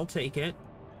 I'll take it.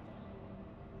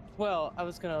 Well, I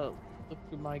was gonna look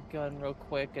through my gun real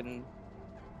quick and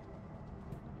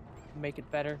make it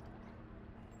better.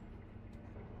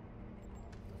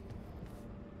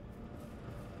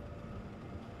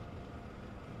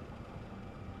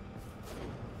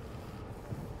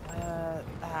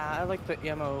 I like the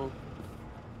ammo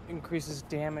increases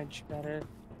damage better.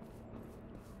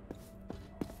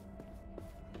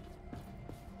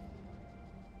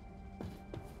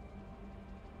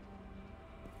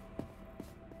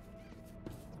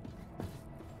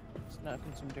 It's not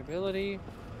consume durability.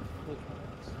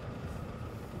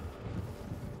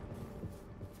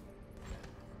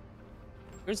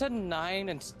 There's a 9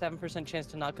 and 7% chance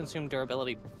to not consume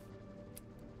durability.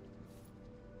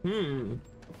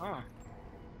 Huh.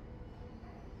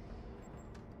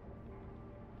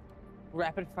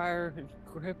 Rapid fire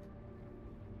grip.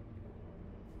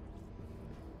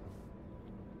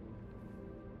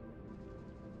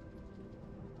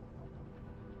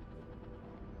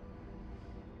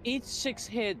 Each 6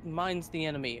 hit mines the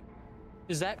enemy.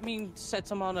 Does that mean sets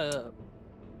them on a...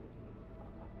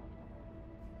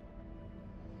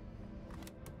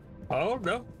 Oh,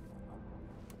 no.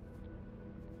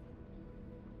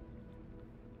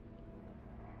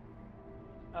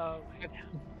 Oh, wait.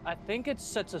 I think it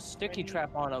sets a sticky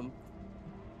trap on them.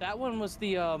 That one was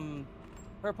the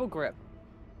purple grip.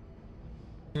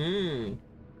 Hmm.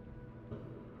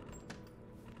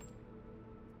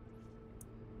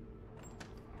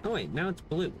 Oh wait, now it's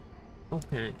blue.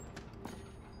 Okay.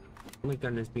 My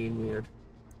gun is being weird.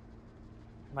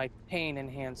 My pain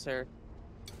enhancer.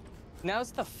 Now it's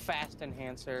the fast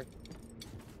enhancer.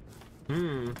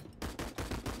 Hmm.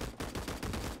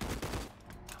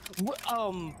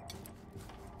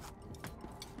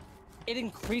 It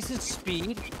increases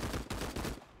speed.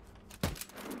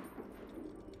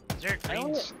 Is there a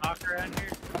green stock around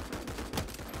here?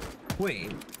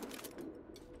 Wait.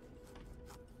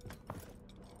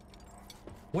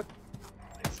 What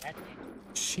What is that thing?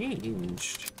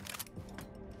 changed?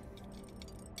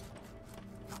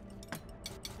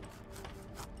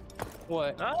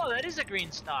 What? Oh, that is a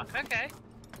green stock. Okay.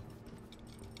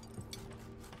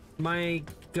 My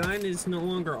gun is no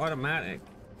longer automatic.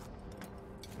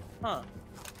 Huh.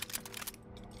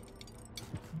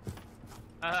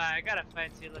 I got a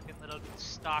fancy looking little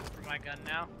stock for my gun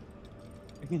now.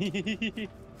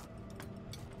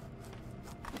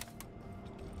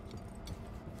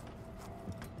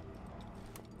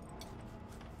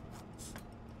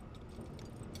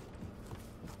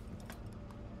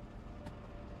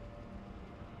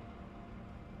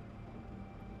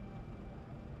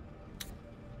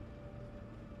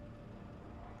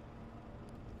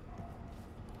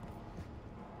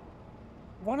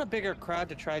 Want a bigger crowd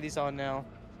to try these on now.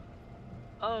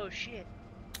 Oh shit.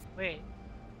 Wait.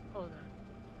 Hold on.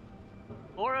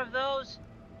 4 of those?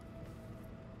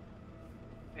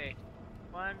 Wait.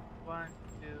 1, 1,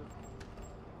 2.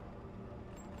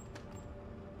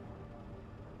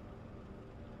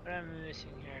 What am I missing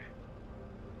here?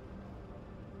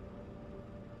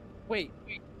 Wait.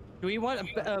 Do we want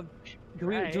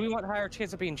do we want higher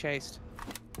chance of being chased?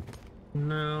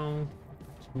 No,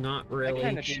 not really. I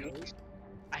kind of do.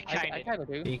 I I kind of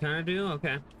do. You kind of do?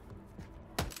 Okay.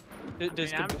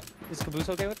 Does Caboose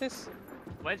okay with this?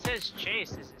 What says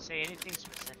chase? Does it say anything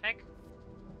specific?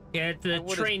 Yeah, the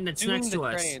train that's next to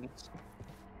us. Trains.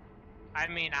 I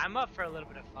mean, I'm up for a little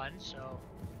bit of fun, so...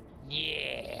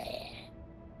 Yeah!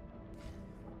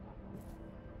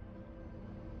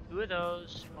 2 of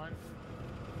those. 1.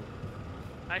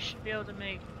 I should be able to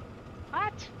make...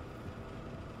 What?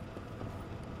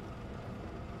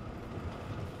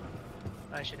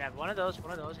 I should have 1 of those,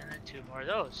 1 of those, and then 2 more of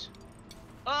those.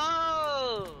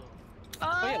 Oh!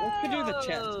 Oh yeah, let's go do the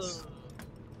chests.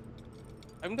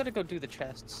 I'm gonna go do the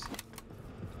chests.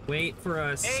 Wait for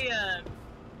us. Hey,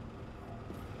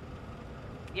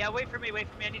 yeah, wait for me,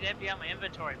 I need to empty out my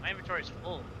inventory. My inventory's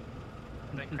full.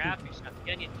 But crappy stuff.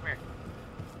 Onion, come here.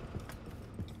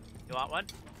 You want one?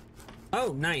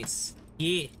 Oh, nice.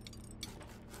 Yeah.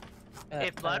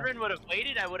 If Bloodrun would have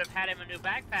waited, I would have had him a new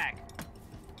backpack.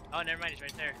 Oh, never mind, he's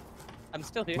right there. I'm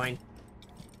still here. Mine.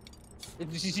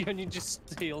 Onion just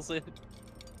steals it.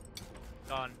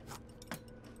 Gone.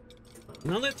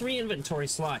 Another 3 inventory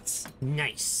slots.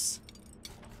 Nice.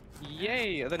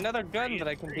 Yay! Another gun that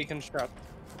I can deconstruct.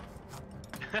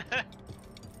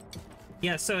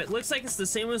 Yeah, so it looks like it's the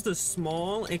same as the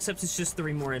small, except it's just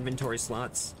 3 more inventory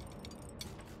slots.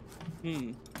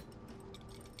 Hmm.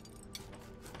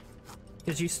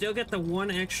 Because you still get the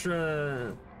 1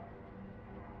 extra...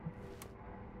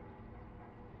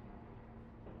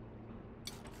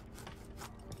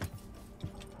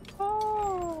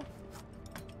 Oh!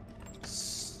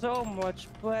 So much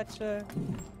better.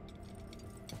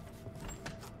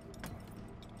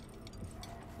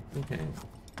 Okay.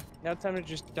 Now time to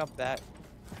just dump that.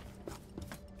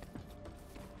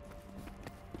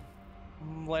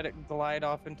 Let it glide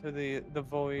off into the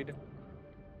void.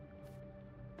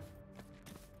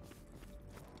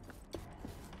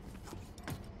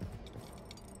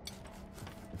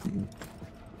 There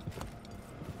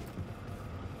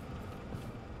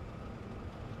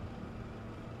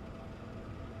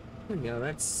we go.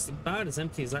 That's about as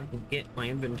empty as I can get my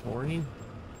inventory.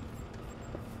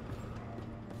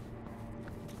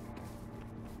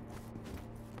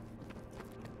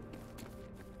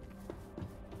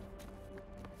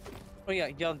 Oh yeah,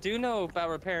 y'all do know about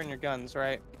repairing your guns,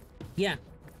 right? Yeah,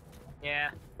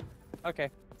 Yeah. Okay.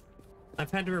 I've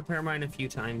had to repair mine a few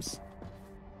times.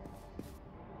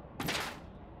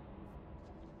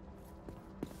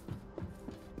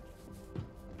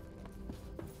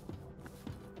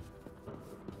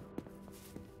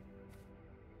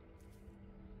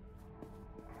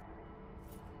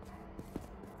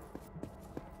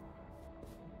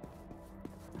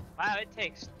 Wow, it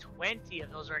takes 20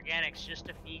 of those organics just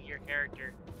to feed your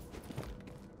character.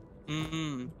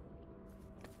 Mm-hmm.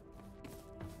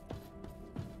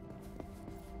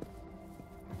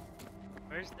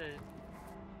 Where's the...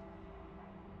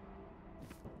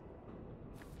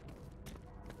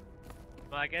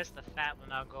 Well, I guess the fat will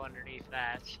now go underneath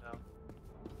that, so...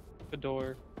 The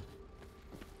door.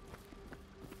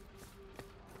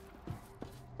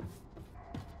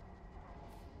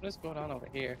 What is going on over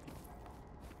here?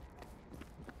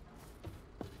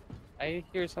 I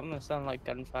hear something that sounds like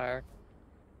gunfire.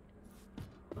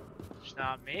 It's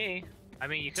not me. I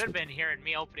mean, you could have been hearing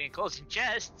me opening and closing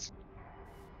chests.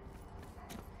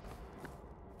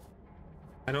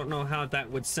 I don't know how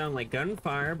that would sound like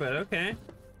gunfire, but okay.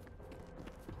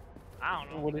 I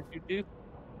don't know. What did you do?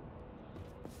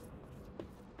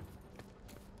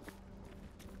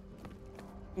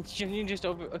 Shouldn't you just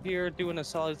over here doing a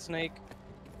solid snake?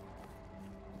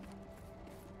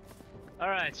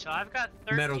 Alright, so I've got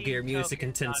 13 Metal Gear music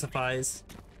tokens on me. intensifies.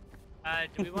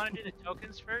 Do we want to do the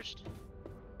tokens first?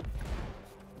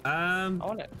 I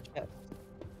want to check.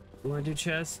 You want to do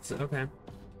chests? Okay.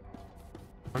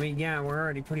 I mean, yeah, we're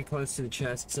already pretty close to the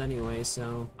chests anyway,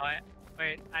 so... Oh,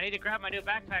 wait, I need to grab my new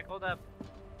backpack. Hold up.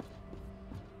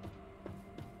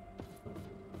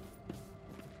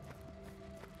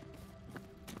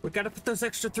 We gotta put those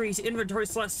extra 3 inventory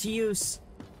slots to use.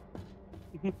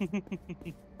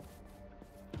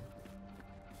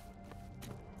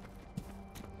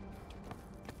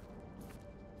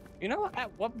 You know, at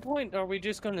what point are we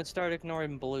just going to start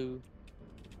ignoring blue?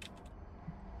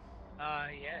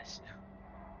 Yes.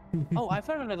 Oh, I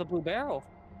found another blue barrel.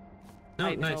 Oh,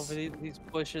 Hiding nice. over these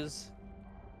bushes.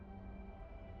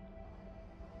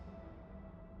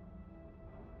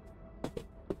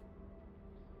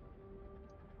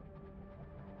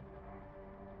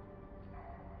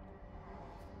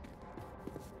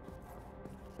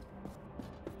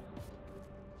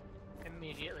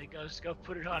 Immediately goes to go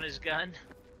put it on his gun.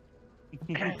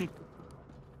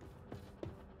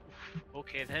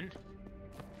 Okay then.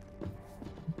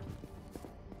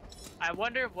 I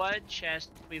wonder what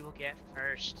chest we will get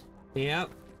first. Yep.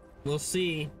 We'll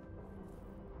see.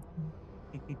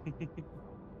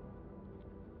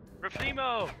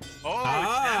 Rafimo! Oh,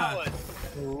 Ah. it's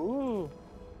that one! Ooh.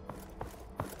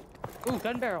 Ooh,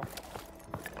 gun barrel.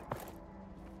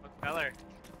 What color?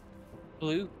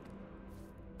 Blue.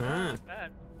 Ah.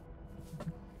 Bad.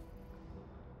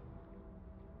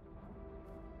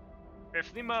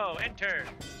 Rafimo, enter!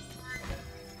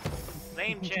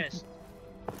 Flame chest.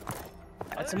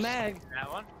 That's a There's mag. That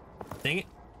one. Dang it.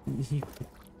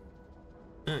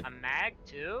 A mag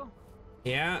too?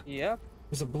 Yeah, Yep.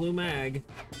 there's a blue mag.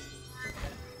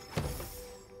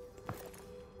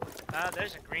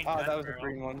 There's a green Oh, gun that was a barrel.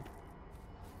 green one.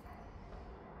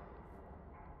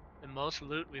 The most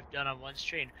loot we've done on one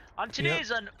stream. On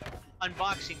today's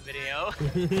unboxing video.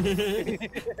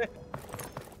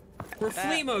 Reflemo That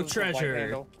was the white treasure.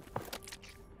 handle.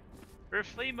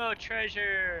 Reflemo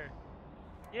treasure!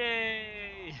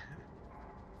 Yay!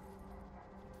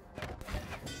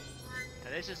 Now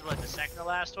this is what, the second to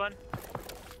last one?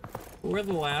 We're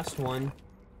the last one.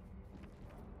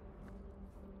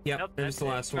 Yep, Nope, there's the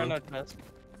that's last one. No test.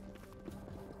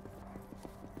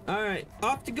 Alright,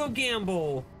 off to go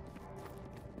gamble.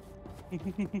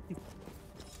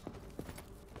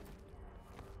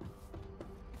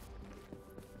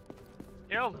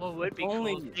 You know what would be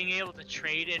Only- cool? Being able to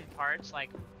trade in parts, like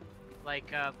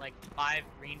 5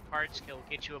 green parts will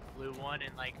get you a blue one,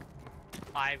 and like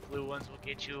 5 blue ones will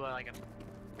get you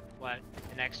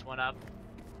the next one up.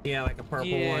 Yeah, like a purple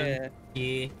Yeah. one.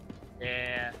 Yeah.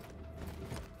 Yeah.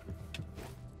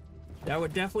 That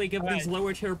would definitely give these Alright.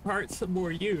 lower tier parts some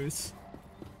more use.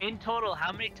 In total,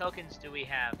 how many tokens do we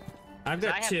have? I've 'Cause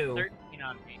got I have 2. 13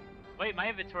 on me. Wait, my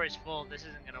inventory's full. This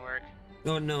isn't gonna work.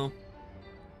 Oh no.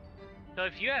 So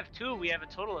if you have 2, we have a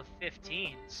total of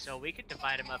 15. So we could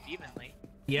divide them up evenly.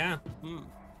 Yeah. Hmm.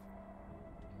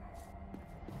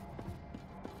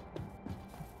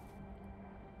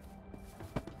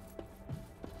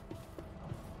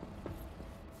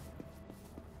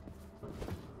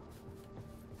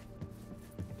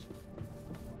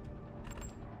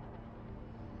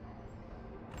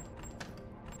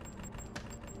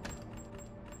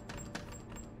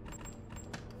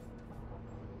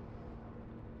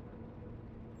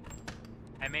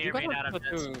 may You or may gotta not have put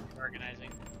done some through- organizing.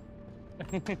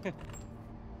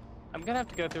 I'm gonna have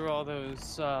to go through all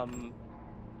those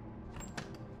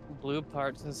blue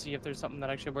parts and see if there's something that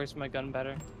actually works for my gun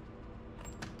better.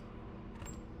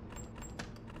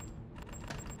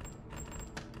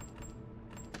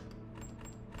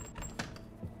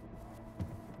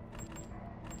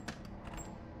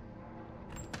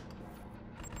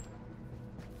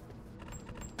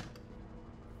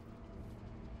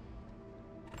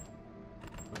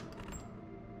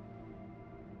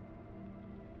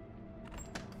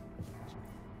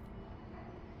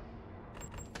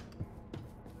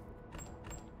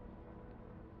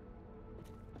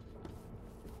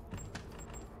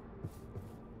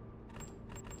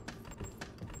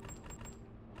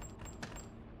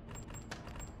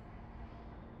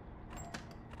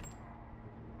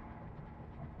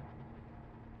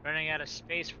 Running out of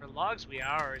space for logs we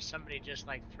are, or is somebody just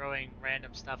like throwing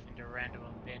random stuff into a random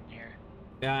bin here?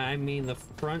 Yeah, I mean, the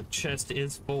front chest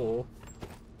is full.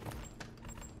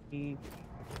 Mm.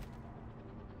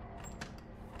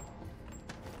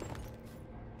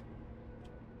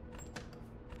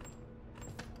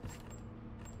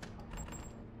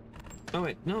 Oh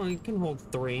wait, no, you can hold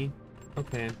 3.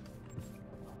 Okay.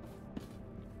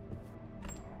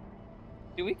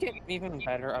 Do we get even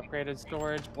better upgraded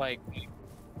storage? Like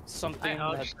something I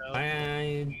hope that so.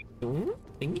 I don't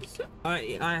think so.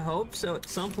 I hope so at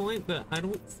some point, but I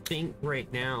don't think right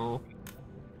now.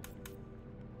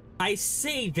 I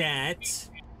say that.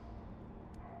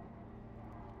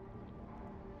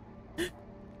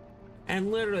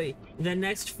 And literally, the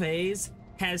next phase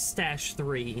has stash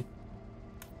 3.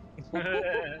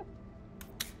 Alright,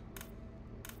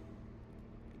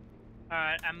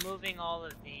 I'm moving all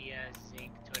of the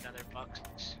zinc to another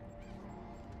box.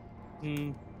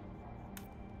 Hmm.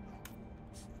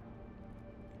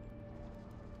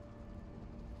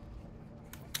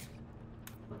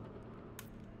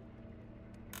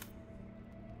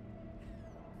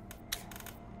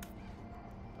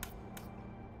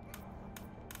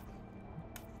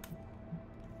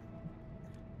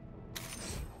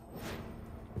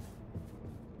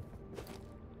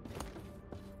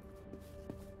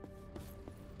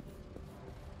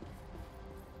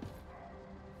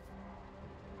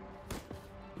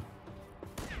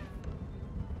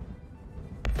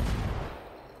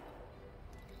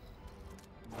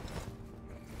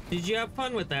 Did you have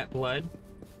fun with that, Blood?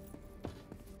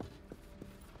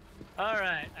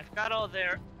 Alright, I've got all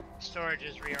their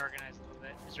storages reorganized a little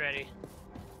bit. Who's ready?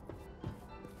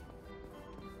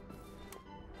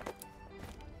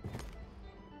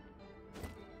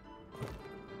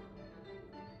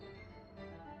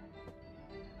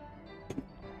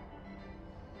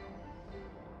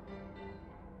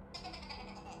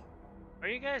 Where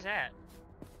are you guys at?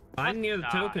 I'm near the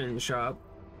God. token shop.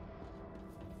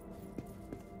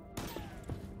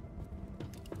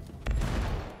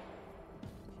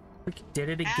 Freaking did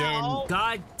it again. Ow!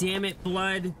 God damn it,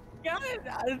 Blood. God,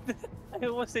 I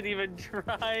wasn't even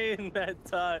trying that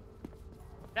time.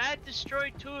 That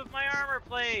destroyed 2 of my armor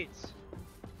plates!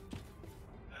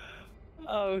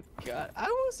 Oh god,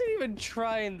 I wasn't even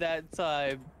trying that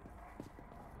time.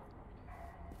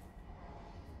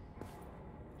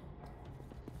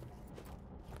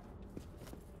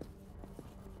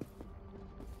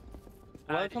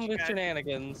 Welcome did you to guys-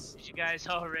 shenanigans. Did you guys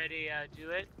already do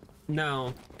it?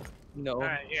 No. No.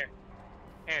 Alright, here.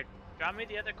 Here, drop me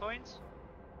the other coins.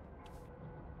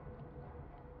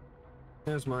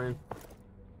 There's mine.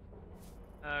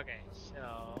 Okay,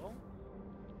 so...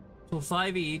 So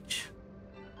 5 each.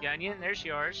 Onion, there's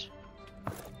yours.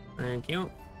 Thank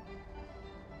you.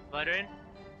 Buttering,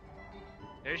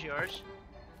 there's yours.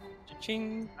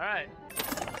 Ching. Alright.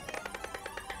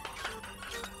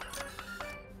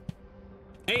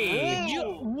 Hey! You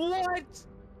what?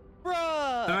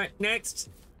 Bruh! Alright, next.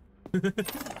 You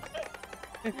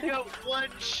got 1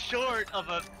 short of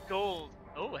a gold.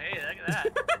 Oh, hey, look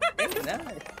at that. Very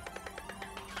nice.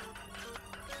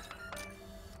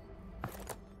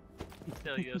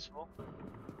 Still useful.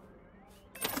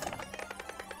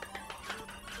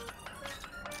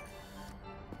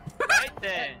 Right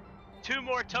then. 2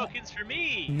 more tokens for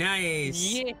me.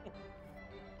 Nice. Yeah.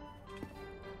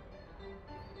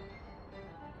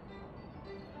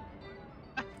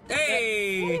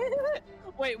 Hey!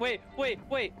 Wait.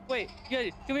 Yeah,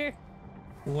 come here.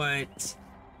 What?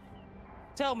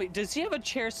 Tell me, does he have a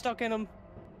chair stuck in him?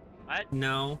 What?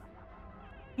 No.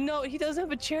 No, he doesn't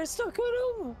have a chair stuck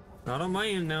in him. Not on my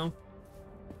end, no.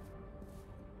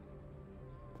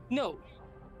 No.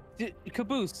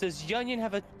 Caboose, does Yunion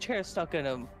have a chair stuck in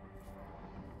him?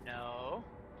 No.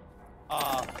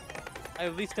 I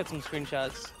at least got some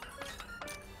screenshots.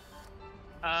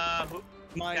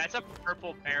 That's a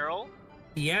purple barrel.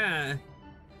 Yeah.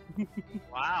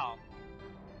 Wow.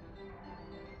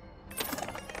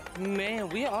 Man,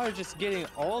 we are just getting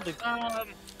all the.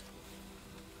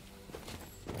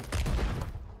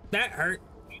 That hurt.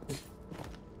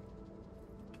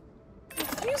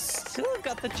 You still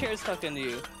got the chair stuck into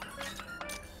you.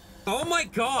 Oh my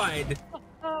god!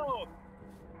 Oh.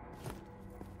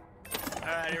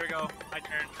 Alright, here we go. My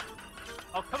turn.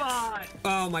 Oh, come on!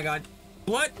 Oh my god.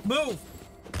 Blood, move!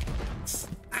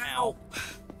 Ow!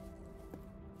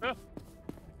 Huh.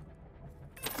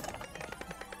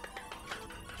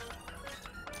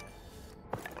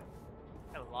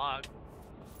 Got a log.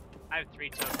 I have 3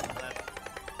 tokens left.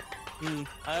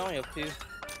 I only have 2.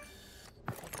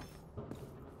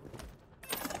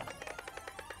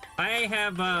 I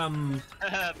have,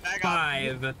 Back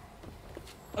 5.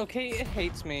 Okay, it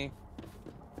hates me.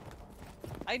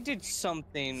 I did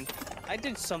something. I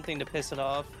did something to piss it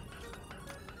off.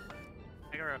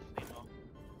 I got a flea.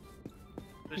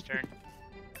 Whose turn?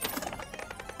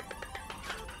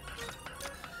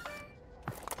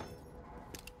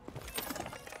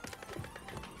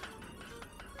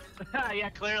 Yeah,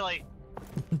 clearly.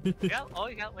 You got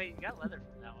leather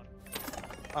from that one.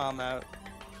 I'm out.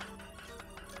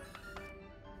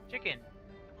 Chicken.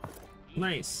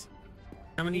 Nice.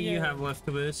 How many do you have left,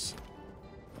 Caboose?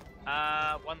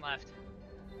 1 left.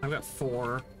 I've got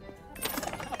 4.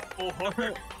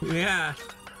 4. Yeah.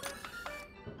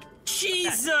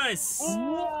 Jesus!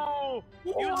 Whoa!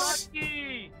 You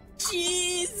lucky!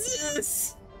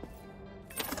 Jesus!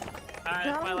 Alright,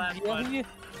 that's my last one. Yeah.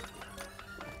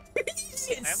 I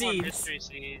have more mystery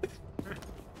seeds.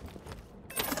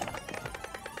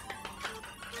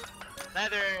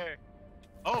 Leather!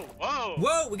 Oh, whoa!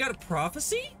 Whoa, we got a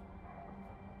prophecy?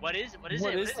 What is What it?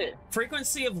 is it?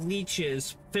 Frequency of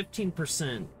leeches,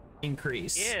 15%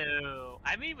 increase. Ew.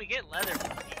 I mean, we get leather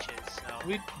from leeches, so.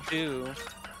 We do.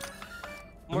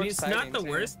 I mean, it's not exciting, the too.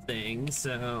 worst thing,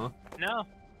 so... No.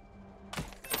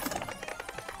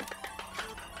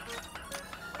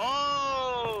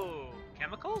 Oh!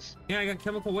 Chemicals? Yeah, I got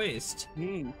chemical waste.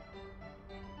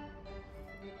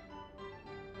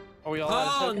 Are we all out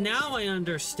of Oh, tokens? now I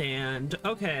understand.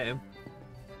 Okay.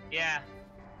 Yeah.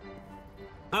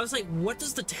 I was like, what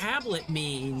does the tablet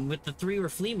mean with the 3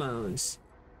 Reflemos?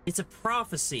 It's a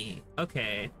prophecy.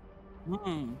 Okay.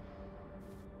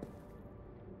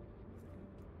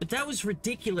 But that was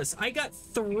ridiculous. I got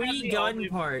 3 gun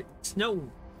parts. No,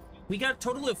 we got a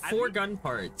total of 4 gun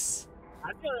parts.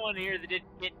 I'm the only one here that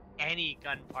didn't get any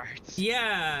gun parts.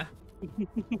 Yeah.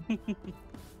 And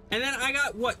then I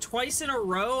got, what, twice in a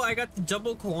row? I got the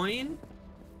double coin?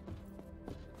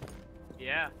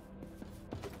 Yeah.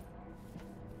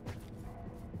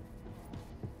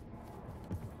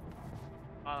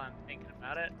 While I'm thinking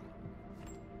about it.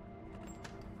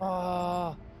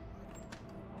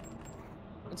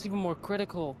 It's even more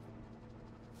critical.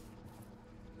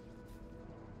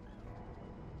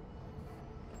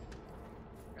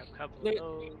 Grab a couple Wait,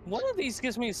 of those. one of these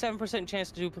gives me a 7%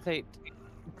 chance to duplicate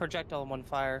projectile in one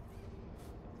fire.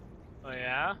 Oh,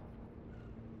 yeah?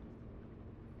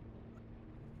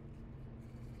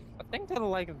 I think I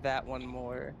like that one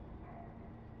more.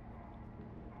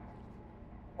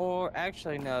 Or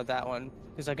actually, no, that one.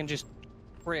 Because I can just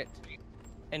crit.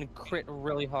 And crit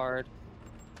really hard.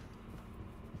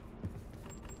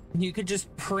 You could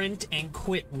just print and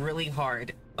quit really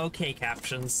hard. Okay,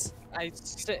 captions.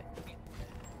 Action.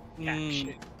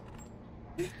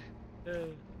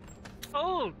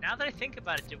 Oh, now that I think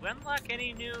about it, did we unlock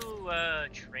any new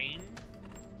train?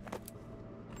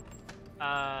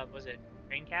 Was it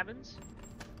train cabins?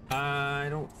 I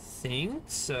don't think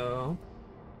so.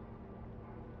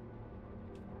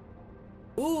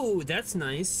 Ooh, that's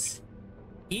nice.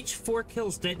 Each 4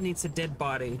 kills detonates a dead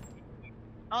body.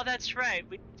 Oh, that's right,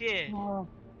 we did.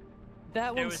 That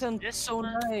There one was sounds this so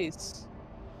one. nice.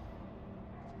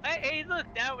 Hey, look,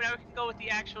 now we can go with the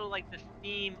actual, like, the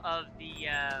theme of the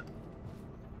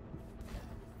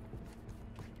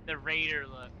raider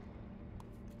look.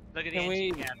 Look at the Can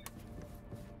ancient we-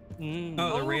 cabin.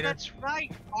 Oh, the raider. That's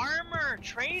right, armor,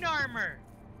 train armor.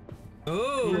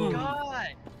 Oh. God,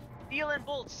 steel and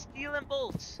bolts, steel and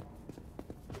bolts.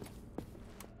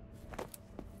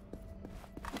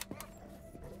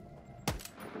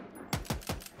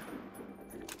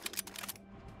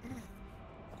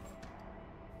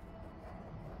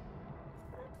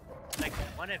 Like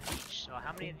one of each. So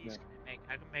how many of these can I make?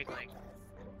 I can make like.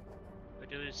 We'll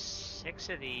do 6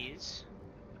 of these.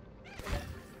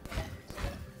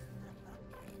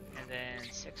 And then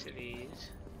 6 of these.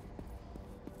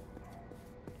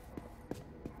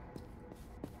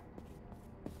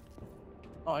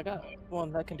 Oh, I got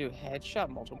one that can do headshot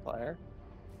multiplier.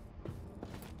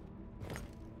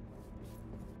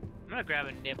 I'm gonna grab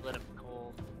a niblet of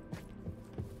coal.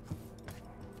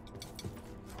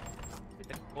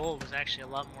 The coal was actually a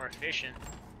lot more efficient.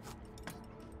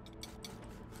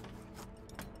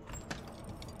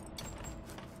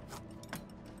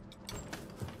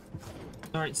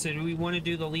 Alright, so do we want to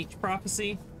do the leech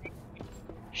prophecy?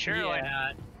 Sure, why Yeah.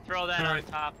 not? Throw that on Alright.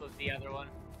 top of the other one.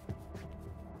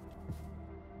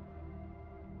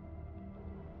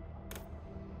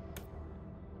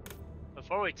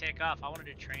 Before we take off, I want to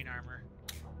do train armor.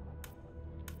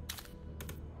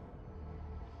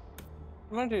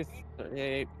 I'm gonna do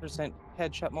 38%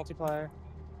 headshot multiplier.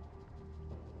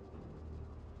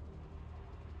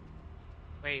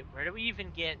 Wait, where do we even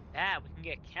get that? We can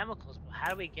get chemicals, but how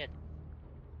do we get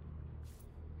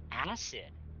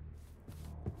acid?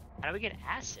 How do we get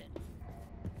acid?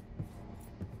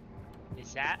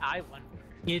 Is that, I wonder.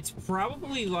 It's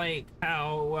probably like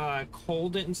how coal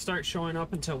didn't start showing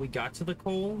up until we got to the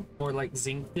coal, or like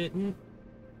zinc didn't.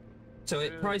 So it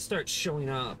True. probably starts showing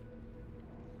up.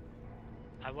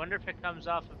 I wonder if it comes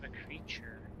off of a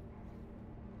creature.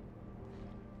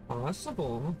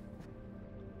 Possible.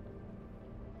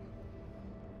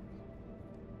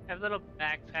 I have little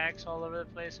backpacks all over the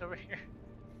place over here.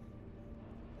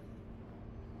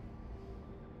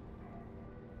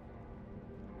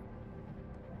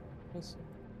 Let's see.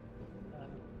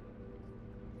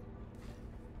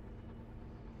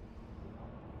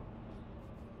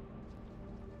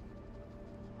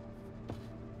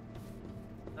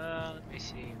 Let me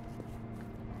see.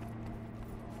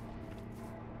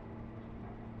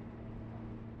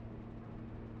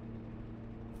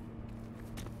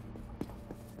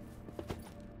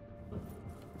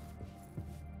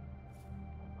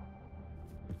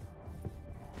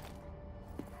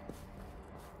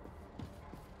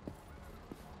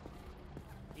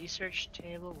 Research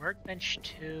table, workbench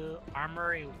 2,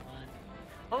 armory 1.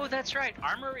 Oh, that's right,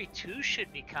 armory 2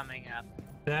 should be coming up.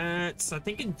 That's, I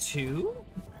think, in 2?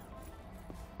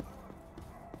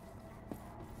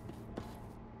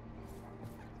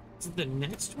 Is it the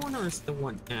next one or is it the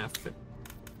one after?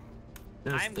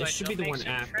 No, I'm going this should to be the make one some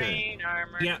after. train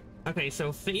armor. Yeah, okay,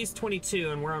 so phase 22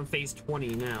 and we're on phase 20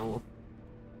 now.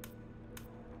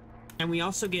 And we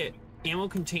also get ammo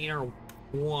container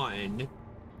 1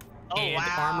 Oh, and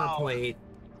wow. armor plate.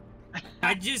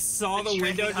 I just saw The the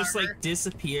window train just armor. like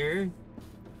disappear.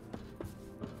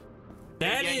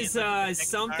 That Yeah, you is look at the next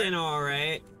something, car. all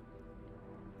right.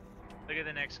 Look at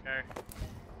the next car.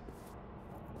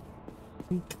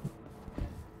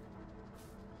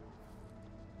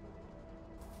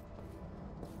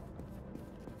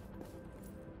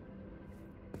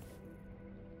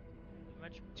 How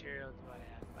much material do I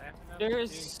have? Do I have enough to do-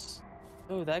 There's.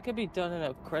 Oh, that could be done in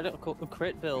a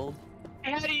crit build.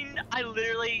 I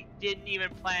literally didn't even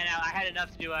plan out. I had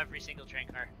enough to do every single train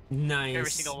car. Nice.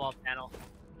 Every single wall panel.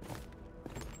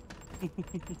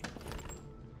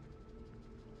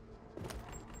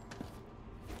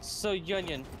 So,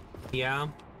 Yunion, Yeah.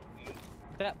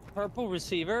 that purple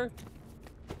receiver,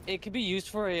 it could be used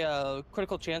for a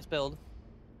critical chance build.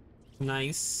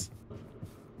 Nice.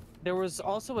 There was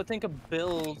also, I think, a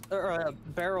build or a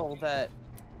barrel that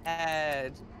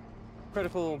had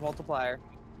critical multiplier,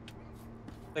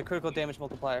 the critical damage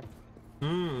multiplier.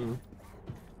 Hmm.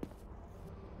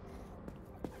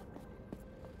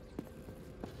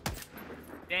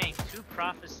 Dang, 2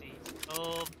 prophecies.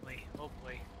 Oh boy, oh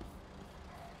boy.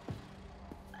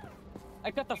 I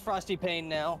got the Frosty Pain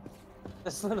now.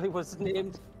 That's literally what's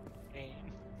named. Dang.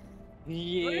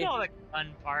 Look at Yeah. all the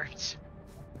fun parts.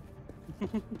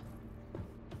 You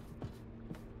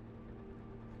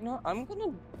know, I'm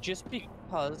gonna, just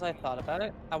because I thought about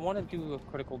it, I want to do a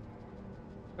critical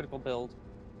build.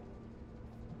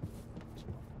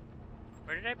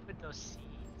 Where did I put those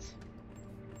seeds?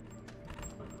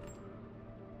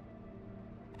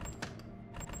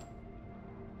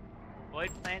 Void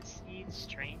plant seeds,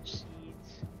 strange seeds.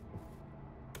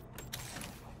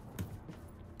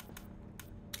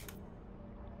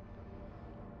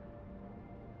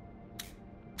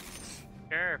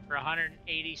 Sure, for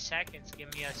 180 seconds,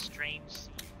 give me a strange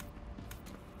seed.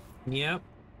 Yep.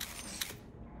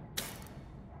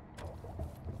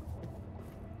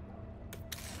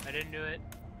 I didn't do it.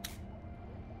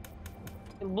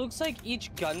 It looks like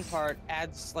each gun part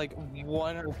adds like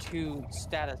 1 or 2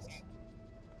 status.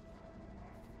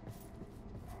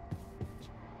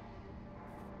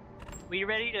 We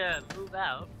ready to move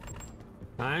out?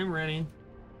 I'm ready.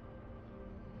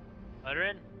 Butter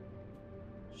in?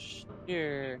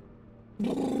 Sure.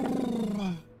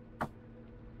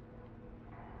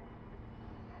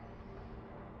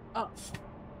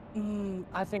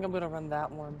 I think I'm gonna run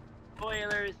that one.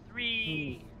 Boiler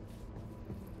 3.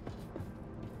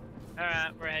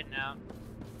 Alright, we're heading out.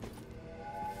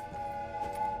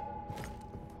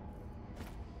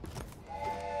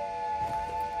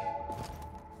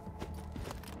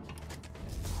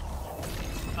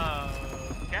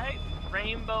 Okay,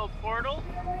 rainbow portal.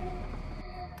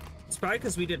 It's probably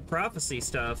because we did prophecy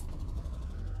stuff.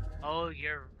 Oh,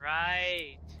 you're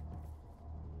right.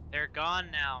 They're gone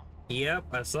now. Yep,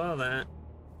 I saw that.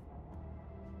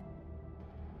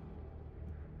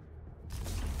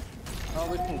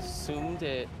 Oh, we consumed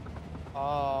it.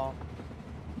 Oh.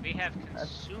 We have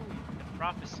consumed the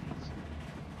prophecies.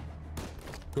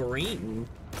 Green.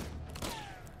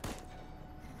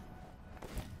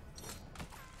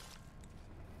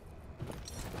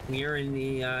 We are in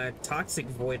the toxic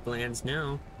void lands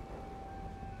now.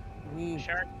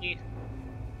 Sharky.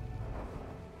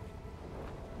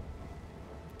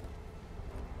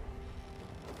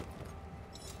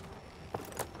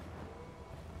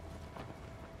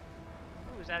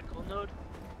 Ooh, is that a cold node?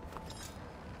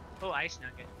 Oh, ice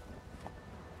nugget.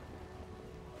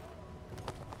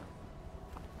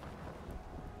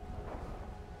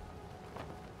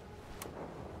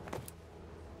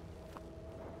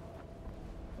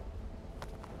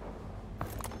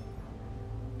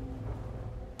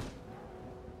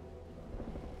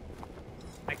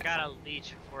 I got a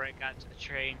leech before I got to the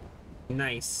train.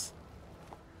 Nice.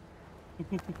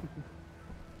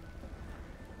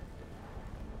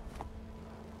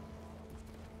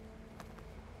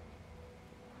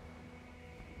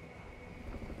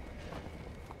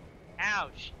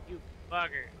 Ouch, you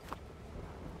bugger.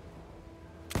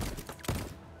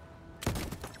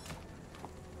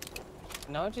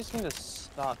 Now I just need a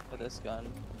stock for this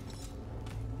gun.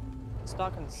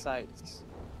 Stock and sights.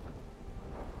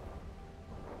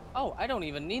 Oh, I don't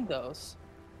even need those.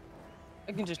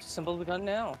 I can just assemble the gun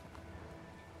now.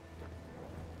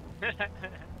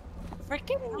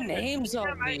 Freaking names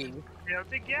on these.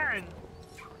 Failed again.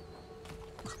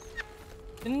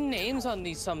 The names on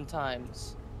these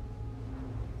sometimes.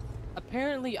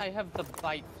 Apparently, I have the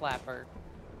bite flapper.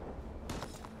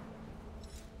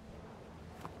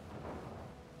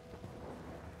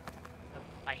 The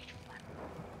bite flapper.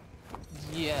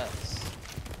 Yes.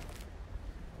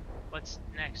 What's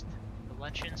next? The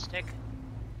luncheon stick?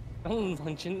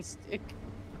 Luncheon stick.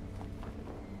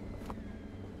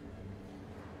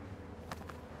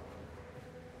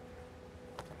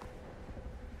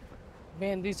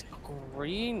 Man, these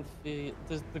green, the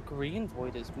green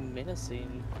void is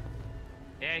menacing.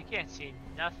 Yeah, I can't see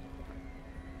nothing.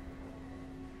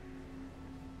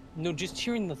 No, just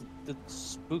hearing the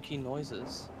spooky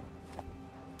noises.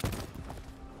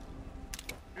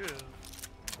 Ew.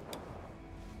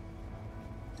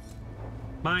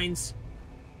 Mines.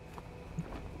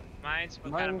 Mines?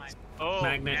 What kind of mine? Mines. Oh,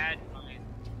 Magnet. bad mine.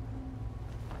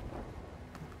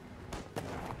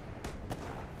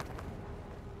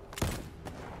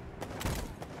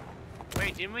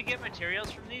 Wait, didn't we get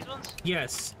materials from these ones?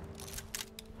 Yes.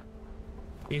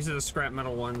 These are the scrap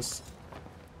metal ones.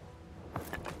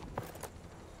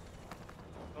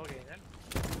 Okay then.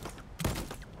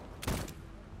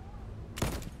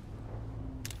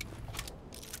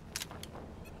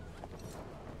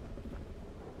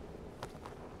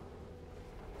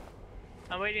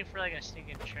 I'm waiting for like a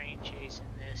stinking train chase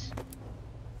in this.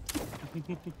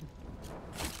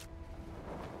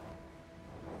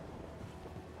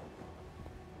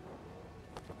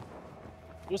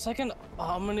 There's like an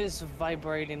ominous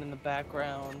vibrating in the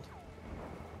background.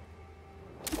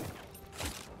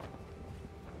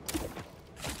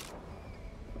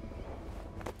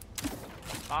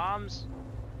 Bombs?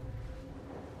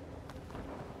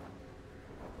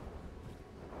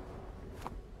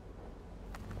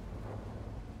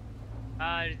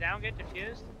 Did that one get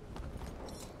defused?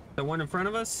 The one in front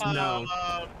of us? No.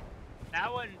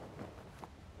 That one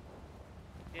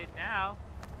did now.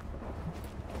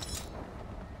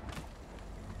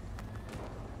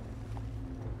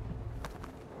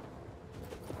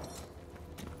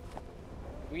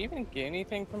 Do we even get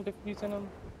anything from defusing them?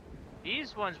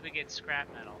 These ones we get scrap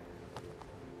metal.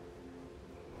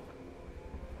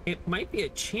 It might be a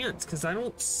chance, because I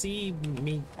don't see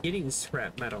me getting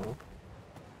scrap metal.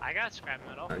 I got scrap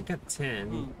metal. I got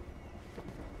 10.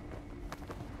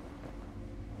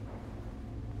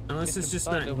 Unless Get it's the just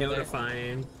bug not over there.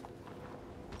 notifying.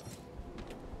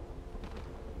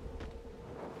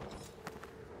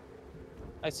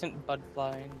 I sent Bud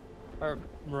flying. Or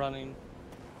running.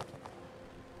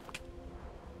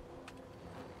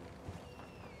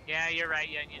 Yeah, you're right,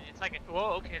 Onion. It's like a,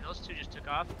 whoa, okay, those two just took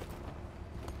off.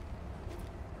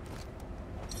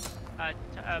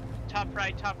 Top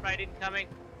right incoming.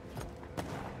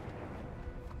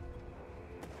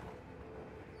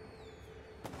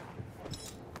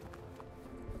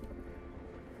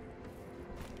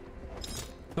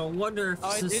 I wonder if Oh,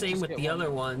 I it's the did same just with get the one.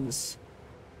 other ones.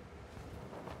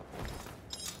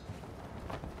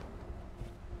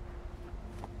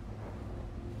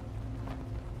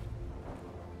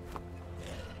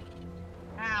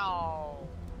 Ow!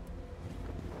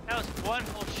 That was one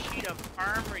whole sheet of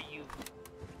armor, you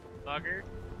bugger.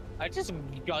 I just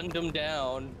gunned him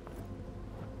down.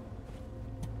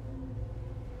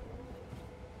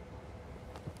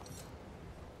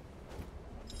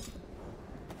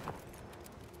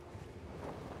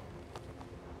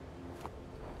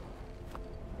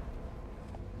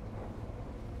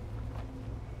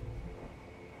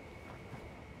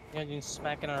 Yeah, you're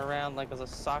smacking it around like it's a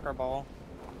soccer ball.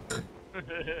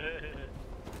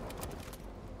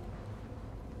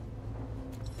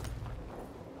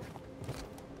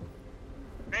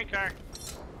 Train car.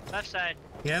 Left side.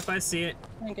 Yep, I see it.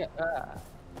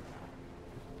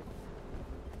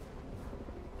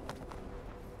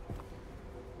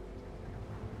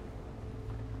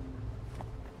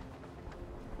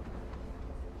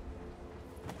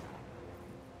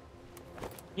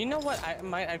 You know what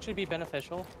might actually be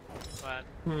beneficial? But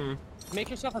Make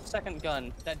yourself a second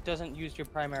gun that doesn't use your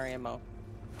primary ammo.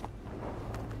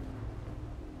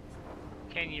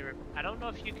 can you? I don't know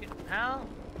if you can. How?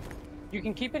 You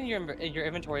can keep it in your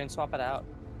inventory and swap it out.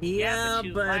 Yeah, but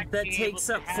you but lack that being takes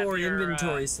able up to have 4 your,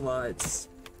 inventory slots.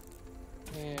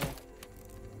 Yeah.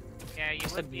 Yeah, you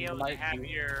Said wouldn't be able to might have do.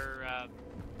 your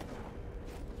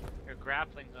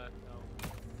grappling hook though.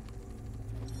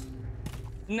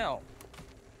 No.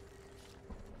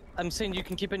 I'm saying you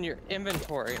can keep it in your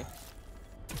inventory.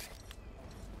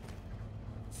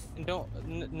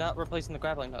 And not replacing the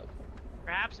grappling hook.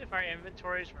 Perhaps if our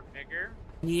inventories were bigger.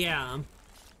 Yeah.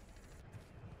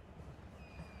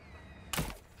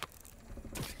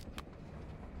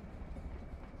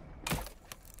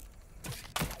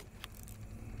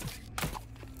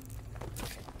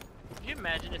 Could you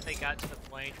imagine if they got to the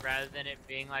point rather than it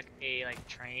being like a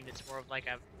train, it's more of like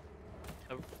a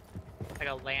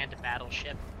land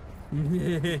battleship.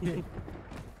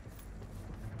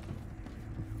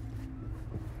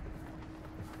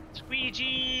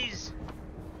 Squeegees!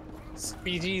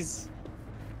 Squeegees.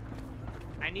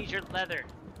 I need your leather.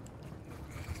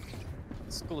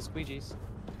 School of squeegees.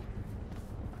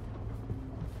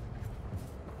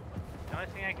 The only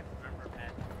thing I can remember,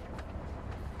 man.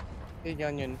 Big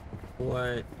onion.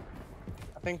 What?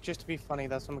 I think just to be funny,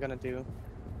 that's what I'm gonna do.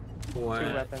 What?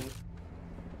 2 weapons.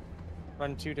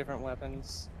 Run 2 different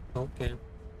weapons. Okay.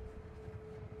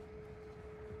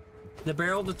 The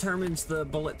barrel determines the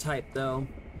bullet type, though.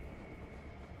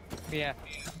 Yeah.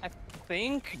 I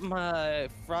think my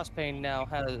Frostbane now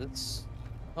has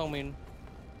homing.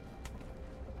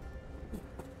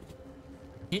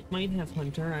 It might have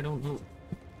Hunter, I don't know.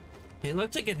 It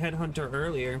looked like it had Hunter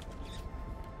earlier.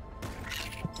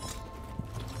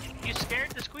 You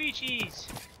scared the squeegees!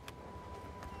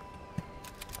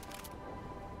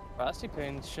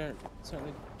 Frostbane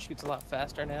certainly shoots a lot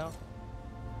faster now.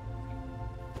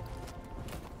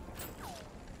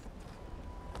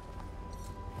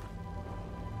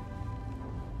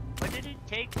 What did it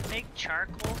take to make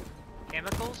charcoal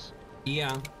chemicals?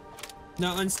 Yeah.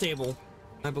 No, unstable,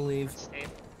 I believe.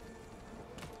 Unstable.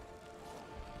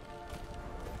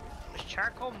 Was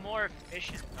charcoal more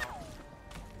efficient though?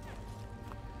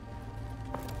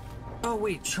 Oh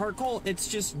wait, charcoal? It's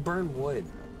just burned wood,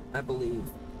 I believe.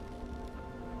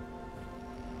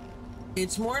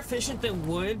 It's more efficient than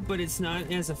wood, but it's not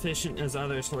as efficient as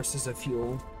other sources of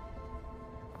fuel.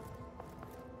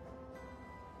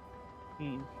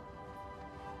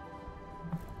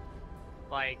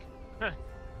 Like,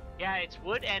 yeah, it's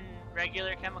wood and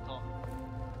regular chemical.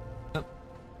 Not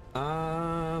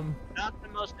the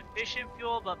most efficient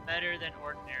fuel, but better than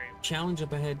ordinary. Challenge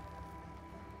up ahead.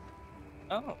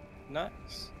 Oh,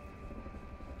 nice.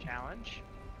 Challenge?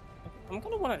 I'm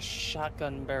gonna want a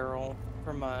shotgun barrel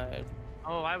for my.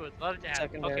 Oh, I would love to have.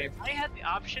 Secondary. Okay, if I had the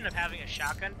option of having a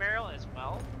shotgun barrel as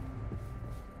well,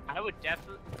 I would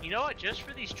definitely. You know what? Just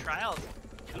for these trials,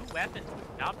 2 weapons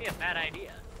would not be a bad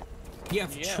idea. Yeah,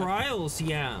 for Yeah. trials,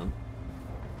 yeah.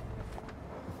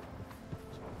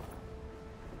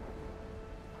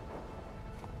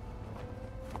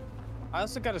 I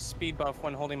also got a speed buff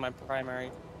when holding my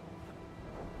primary.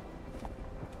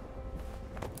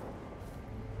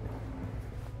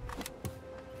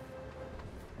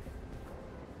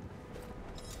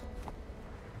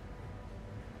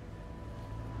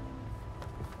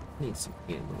 Need some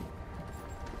ammo.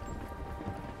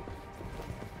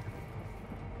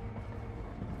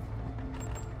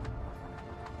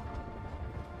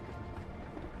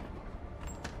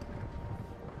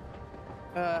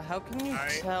 How can you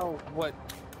tell what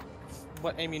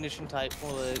ammunition type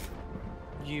will it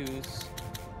use?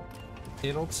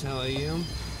 It'll tell you.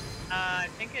 I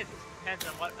think it depends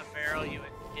on what the barrel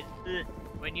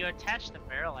when you attach the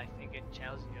barrel, I think it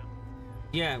tells you.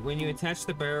 Yeah, when you attach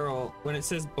the barrel, when it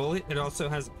says bullet, it also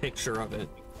has a picture of it.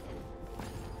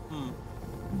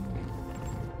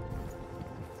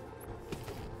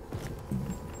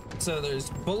 So there's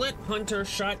bullet, hunter,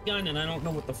 shotgun, and I don't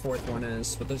know what the fourth one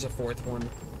is, but there's a fourth one.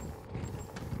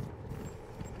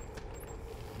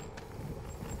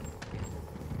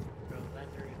 Throw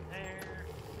leather in there.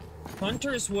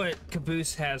 Hunter is what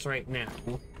Caboose has right now.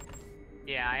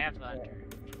 Yeah, I have the hunter.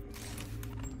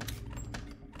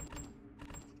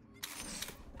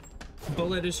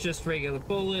 Bullet is just regular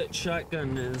bullet.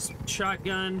 Shotgun is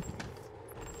shotgun.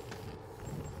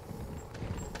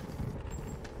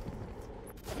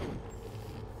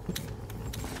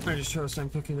 I just trust I'm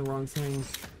cooking the wrong thing.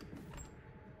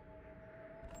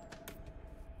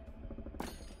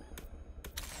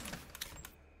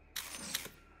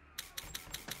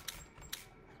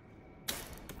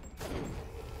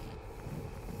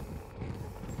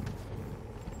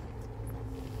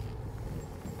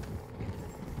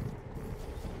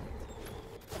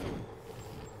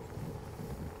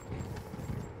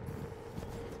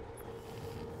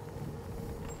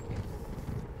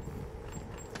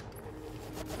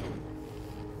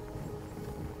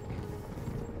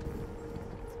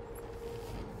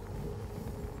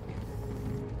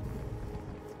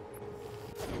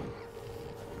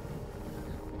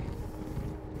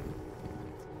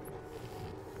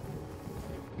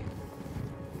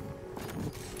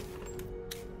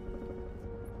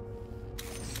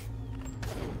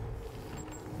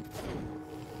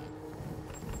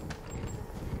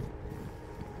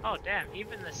 Oh damn,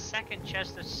 even the second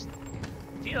chest of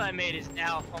steel I made is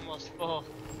now almost full.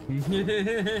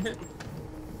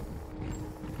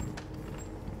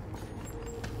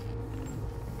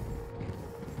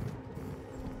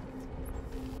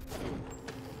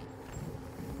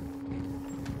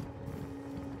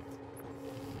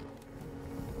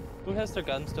 Who has their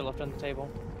gun still left on the table?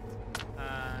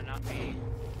 Not me.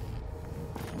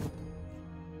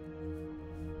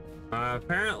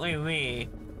 Apparently me.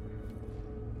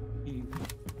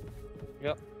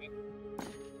 Yep.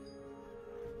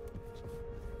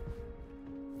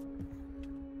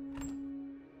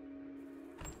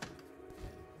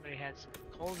 Somebody had some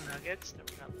cold nuggets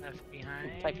that got left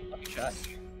behind. Type of buckshot.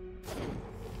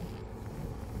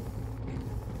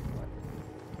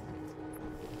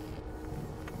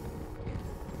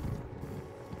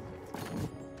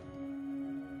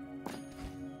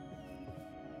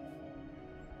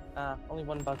 Only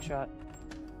one buckshot.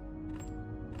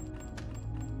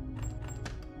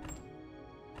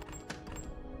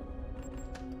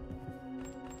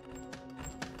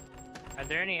 Are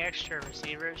there any extra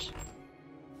receivers?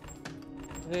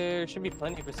 There should be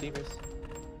plenty of receivers.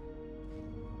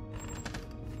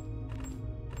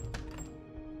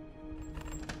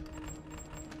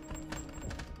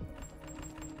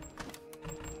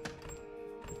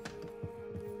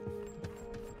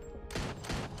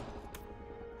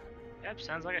 Yep,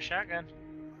 sounds like a shotgun.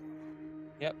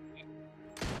 Yep.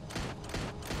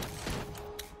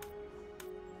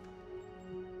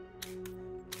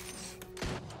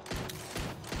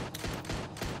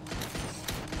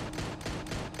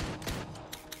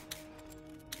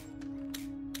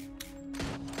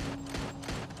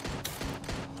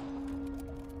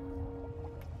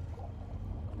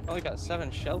 Only got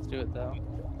 7 shells to it though.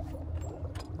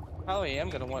 Probably am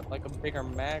gonna want like a bigger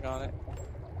mag on it.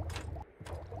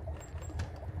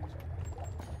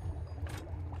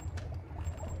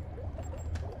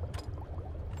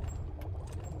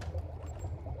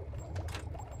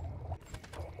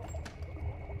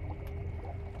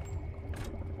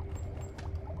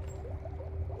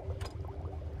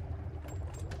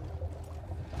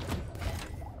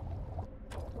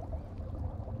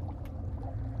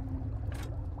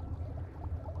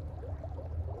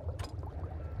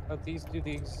 But these do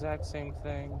the exact same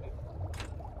thing.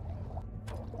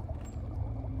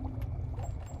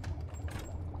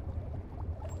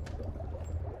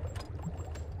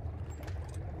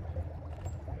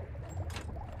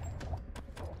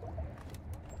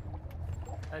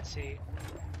 Let's see.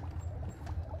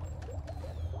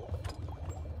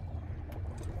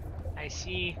 I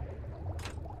see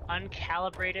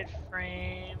uncalibrated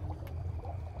frame,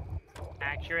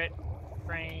 accurate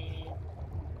frame.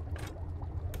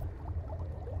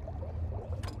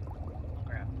 I'll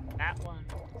grab that one.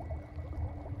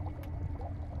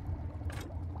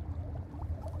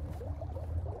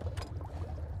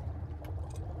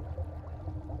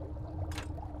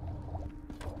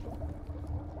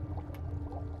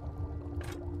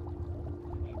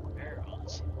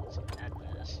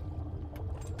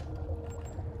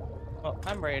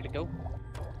 I'm ready to go.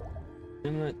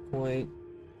 I'm not quite.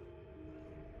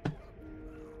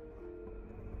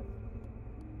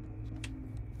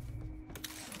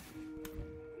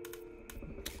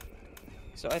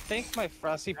 So I think my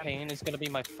Frosty Pain is gonna be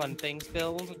my Fun Things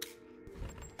build.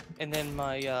 And then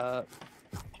my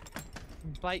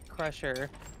Bite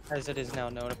Crusher, as it is now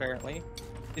known apparently,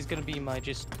 is gonna be my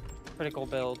just critical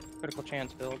build, critical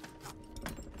chance build.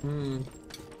 Hmm.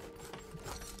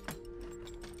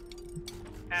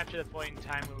 After the point in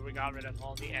time where we got rid of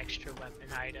all the extra weapon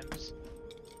items.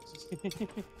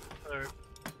 Or...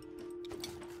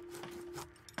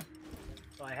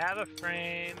 So I have a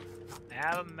frame, I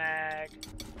have a mag,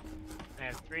 I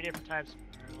have 3 different types of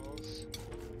barrels.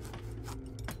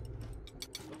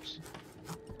 Oops.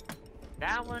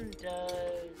 That one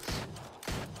does...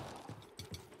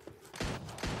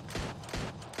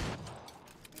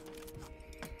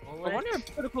 I wonder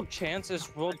if critical chance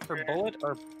is rolled per bullet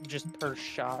or just per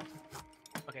shot.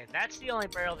 Okay, that's the only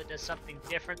barrel that does something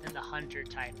different than the hunter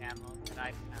type ammo that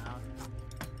I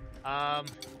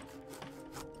found.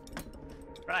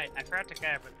 Right, I forgot to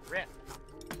grab a grip.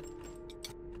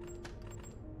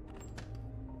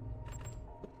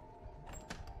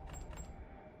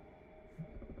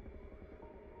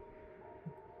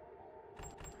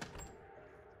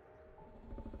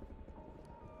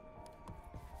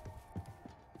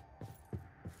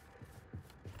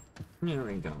 There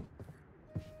we go.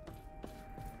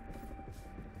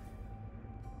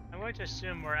 I'm going to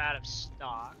assume we're out of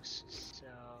stocks, so...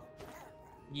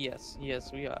 Yes,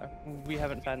 we are. We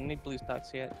haven't found any blue stocks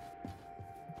yet.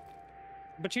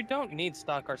 But you don't need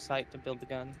stock or sight to build the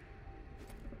gun.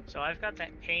 So I've got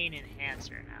that pain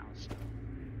enhancer now, so...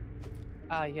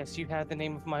 Ah, yes, you have the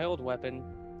name of my old weapon.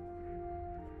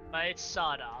 But it's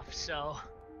sawed off, so...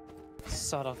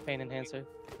 Sawed off pain enhancer.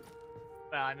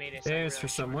 Well, I made it There's for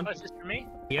someone. Oh, is this for me?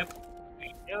 Yep.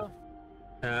 Thank you.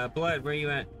 Blood, where you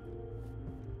at?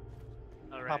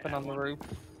 Alright, Hopping on the roof.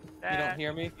 You don't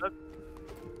hear me?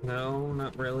 No,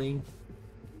 not really.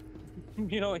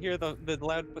 You don't hear the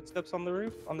loud footsteps on the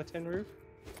roof? On the tin roof?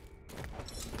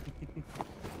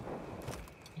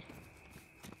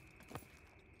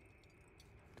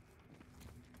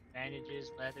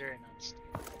 Bandages, leather, and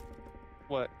unstable.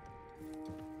 What?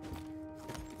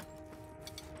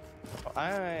 Oh,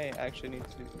 I actually need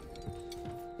to...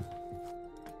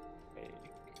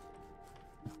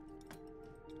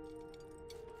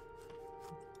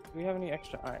 Do we have any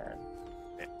extra iron?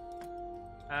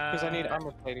 Because I need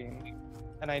armor plating.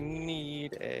 And I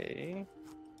need a...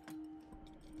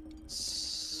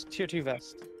 tier 2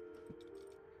 vest.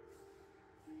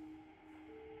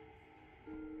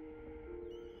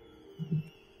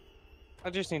 I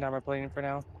just need armor plating for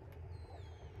now.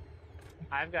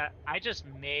 I just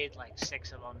made like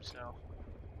 6 of them, so...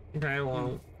 Okay,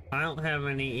 well, I don't have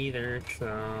any either,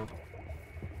 so...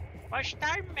 Well,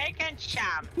 start making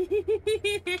some! You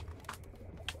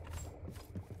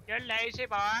lazy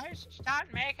boys,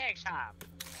 start making some!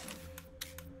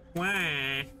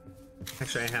 Why?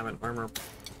 Actually, I have an armor.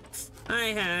 I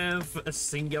have a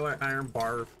singular iron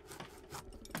bar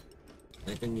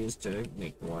I can use to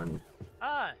make one.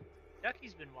 Ah,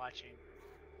 Ducky's been watching.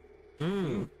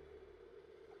 Hmm.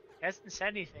 He hasn't said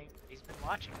anything, but he's been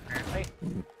watching, apparently.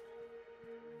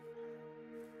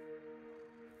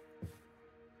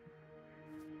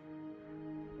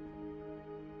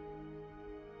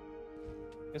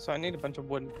 So I need a bunch of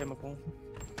wood and chemical.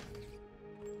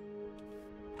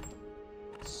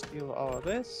 Steal all of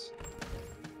this.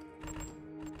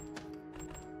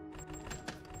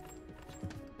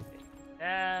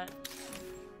 That.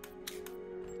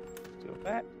 Steal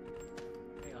that.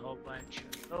 Make a whole bunch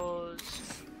of those.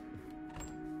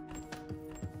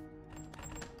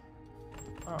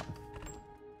 Oh.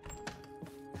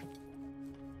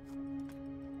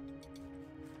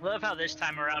 I love how this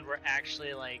time around we're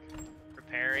actually like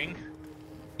preparing.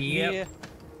 Yep. Yeah.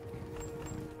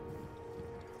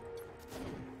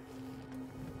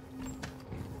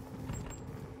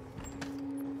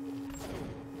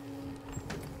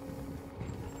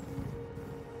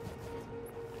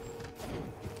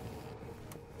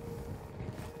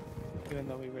 Even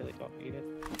though we really don't need it.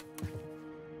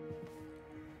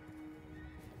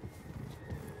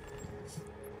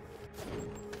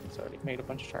 It's already made a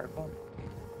bunch of charcoal.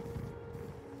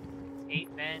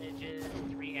 8 bandages,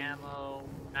 3 ammo,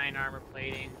 9 armor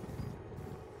plating.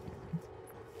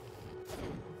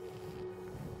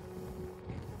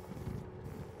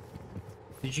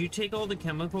 Did you take all the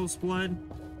chemicals, Blood?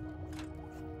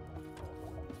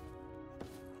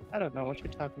 I don't know what you're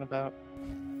talking about.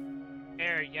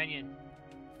 Here, Yunion.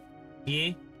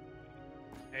 Yeah.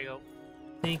 There you go.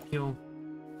 Thank you.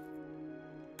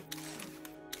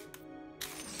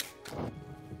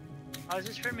 Oh, is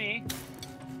this for me?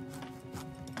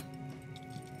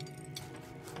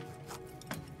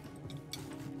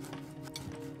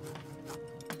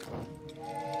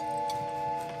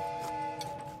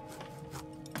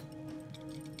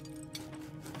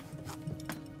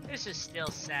 This is still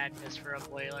sadness for a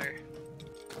boiler.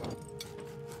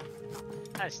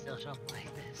 I still don't like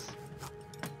this.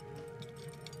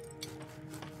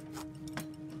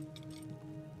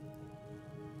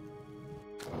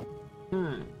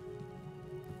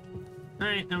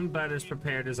 Alright, I'm about as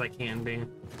prepared as I can be. I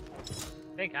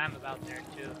think I'm about there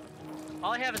too.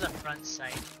 All I have is a front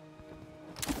sight.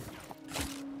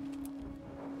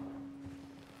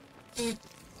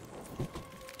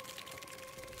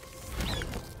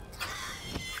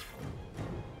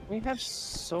 We have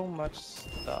so much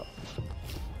stuff.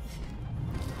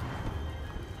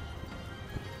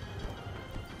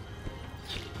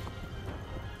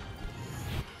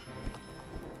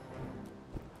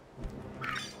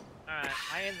 Alright,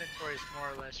 my inventory is more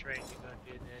or less ready to go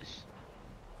do this.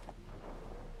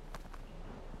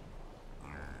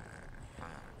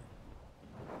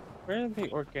 Where did the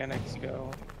organics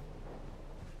go?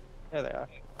 There they are.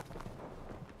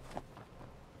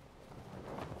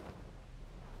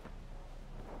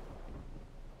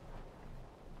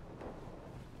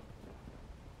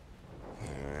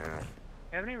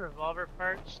 You have any revolver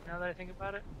parts now that I think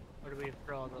about it? Or do we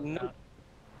throw all those Nope. out?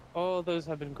 All those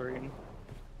have been green.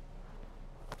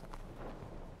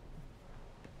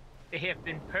 They have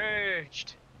been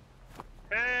purged!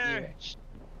 Purged!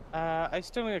 I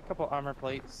still need a couple armor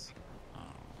plates.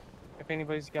 If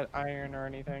anybody's got iron or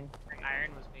anything.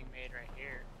 Iron was being made right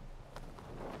here.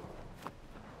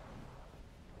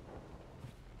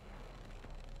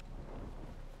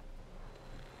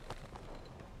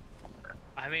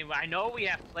 I mean, I know we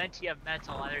have plenty of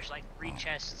metal. There's like 3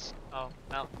 chests. Oh,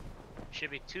 well, should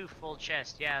be 2 full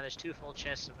chests. Yeah, there's 2 full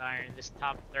chests of iron. This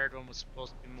top third one was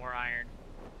supposed to be more iron.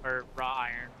 Or raw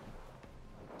iron.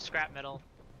 Scrap metal.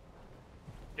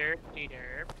 Derp-de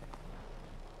derp.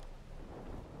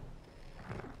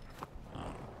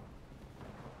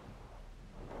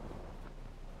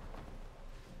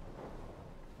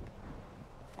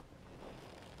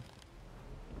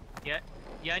 Yeah,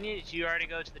 Yanya, did you already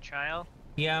go to the trial?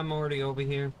 Yeah, I'm already over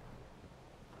here.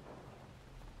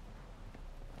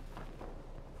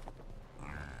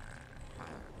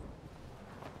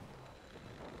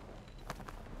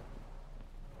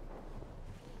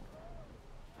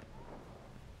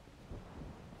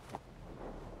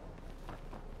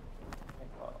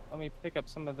 Well, let me pick up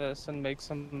some of this and make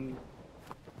some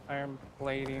iron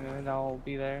plating, and then I'll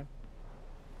be there.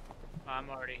 I'm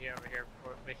already here over here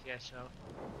with you, so.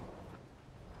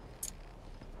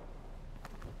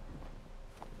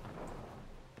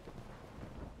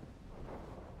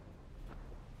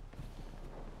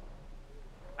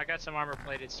 I got some armor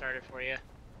plated started for you.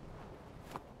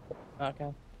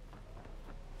 Okay.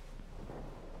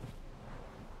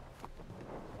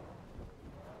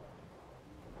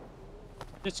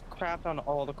 Just craft on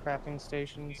all the crafting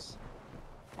stations.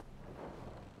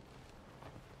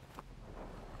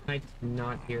 I did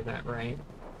not hear that right.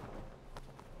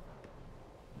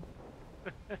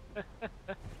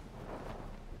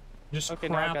 Just Okay,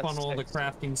 now I crap got on all the 6.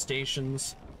 crafting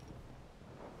stations.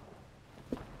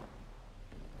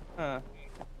 Huh.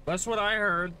 That's what I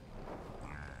heard.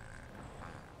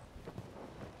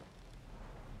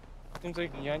 Seems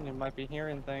like the onion might be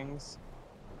hearing things.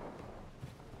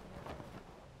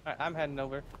 Alright, I'm heading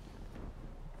over.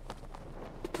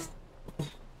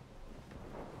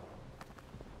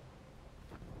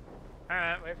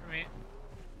 Alright, wait for me.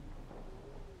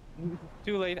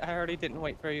 Too late, I already didn't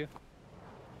wait for you.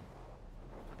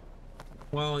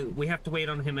 Well, we have to wait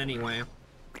on him anyway.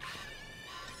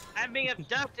 I'm being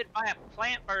abducted by a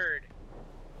plant bird.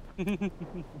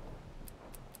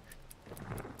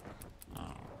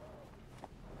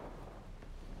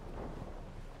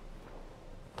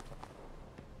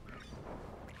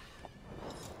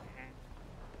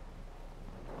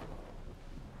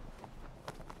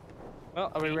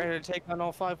 Well, are we ready to take on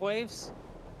all 5 waves?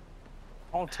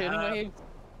 All 10 waves?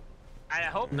 I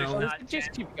hope No. there's Or does not it just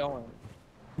 10. keep going?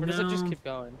 Or does it just No. keep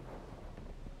going?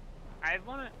 I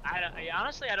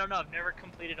honestly, I don't know. I've never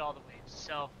completed all the waves,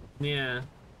 so. Yeah.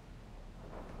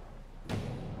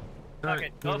 Fuck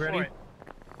it, go you ready? for it.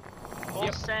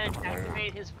 Full send,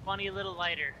 activate his funny little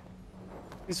lighter.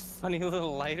 This funny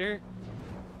little lighter?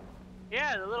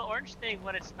 Yeah, the little orange thing,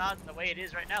 when it's not the way it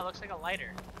is right now, looks like a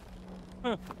lighter.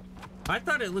 Huh. I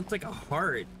thought it looked like a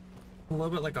heart. A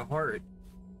little bit like a heart.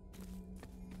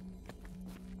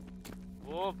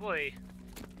 Oh boy.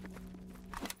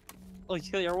 Oh,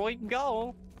 here we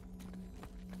go.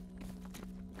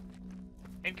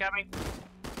 incoming.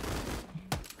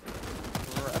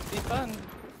 Rusty fun.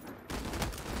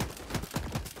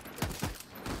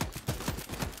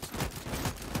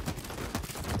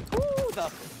 Ooh, the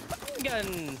fun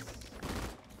gun.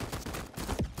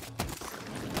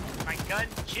 My gun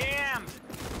jammed.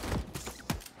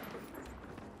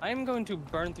 I am going to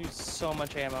burn through so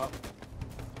much ammo.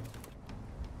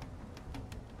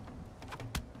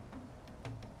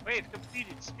 Wave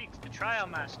completed. Speaks the trial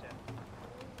master.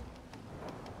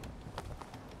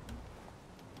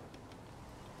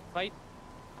 Fight,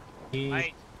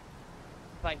 Right.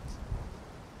 fight.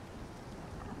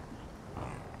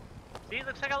 See, it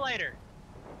looks like a lighter.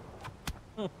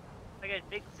 Like a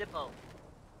big Zippo.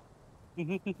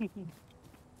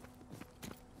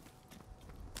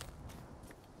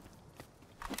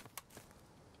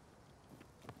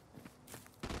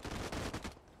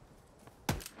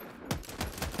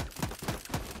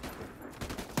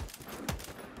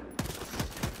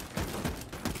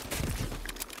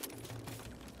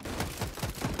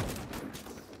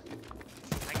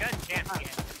 My gun jammed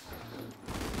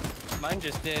again. Mine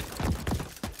just did.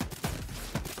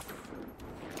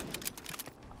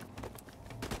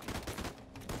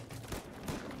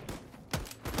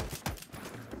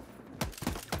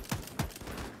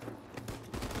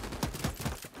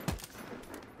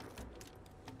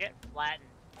 Get flattened.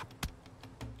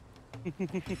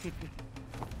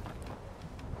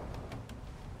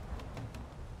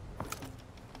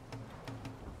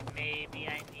 Maybe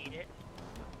I need it.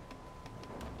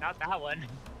 Not that one.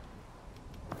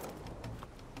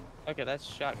 Okay, that's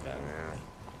shotgun.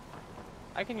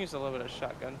 I can use a little bit of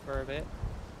shotgun for a bit.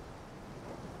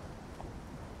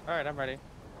 Alright, I'm ready.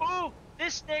 Ooh,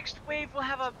 this next wave will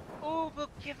have a. Ooh, will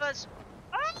give us.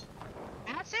 Oh,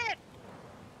 that's it.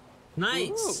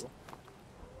 Nice. Ooh.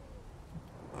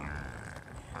 I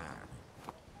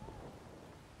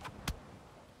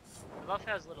love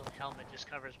how his little helmet just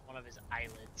covers one of his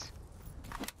eyelids.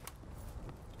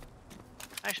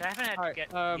 Actually, I haven't had to Alright,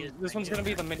 get. use this my one's gonna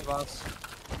be the gun. mini boss.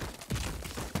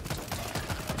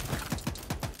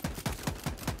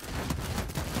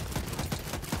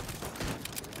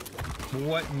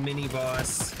 What mini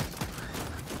boss?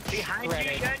 Behind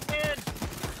Ready. you, gunman!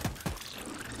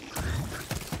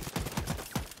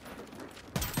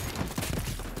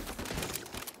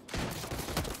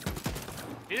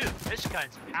 Dude, this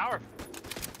gun's powerful.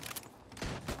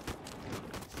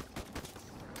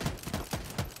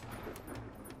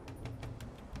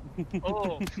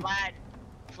 Oh,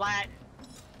 flat,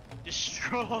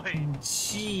 destroyed.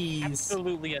 Jeez.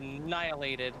 Absolutely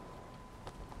annihilated.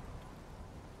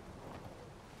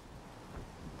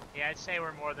 Yeah, I'd say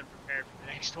we're more than prepared for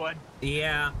the next one.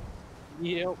 Yeah.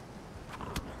 Yep.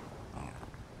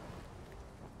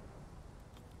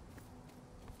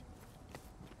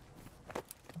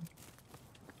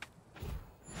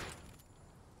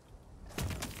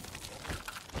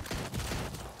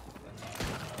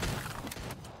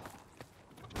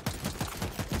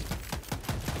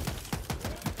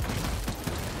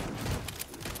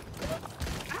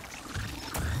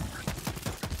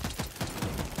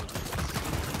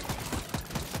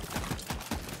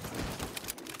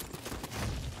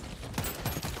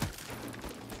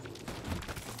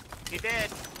 He did.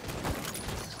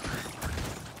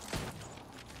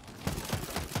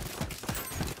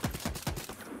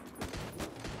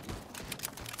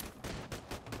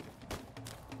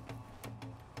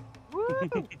 Woo!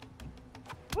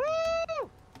 Woo!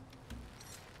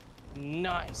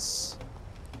 Nice.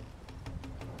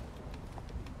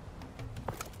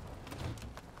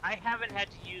 I haven't had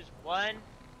to use one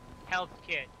health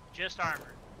kit, just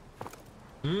armor.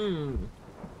 Hmm.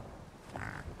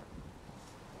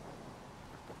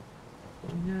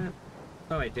 Yeah.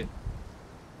 Oh, I did.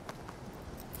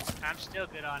 I'm still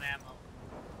good on ammo.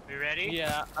 We ready?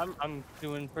 Yeah, I'm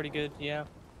doing pretty good, yeah.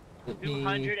 Let me-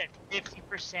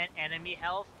 250% enemy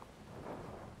health,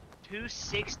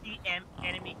 260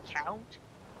 enemy count,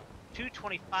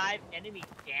 225 enemy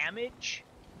damage.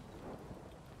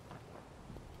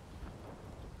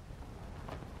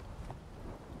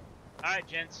 Alright,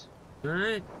 gents.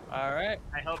 Alright. Alright.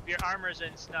 I hope your armor's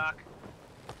in stock.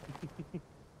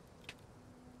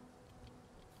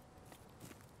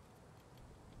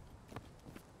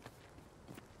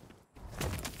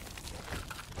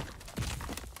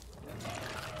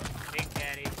 Big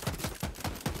Daddy.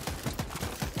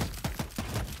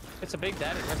 It's a big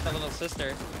daddy. Where's the little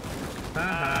sister?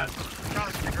 Haha.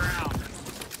 Across the ground.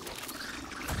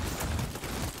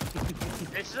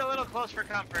 This is a little close for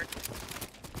comfort.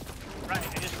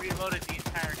 Right, I just reloaded the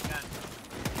entire gun.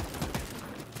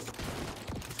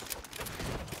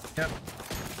 Yep.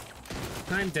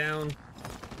 I'm down.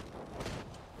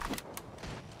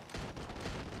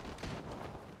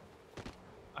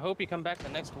 I hope you come back the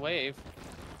next wave.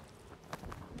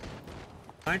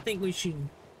 I think we should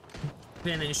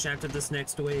finish after this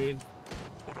next wave.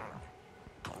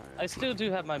 I still do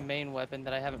have my main weapon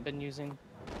that I haven't been using.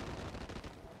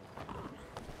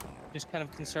 Just kind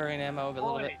of conserving ammo a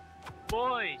little bit.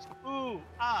 Boys, ooh,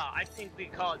 I think we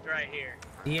called right here.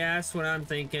 Yeah, that's what I'm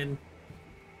thinking.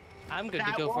 I'm good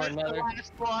That to go for was another. the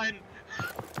last one.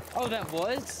 Oh, that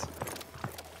was?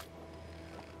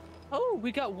 Oh,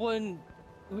 we got one.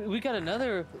 We got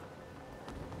another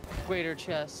greater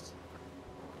chest.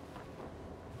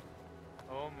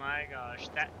 Oh my gosh,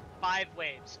 that 5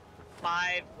 waves.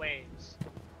 5 waves.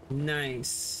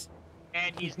 Nice.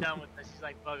 And he's done with this. He's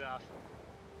like, bug off.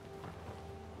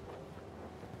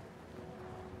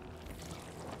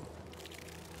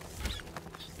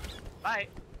 Bye.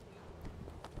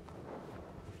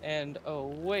 And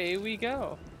away we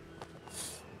go.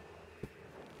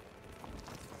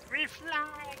 We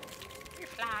fly. We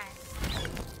fly.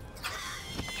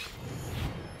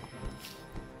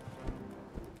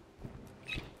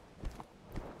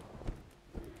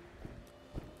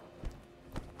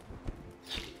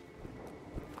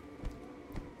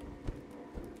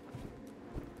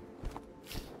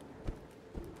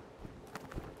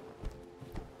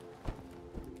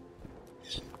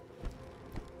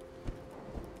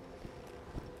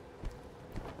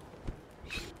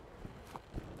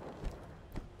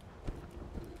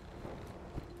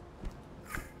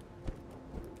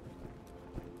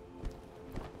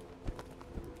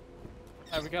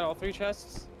 Have we got all 3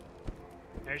 chests?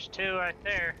 There's 2 right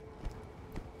there.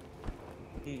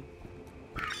 Hmm.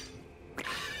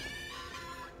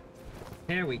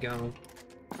 There we go.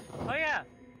 Oh yeah.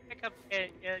 Pick up,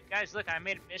 guys. Look, I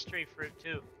made a mystery fruit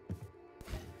too.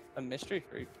 A mystery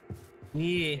fruit.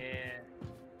 Yeah.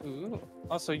 Yeah. Ooh.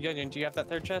 Also, Yunion, do you have that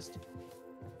 3rd chest?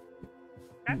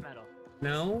 Scrap metal.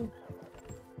 No?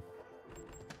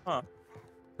 Huh.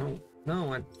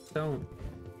 No, I don't.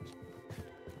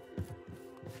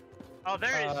 Oh,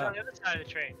 there it is on the other side of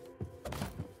the train.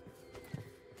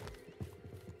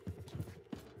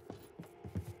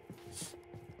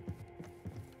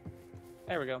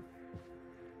 There we go.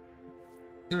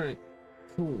 Alright.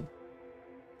 Cool.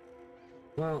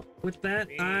 Well, with that,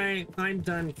 I'm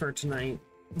done for tonight.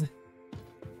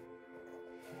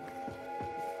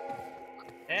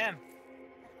 Damn.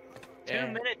 Yeah.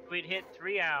 2 minutes, we'd hit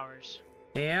 3 hours.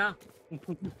 Yeah.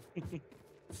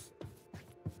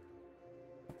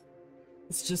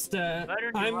 It's just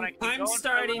Butter, do you wanna keep I'm going for a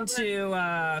starting little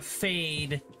to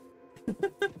fade.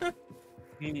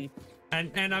 Hmm.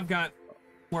 And I've got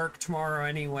work tomorrow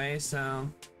anyway,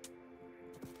 so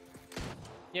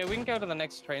Yeah, we can go to the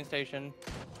next train station.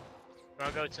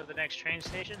 Wanna go to the next train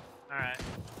station? Alright.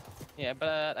 Yeah,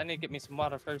 but I need to get me some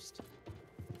water first.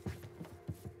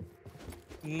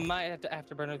 Might have to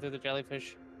afterburner through the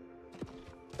jellyfish.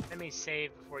 Let me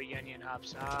save before Yunion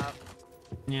hops up.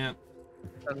 yeah.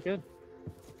 Sounds good.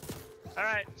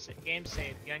 Alright, game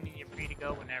save. Yunion, you're free to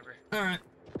go whenever. Alright.